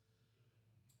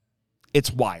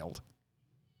 It's wild.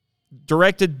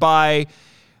 Directed by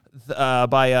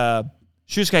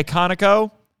Shusuke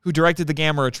Kaneko, who directed the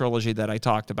Gamera trilogy that I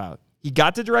talked about. He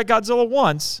got to direct Godzilla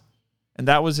once, and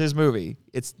that was his movie.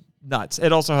 It's nuts.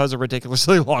 It also has a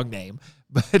ridiculously long name.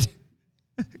 But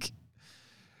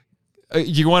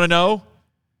you want to know?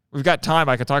 We've got time.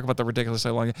 I could talk about the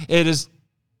ridiculously long.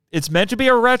 It's meant to be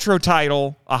a retro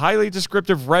title, a highly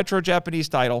descriptive retro Japanese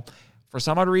title. For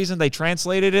some odd reason, they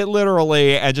translated it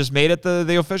literally and just made it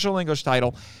the official English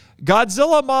title.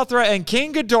 Godzilla, Mothra, and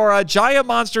King Ghidorah, Giant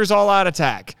Monsters All-Out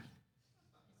Attack.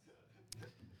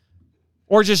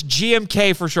 Or just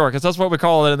GMK for short, because that's what we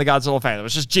call it in the Godzilla fandom.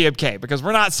 It's just GMK, because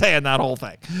we're not saying that whole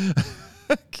thing.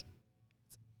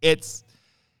 It's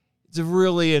a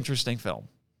really interesting film.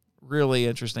 Really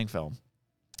interesting film.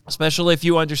 Especially if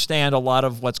you understand a lot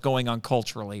of what's going on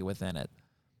culturally within it.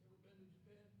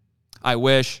 I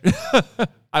wish.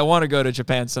 I want to go to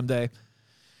Japan someday.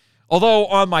 Although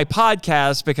on my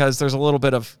podcast, because there's a little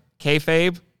bit of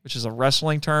kayfabe, which is a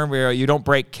wrestling term where you don't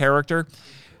break character.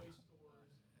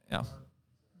 Yeah.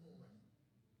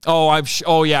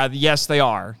 Oh yeah, yes they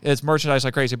are. It's merchandise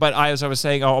like crazy. But as I was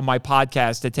saying on my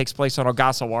podcast, it takes place on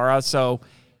Ogasawara, so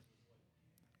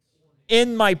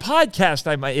in my podcast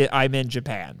I'm in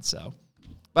Japan, so.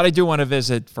 But I do want to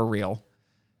visit for real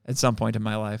at some point in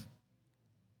my life.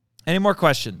 Any more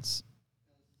questions?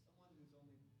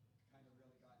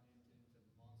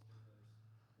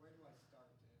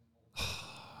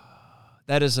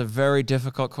 That is a very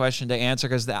difficult question to answer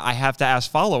because I have to ask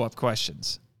follow-up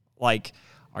questions. Like,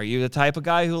 are you the type of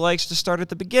guy who likes to start at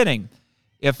the beginning?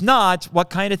 If not, what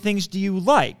kind of things do you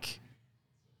like?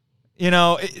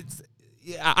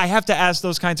 I have to ask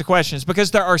those kinds of questions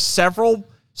because there are several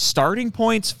starting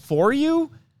points for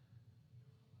you.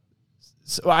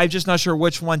 So I'm just not sure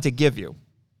which one to give you.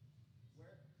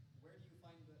 Where do you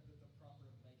find the proper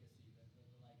legacy,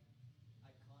 the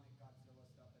iconic Godzilla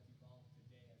stuff that's evolved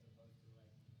today as opposed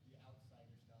to the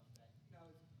outsider stuff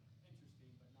that is interesting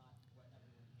but not what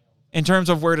everyone hails? In terms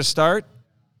of where to start,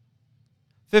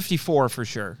 54 for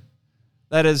sure.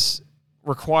 That is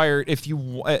required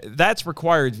that's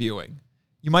required viewing.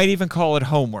 You might even call it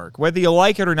homework. Whether you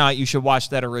like it or not, you should watch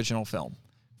that original film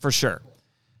for sure.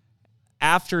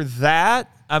 After that,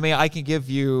 I mean, I can give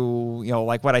you,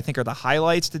 like what I think are the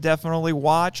highlights to definitely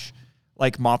watch,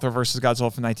 like Mothra versus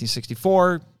Godzilla from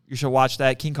 1964. You should watch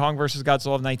that. King Kong versus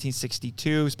Godzilla of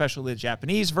 1962, especially the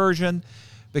Japanese version,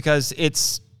 because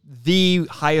it's the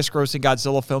highest grossing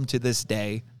Godzilla film to this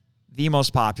day, the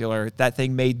most popular. That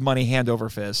thing made money hand over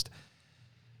fist.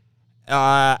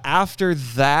 After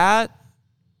that,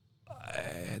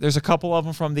 there's a couple of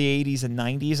them from the 80s and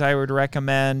 90s I would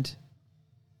recommend.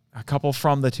 A couple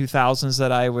from the 2000s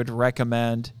that I would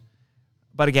recommend.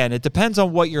 But again, it depends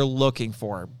on what you're looking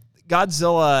for.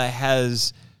 Godzilla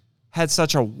has had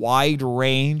such a wide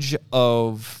range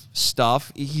of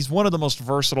stuff. He's one of the most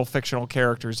versatile fictional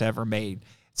characters ever made.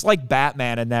 It's like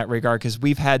Batman in that regard, because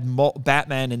we've had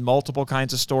Batman in multiple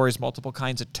kinds of stories, multiple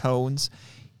kinds of tones.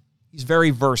 He's very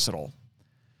versatile.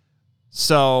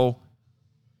 So,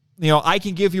 I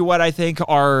can give you what I think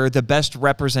are the best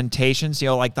representations,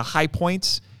 like the high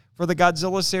points for the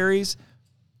Godzilla series.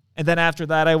 And then after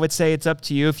that, I would say it's up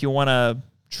to you if you want to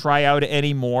try out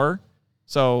any more.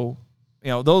 So,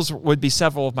 those would be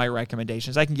several of my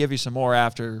recommendations. I can give you some more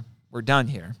after we're done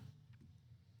here.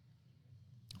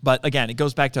 But again, it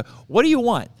goes back to, what do you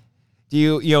want? Do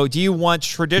you want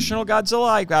traditional Godzilla?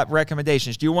 I got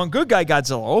recommendations. Do you want good guy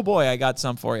Godzilla? Oh boy, I got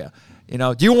some for you.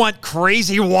 Do you want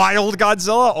crazy wild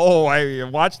Godzilla? Oh, I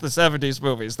watch the 70s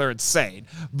movies. They're insane.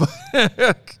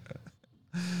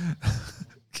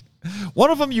 One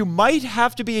of them, you might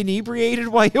have to be inebriated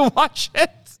while you watch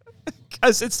it,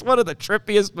 because it's one of the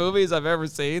trippiest movies I've ever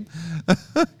seen.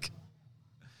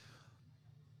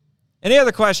 Any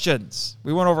other questions?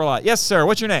 We went over a lot. Yes, sir.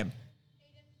 What's your name?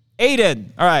 Aiden.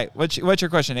 All right. What's your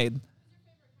question, Aiden?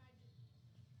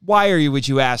 Why would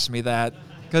you ask me that?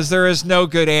 Because there is no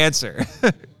good answer.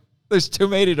 There's too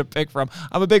many to pick from.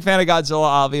 I'm a big fan of Godzilla,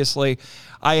 obviously.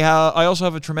 I also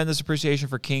have a tremendous appreciation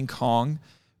for King Kong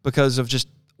because of just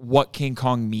what King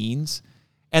Kong means.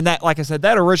 And that, like I said,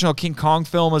 that original King Kong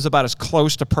film is about as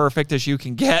close to perfect as you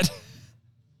can get.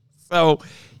 So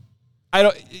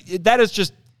that is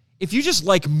just, if you just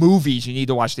like movies, you need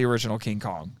to watch the original King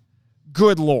Kong.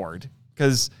 Good Lord.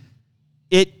 Because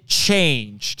it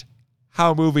changed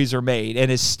how movies are made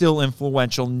and is still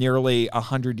influential nearly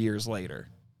 100 years later.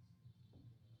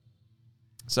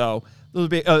 So,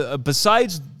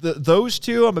 besides those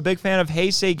two, I'm a big fan of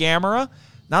Heisei Gamera.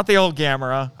 Not the old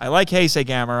Gamera. I like Heisei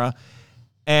Gamera.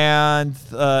 And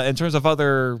in terms of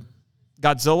other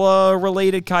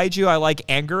Godzilla-related kaiju, I like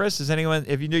Anguirus.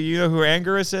 If you know who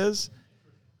Anguirus is?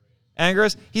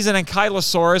 Anguirus? He's an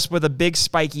ankylosaurus with a big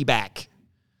spiky back.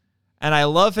 And I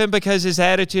love him because his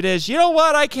attitude is, you know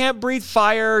what? I can't breathe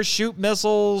fire, shoot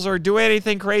missiles, or do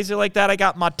anything crazy like that. I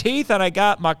got my teeth, and I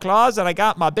got my claws, and I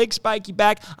got my big spiky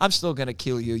back. I'm still going to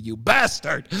kill you, you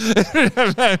bastard.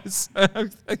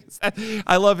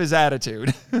 I love his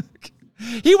attitude.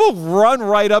 He will run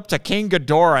right up to King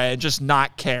Ghidorah and just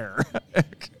not care.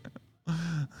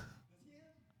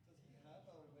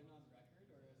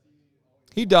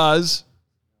 He does.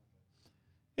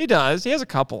 He does. He has a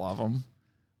couple of them.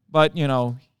 But,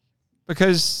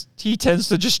 because he tends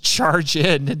to just charge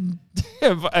in and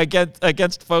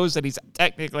against foes that he's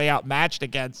technically outmatched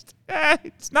against.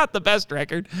 It's not the best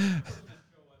record.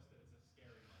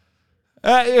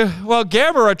 Well,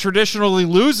 Gamera traditionally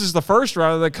loses the first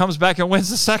round and then comes back and wins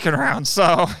the second round.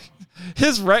 So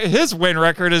his win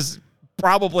record is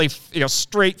probably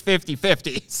straight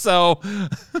 50-50. So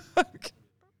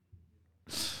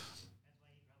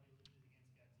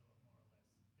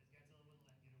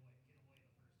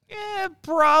yeah,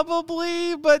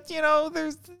 probably, but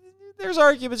there's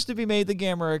arguments to be made that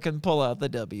Gamera can pull out the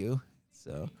W.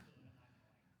 So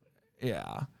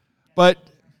yeah, but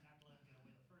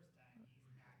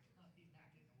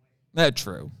that's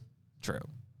true. So it was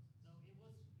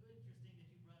interesting that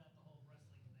you brought up the whole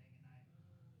wrestling thing,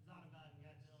 and I thought about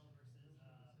Godzilla versus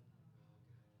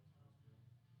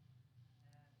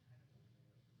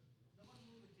the one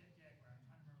movie with Jeff Jaguar. I'm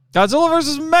trying to remember. Godzilla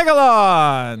versus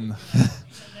Megalon.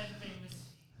 That famous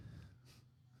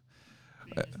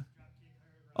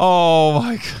Oh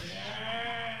my God.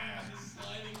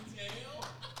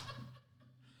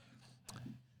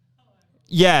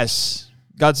 Yes,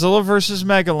 Godzilla versus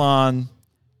Megalon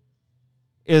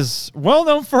is well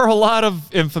known for a lot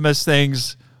of infamous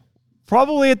things.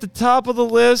 Probably at the top of the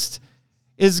list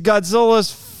is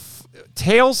Godzilla's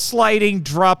tail sliding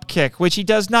drop kick, which he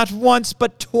does not once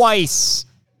but twice.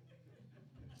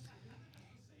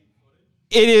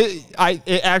 It is. I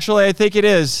think it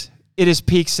is. It is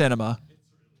peak cinema.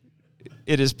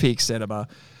 It is peak cinema.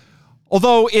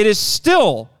 Although it is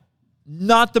still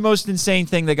not the most insane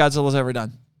thing that Godzilla's ever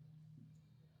done.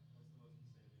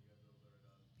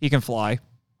 He can fly.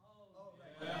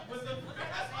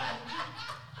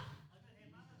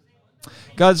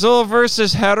 Godzilla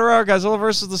versus Hedorah, Godzilla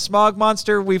versus the Smog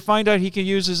Monster. We find out he can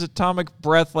use his atomic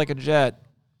breath like a jet.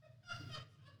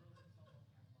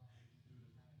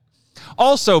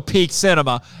 Also peak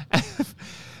cinema.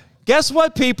 Guess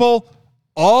what, people?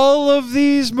 All of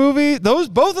these movies,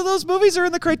 both of those movies are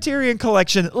in the Criterion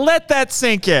Collection. Let that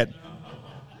sink in.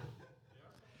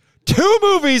 2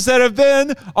 movies that have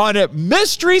been on a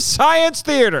Mystery Science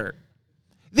Theater.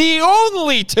 The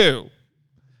only 2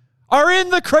 are in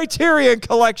the Criterion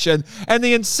Collection. And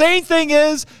the insane thing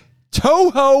is,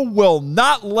 Toho will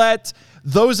not let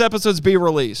those episodes be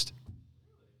released.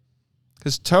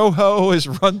 Because Toho is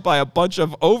run by a bunch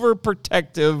of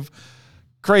overprotective,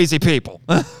 crazy people.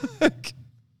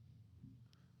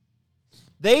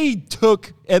 They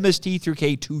took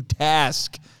MST3K to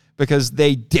task because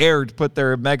they dared put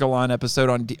their Megalon episode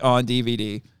on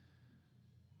DVD.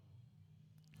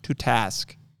 To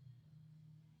task.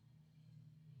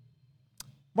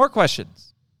 More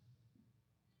questions.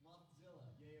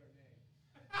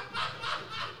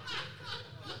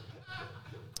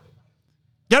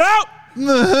 Get out! I'm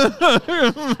trying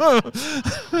to put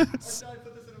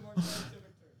this in a more scientific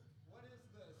term. What is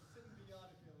the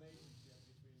symbiotic relationship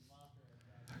between Mothra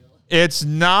and Godzilla? It's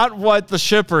not what the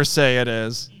shippers say it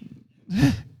is.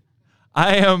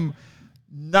 I am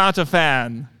not a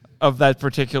fan of that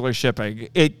particular shipping.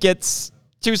 It gets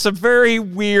to some very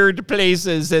weird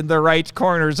places in the right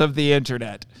corners of the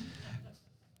internet.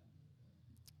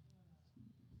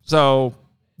 So,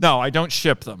 no, I don't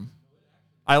ship them.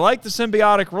 I like the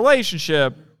symbiotic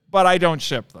relationship, but I don't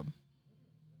ship them.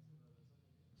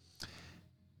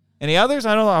 Any others?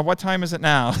 I don't know. What time is it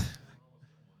now?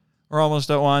 We're almost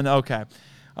at 1. Okay.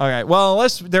 All right. Well,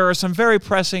 unless there are some very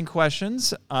pressing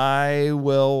questions, I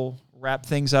will wrap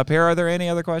things up here. Are there any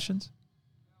other questions?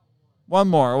 One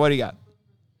more. What do you got?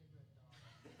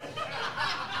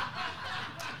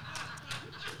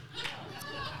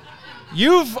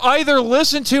 You've either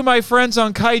listened to my friends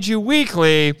on Kaiju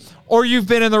Weekly, or you've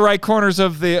been in the right corners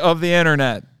of the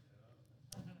internet.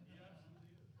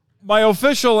 My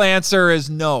official answer is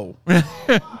no.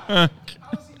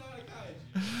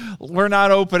 We're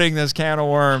not opening this can of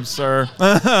worms, sir.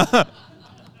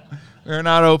 We're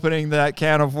not opening that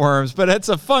can of worms, but it's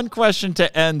a fun question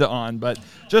to end on. But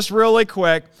just really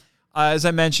quick, as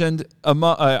I mentioned, I'm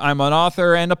an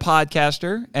author and a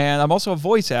podcaster, and I'm also a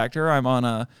voice actor.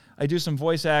 I do some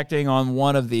voice acting on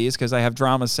one of these because I have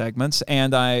drama segments,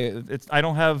 and I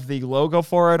don't have the logo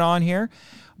for it on here,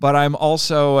 but I'm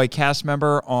also a cast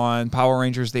member on Power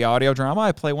Rangers, the audio drama.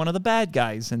 I play one of the bad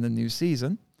guys in the new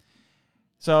season.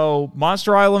 So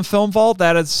Monster Island Film Vault,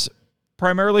 that is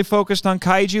primarily focused on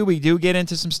kaiju. We do get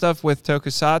into some stuff with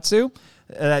tokusatsu.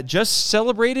 That just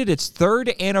celebrated its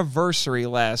 3rd anniversary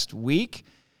last week,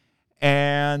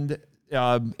 and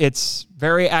it's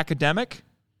very academic,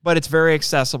 but it's very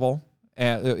accessible.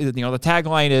 The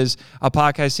tagline is a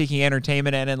podcast seeking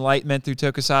entertainment and enlightenment through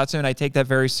tokusatsu, and I take that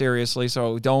very seriously,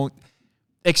 so don't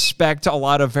expect a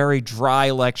lot of very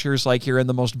dry lectures like you're in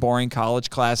the most boring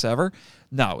college class ever.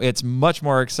 No, it's much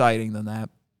more exciting than that.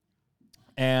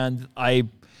 And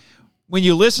when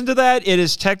you listen to that, it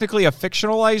is technically a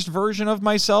fictionalized version of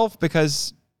myself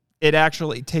because it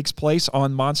actually takes place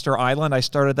on Monster Island. I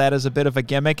started that as a bit of a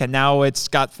gimmick, and now it's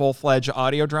got full-fledged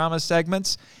audio drama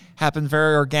segments. Happened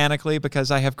very organically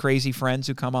because I have crazy friends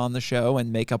who come on the show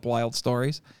and make up wild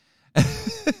stories.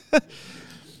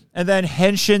 And then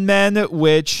Henshin Men,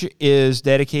 which is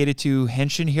dedicated to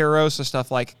Henshin heroes, so stuff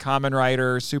like Kamen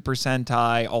Rider, Super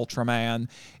Sentai, Ultraman.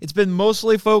 It's been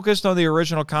mostly focused on the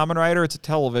original Kamen Rider. It's a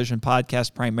television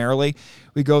podcast primarily.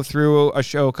 We go through a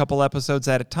show a couple episodes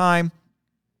at a time,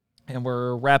 and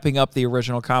we're wrapping up the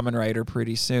original Kamen Rider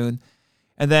pretty soon.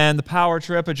 And then the Power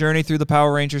Trip, a journey through the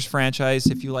Power Rangers franchise.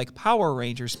 If you like Power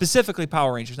Rangers, specifically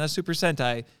Power Rangers, not Super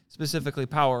Sentai, specifically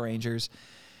Power Rangers,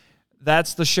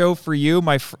 that's the show for you.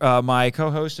 My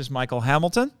co-host is Michael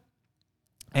Hamilton,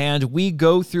 and we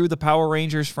go through the Power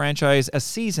Rangers franchise a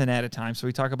season at a time. So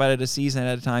we talk about it a season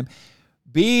at a time.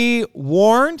 Be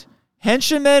warned,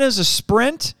 Henshin Men is a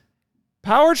sprint.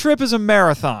 Power Trip is a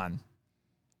marathon.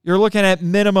 You're looking at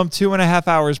minimum 2.5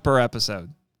 hours per episode,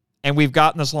 and we've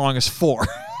gotten as long as 4.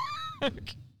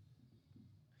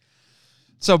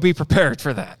 So be prepared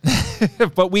for that.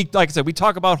 But like I said, we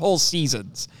talk about whole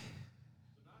seasons.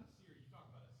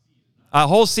 A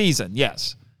whole season,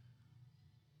 yes.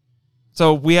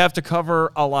 So we have to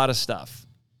cover a lot of stuff.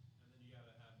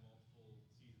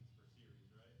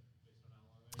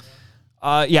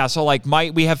 Yeah, so like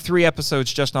we have 3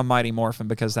 episodes just on Mighty Morphin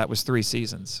because that was 3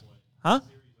 seasons. Huh?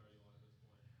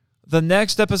 The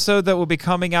next episode that will be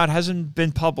coming out hasn't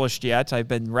been published yet. I've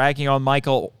been ragging on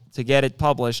Michael to get it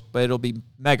published, but it'll be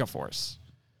Megaforce.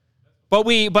 But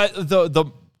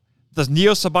the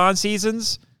Neo Saban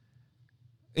seasons,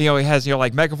 he has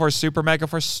like Megaforce, Super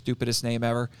Megaforce, stupidest name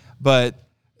ever. But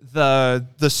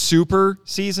the Super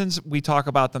seasons, we talk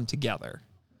about them together.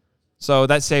 So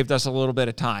that saved us a little bit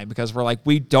of time because we're like,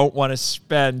 we don't want to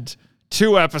spend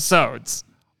 2 episodes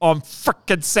on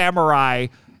frickin' Samurai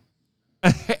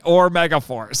or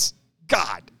Megaforce.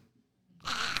 God.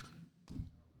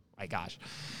 My gosh.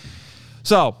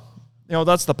 So,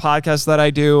 that's the podcast that I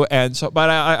do. And so, but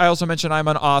I also mentioned I'm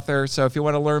an author. So if you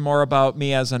want to learn more about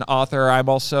me as an author, I'm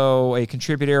also a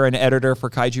contributor and editor for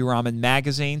Kaiju Ramen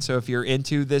magazine. So if you're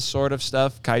into this sort of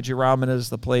stuff, Kaiju Ramen is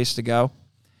the place to go.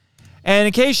 And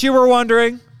in case you were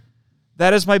wondering,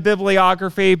 that is my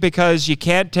bibliography because you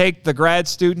can't take the grad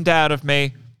student out of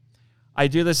me. I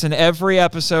do this in every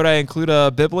episode. I include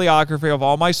a bibliography of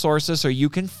all my sources so you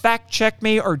can fact check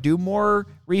me or do more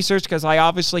research because I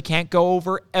obviously can't go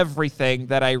over everything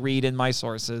that I read in my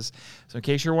sources. So in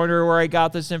case you're wondering where I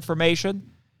got this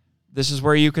information, this is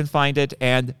where you can find it,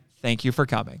 and thank you for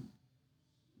coming.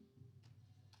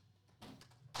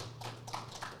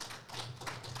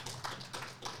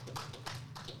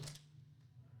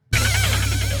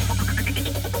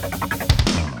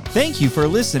 Thank you for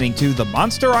listening to the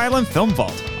Monster Island Film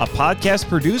Vault, a podcast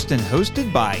produced and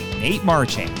hosted by Nate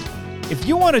Marchand. If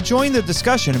you want to join the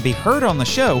discussion and be heard on the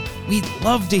show, we'd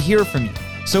love to hear from you.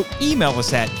 So email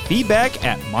us at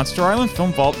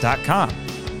feedback@monsterislandfilmvault.com.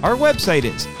 Our website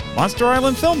is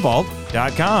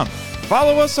monsterislandfilmvault.com.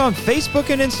 Follow us on Facebook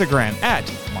and Instagram at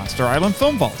Monster Island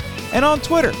Film Vault, and on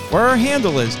Twitter, where our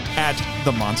handle is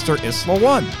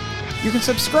 @TheMonsterIsla1. You can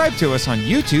subscribe to us on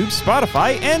YouTube,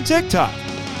 Spotify, and TikTok.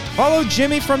 Follow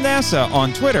Jimmy from NASA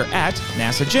on Twitter at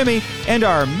NASAJimmy and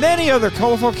our many other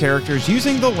colorful characters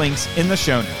using the links in the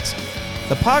show notes.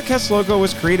 The podcast logo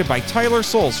was created by Tyler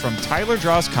Souls from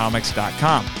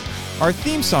TylerDrawsComics.com. Our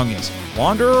theme song is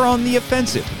Wanderer on the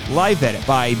Offensive, live edit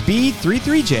by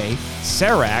B33J,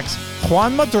 Sarax,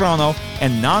 Juan Madrono,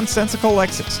 and Nonsensical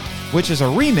Lexus, which is a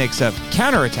remix of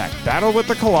Counterattack Battle with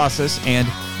the Colossus and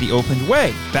The Opened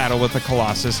Way Battle with the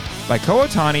Colossus by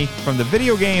Kootani from the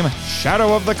video game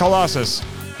Shadow of the Colossus.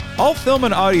 All film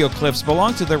and audio clips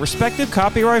belong to their respective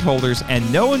copyright holders and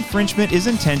no infringement is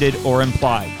intended or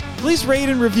implied. Please rate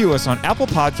and review us on Apple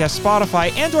Podcasts,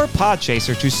 Spotify, and or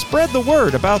Podchaser to spread the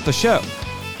word about the show.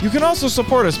 You can also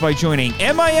support us by joining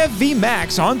MIFV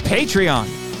Max on Patreon.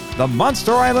 The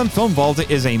Monster Island Film Vault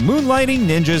is a Moonlighting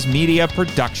Ninjas media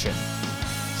production.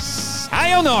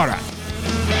 Sayonara!